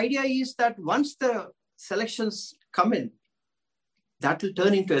 And our idea is that once the selections come in, that will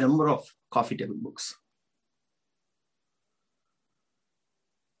turn into a number of coffee table books.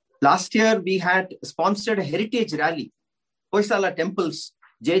 Last year, we had sponsored a heritage rally. Hoysala Temple's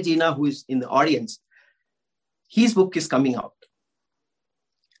Jay Jina, who is in the audience, his book is coming out.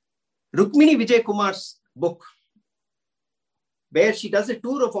 Rukmini Vijay Kumar's book, where she does a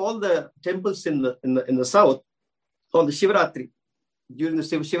tour of all the temples in the south on the Shivaratri, during the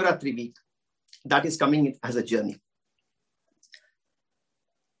Shivaratri week, that is coming as a journey.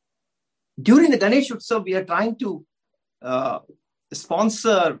 During the Ganesh Utsav, we are trying to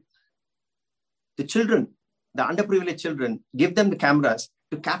sponsor the children, the underprivileged children, give them the cameras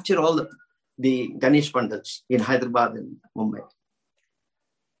to capture all the Ganesh pandals in Hyderabad and Mumbai.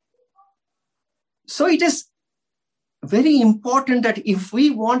 So it is very important that if we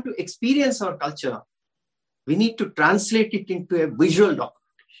want to experience our culture, we need to translate it into a visual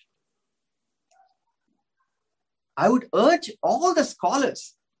documentation. I would urge all the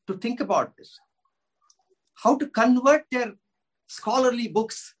scholars to think about this, how to convert their scholarly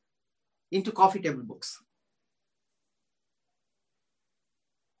books into coffee table books.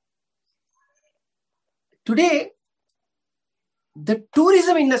 Today, the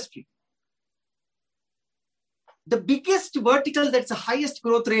tourism industry, the biggest vertical that's the highest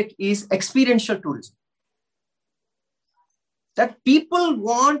growth rate is experiential tourism. That people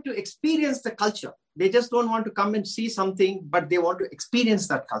want to experience the culture. They just don't want to come and see something, but they want to experience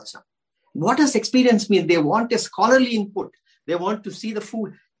that culture. What does experience mean? They want a scholarly input. They want to see the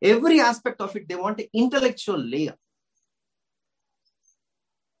food. Every aspect of it, they want an intellectual layer.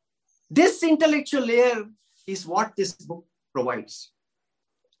 This intellectual layer is what this book provides.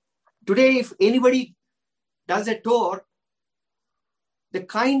 Today, if anybody does a tour, the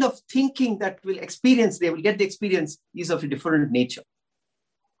kind of thinking that they will get the experience is of a different nature.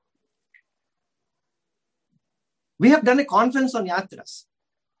 We have done a conference on yatras.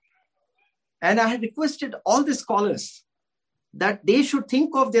 And I had requested all the scholars that they should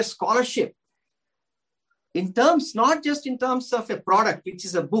think of their scholarship in terms, not just in terms of a product, which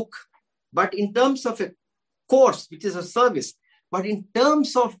is a book, but in terms of a course, which is a service, but in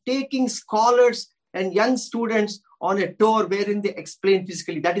terms of taking scholars and young students on a tour wherein they explain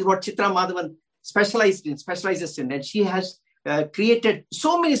physically. That is what Chitra Madhavan specializes in. And she has created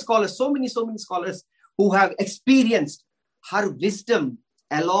so many scholars who have experienced her wisdom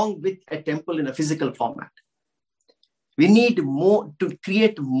along with a temple in a physical format. We need more to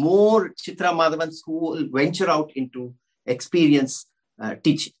create more Chitra Madhavans who will venture out into experience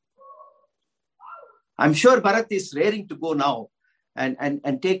teaching. I'm sure Bharat is raring to go now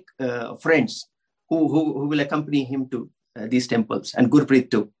and take friends who will accompany him to these temples, and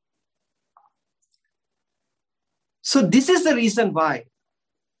Gurpreet too. So this is the reason why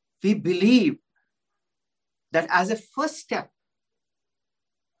we believe that as a first step,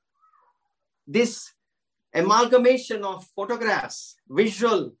 this amalgamation of photographs,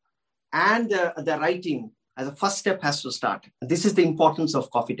 visual, and the writing as a first step has to start. This is the importance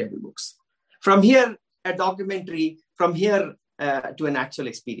of coffee table books. From here, a documentary, from here to an actual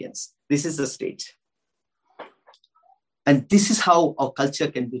experience. This is the stage. And this is how our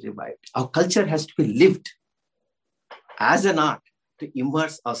culture can be revived. Our culture has to be lived as an art to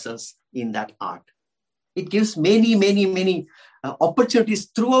immerse ourselves in that art. It gives many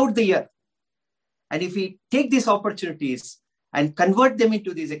opportunities throughout the year. And if we take these opportunities and convert them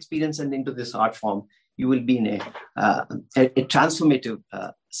into this experience and into this art form, you will be in a transformative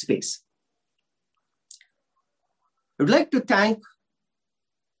space. I would like to thank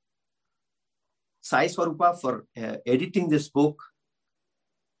Sai Swarupa for editing this book.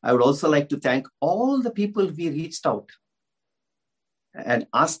 I would also like to thank all the people we reached out and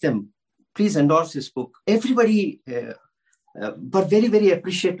asked them, please endorse this book. Everybody were very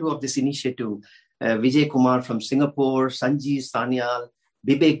appreciative of this initiative. Vijay Kumar from Singapore, Sanjeev Sanyal,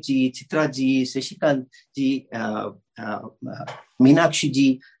 Bibek ji, Chitra ji, Shashikant ji, Meenakshi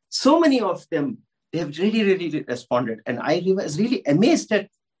ji. So many of them They have really, really responded. And I was really amazed at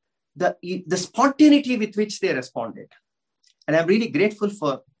the spontaneity with which they responded. And I'm really grateful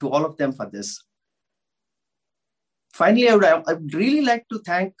to all of them for this. Finally, I would really like to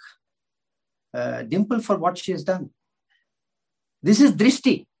thank Dimple for what she has done. This is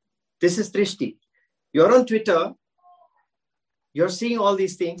Drishti. You're on Twitter. You're seeing all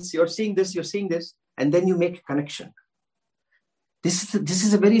these things. You're seeing this, and then you make a connection. This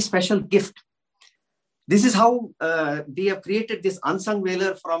is a very special gift. This is how we have created this unsung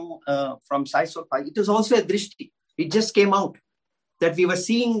whaler from Sai Sopai. It was also a Drishti. It just came out that we were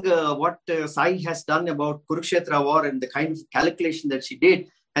seeing what Sai has done about Kurukshetra war and the kind of calculation that she did.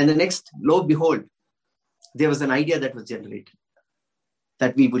 And the next, lo behold, there was an idea that was generated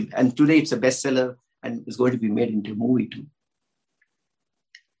that we will. And today it's a bestseller and is going to be made into a movie too.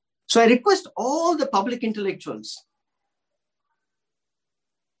 So I request all the public intellectuals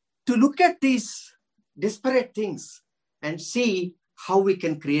to look at these disparate things and see how we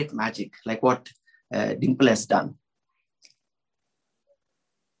can create magic, like what Dimple has done.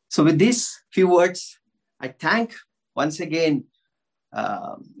 So with these few words, I thank once again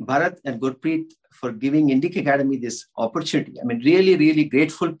Bharat and Gurpreet for giving Indic Academy this opportunity. I mean, really, really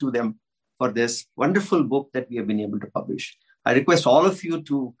grateful to them for this wonderful book that we have been able to publish. I request all of you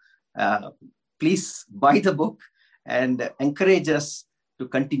to please buy the book and encourage us to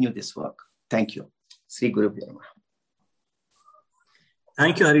continue this work. Thank you. Sri Guru Namaha.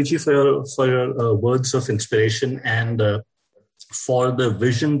 Thank you, Hariji, for your words of inspiration and for the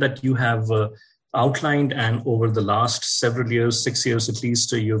vision that you have outlined. And over the last several years, 6 years at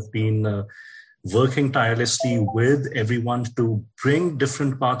least, you've been working tirelessly with everyone to bring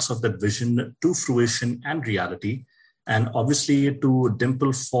different parts of that vision to fruition and reality. And obviously to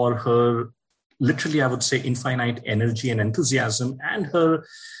Dimple for her, literally, I would say, infinite energy and enthusiasm, and her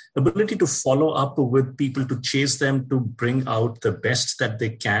ability to follow up with people, to chase them, to bring out the best that they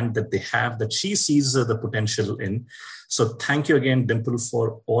can, that they have, that she sees the potential in. So thank you again, Dimple,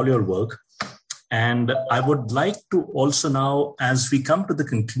 for all your work. And I would like to also now, as we come to the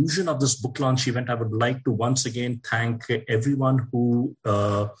conclusion of this book launch event, I would like to once again thank everyone who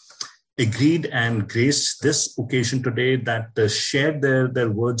agreed and graced this occasion today, that shared their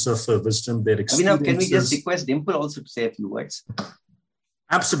words of wisdom, their experiences. Can we just request Dimple also to say a few words?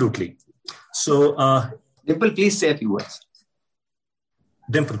 Absolutely. So, Dimple, please say a few words.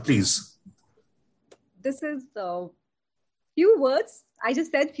 Dimple, please. This is few words. I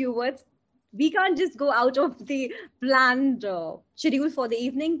just said few words. We can't just go out of the planned schedule for the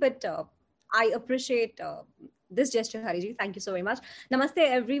evening, but I appreciate this gesture, Hariji. Thank you so very much. Namaste,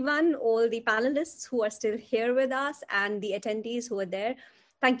 everyone, all the panelists who are still here with us and the attendees who are there.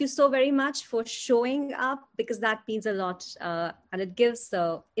 Thank you so very much for showing up, because that means a lot and it gives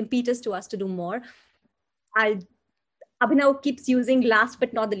impetus to us to do more. Abhinav keeps using last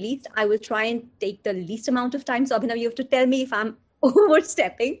but not the least. I will try and take the least amount of time. So Abhinav, you have to tell me if I'm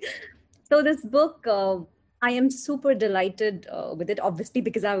overstepping. So this book, I am super delighted with it, obviously,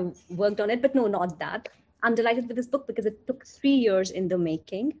 because I worked on it, but no, not that. I'm delighted with this book because it took 3 years in the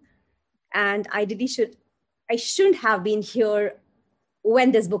making. And I shouldn't have been here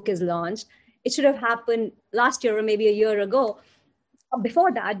when this book is launched. It should have happened last year or maybe a year ago,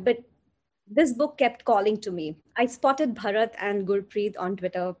 before that, but this book kept calling to me. I spotted Bharat and Gurpreet on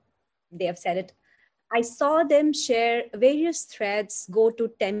Twitter. They have said it. I saw them share various threads, go to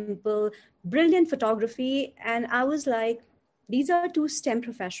temple, brilliant photography. And I was like, these are two STEM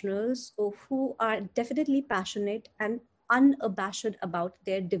professionals who are definitely passionate and unabashed about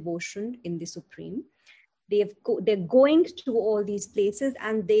their devotion in the Supreme. They're going to all these places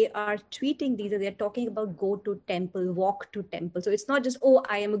and they are tweeting these, and they're talking about go to temple, walk to temple. So it's not just, oh,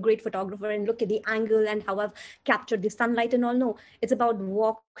 I am a great photographer and look at the angle and how I've captured the sunlight and all. No, it's about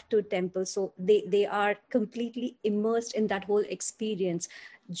walk to temple. So they are completely immersed in that whole experience.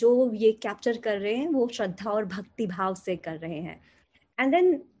 जो ये capture कर रहे हैं, वो श्रद्धा और भक्ति भाव से कर रहे हैं. And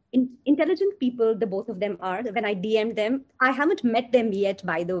then intelligent people, the both of them are. When I DM'd them, I haven't met them yet,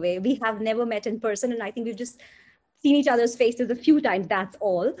 by the way. We have never met in person, and I think we've just seen each other's faces a few times, that's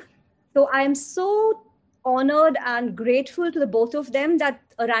all. So I am so honored and grateful to the both of them that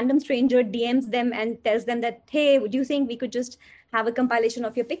a random stranger DMs them and tells them that, hey, do you think we could just have a compilation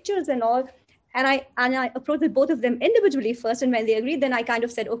of your pictures and all? And I approached both of them individually first, and when they agreed, then I kind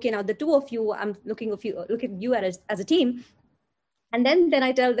of said, okay, now the two of you, I'm look at you as a team. And then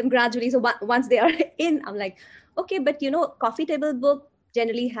I tell them gradually. So once they are in, I'm like, okay, but coffee table book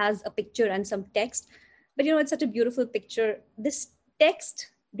generally has a picture and some text, but it's such a beautiful picture. This text,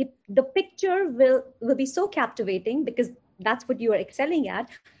 the picture will be so captivating because that's what you are excelling at.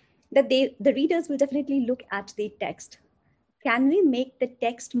 that the readers will definitely look at the text. Can we make the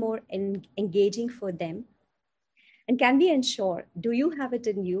text more engaging for them? And can we ensure, do you have it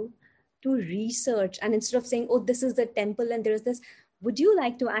in you to research, and instead of saying, oh, this is the temple and there is this, would you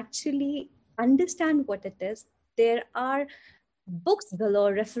like to actually understand what it is? There are books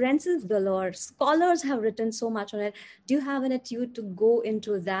galore, references galore, scholars have written so much on it. Do you have in it you to go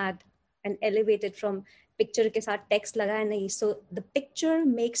into that and elevate it from picture ke saath text lagaya nahi? So the picture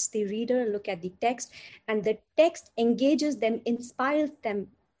makes the reader look at the text, and the text engages them, inspires them,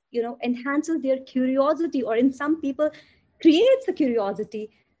 enhances their curiosity, or in some people creates a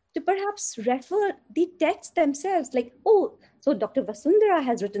curiosity to perhaps refer the text themselves. Like, oh, so Dr. Vasundhara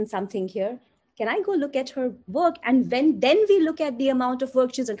has written something here. Can I go look at her work? And then we look at the amount of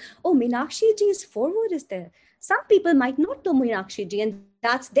work she's done. Oh, Meenakshi ji's foreword is there. Some people might not know Meenakshi ji, and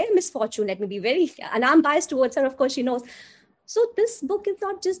that's their misfortune. Let me be and I'm biased towards her, of course, she knows. So this book is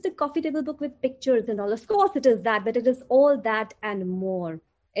not just a coffee table book with pictures and all. Of course it is that, but it is all that and more.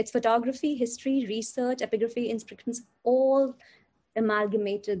 It's photography, history, research, epigraphy, inscriptions, all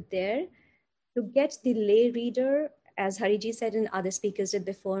amalgamated there to get the lay reader, as Hariji said and other speakers did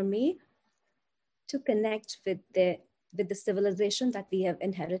before me, to connect with the civilization that we have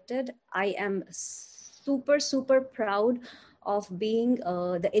inherited. I am super, super proud of being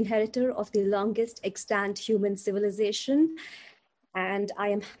the inheritor of the longest extant human civilization. And I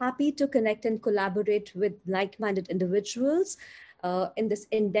am happy to connect and collaborate with like-minded individuals in this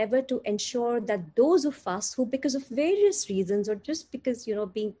endeavor to ensure that those of us who, because of various reasons, or just because,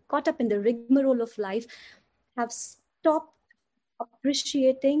 being caught up in the rigmarole of life, have stopped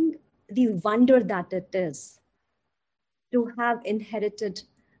appreciating the wonder that it is to have inherited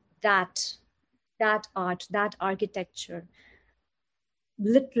that art, that architecture,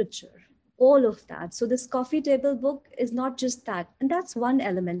 literature, all of that. So this coffee table book is not just that, and that's one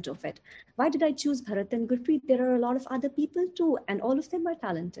element of it. Why did I choose Bharat and Gurpreet? There are a lot of other people too, and all of them are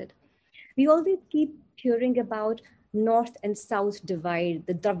talented. We always keep hearing about North and South divide,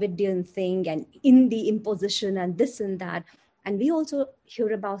 the Dravidian thing, and Indi imposition, and this and that. And we also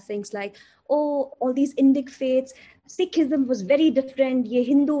hear about things like, oh, all these Indic faiths, Sikhism was very different, ye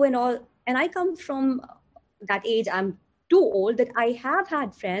Hindu and all. And I come from that age, I'm too old, that I have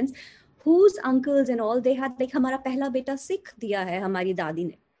had friends whose uncles and all, they had like, hamara pehla beta Sikh diya hai, hamari dadi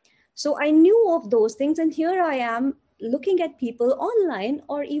ne. So I knew of those things. And here I am looking at people online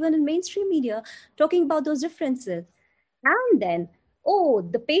or even in mainstream media talking about those differences. And then, oh,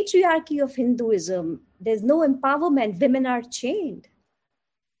 the patriarchy of Hinduism, there's no empowerment, women are chained.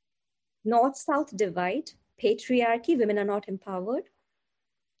 North-South divide, patriarchy, women are not empowered.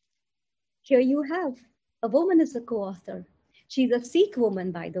 Here you have, a woman is a co-author. She's a Sikh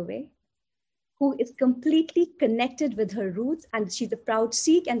woman, by the way, who is completely connected with her roots, and she's a proud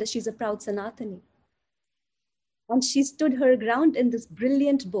Sikh and she's a proud Sanatani. And she stood her ground in this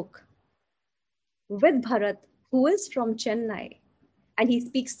brilliant book with Bharat, who is from Chennai. And he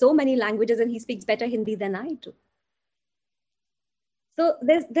speaks so many languages, and he speaks better Hindi than I do. So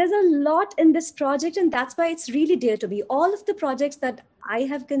there's a lot in this project, and that's why it's really dear to me. All of the projects that I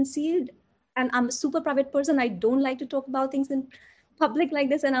have conceived, and I'm a super private person, I don't like to talk about things in public like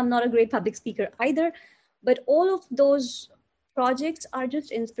this, and I'm not a great public speaker either. But all of those projects are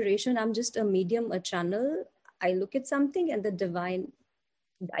just inspiration. I'm just a medium, a channel. I look at something and the divine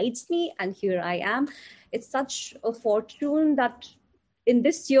guides me, and here I am. It's such a fortune that in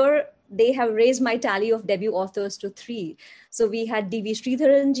this year, they have raised my tally of debut authors to 3. So we had D.V.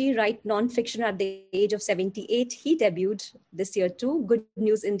 Sridharanji write non-fiction at the age of 78. He debuted this year too. Good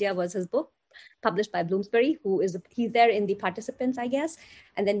News India was his book, published by Bloomsbury, he's there in the participants, I guess.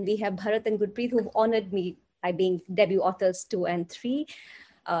 And then we have Bharat and Gurpreet, who've honored me by being debut authors 2 and 3.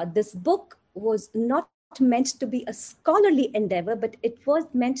 This book was not meant to be a scholarly endeavor, but it was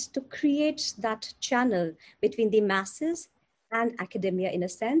meant to create that channel between the masses and academia in a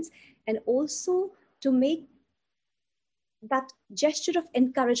sense, and also to make that gesture of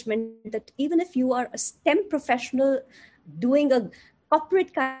encouragement that even if you are a STEM professional doing a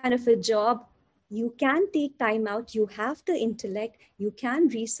corporate kind of a job, you can take time out, you have the intellect, you can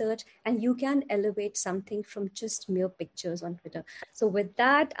research, and you can elevate something from just mere pictures on Twitter. So with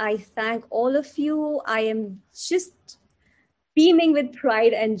that, I thank all of you. I am just beaming with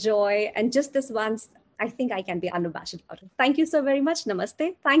pride and joy, and just this once, I think I can be unabashed about it. Thank you so very much.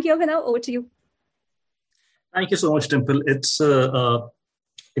 Namaste. Thank you, Abhinav. Over to you. Thank you so much, Dimple. It's a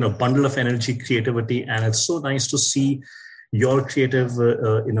bundle of energy, creativity, and it's so nice to see your creative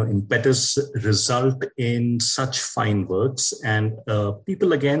impetus result in such fine works. And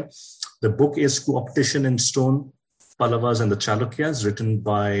people, again, the book is Co-optation in Stone. Pallavas and the Chalukyas, written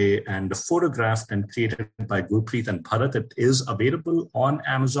by and photographed and created by Gurpreet and Bharat. It is available on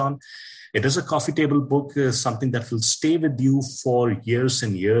Amazon. It is a coffee table book, something that will stay with you for years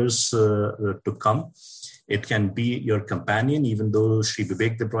and years to come. It can be your companion, even though Sri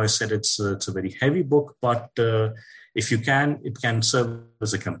Vivek de Broy said it's a very heavy book, but if you can, it can serve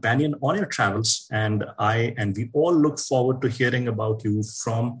as a companion on your travels. And we all look forward to hearing about you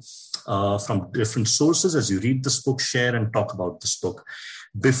from different sources as you read this book, share and talk about this book.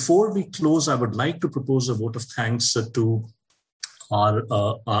 Before we close, I would like to propose a vote of thanks to our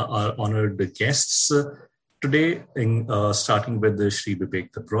honored guests today, starting with Sri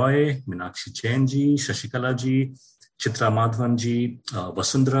Vivek de Broy, Meenakshi Jain ji, Shashikala ji, Chitra Madhavan ji,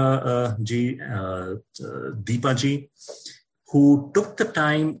 Vasundhara ji, Deepa ji, who took the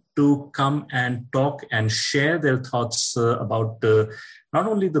time to come and talk and share their thoughts about not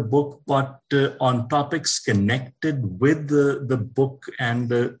only the book, but on topics connected with the book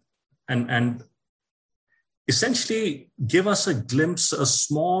and essentially give us a glimpse, a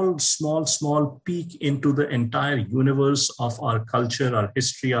small peek into the entire universe of our culture, our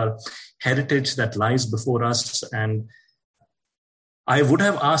history, our heritage that lies before us. And I would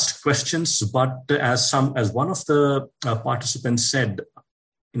have asked questions, but as one of the participants said,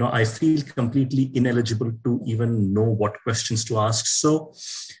 I feel completely ineligible to even know what questions to ask. So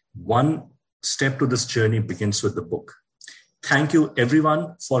one step to this journey begins with the book. Thank you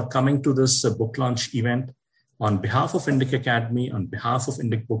everyone for coming to this book launch event. On behalf of Indic Academy, on behalf of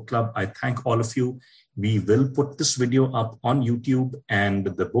Indic Book Club, I thank all of you. We will put this video up on YouTube, and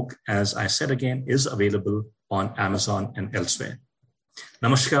the book, as I said again, is available on Amazon and elsewhere.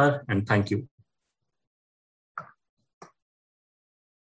 Namaskar and thank you.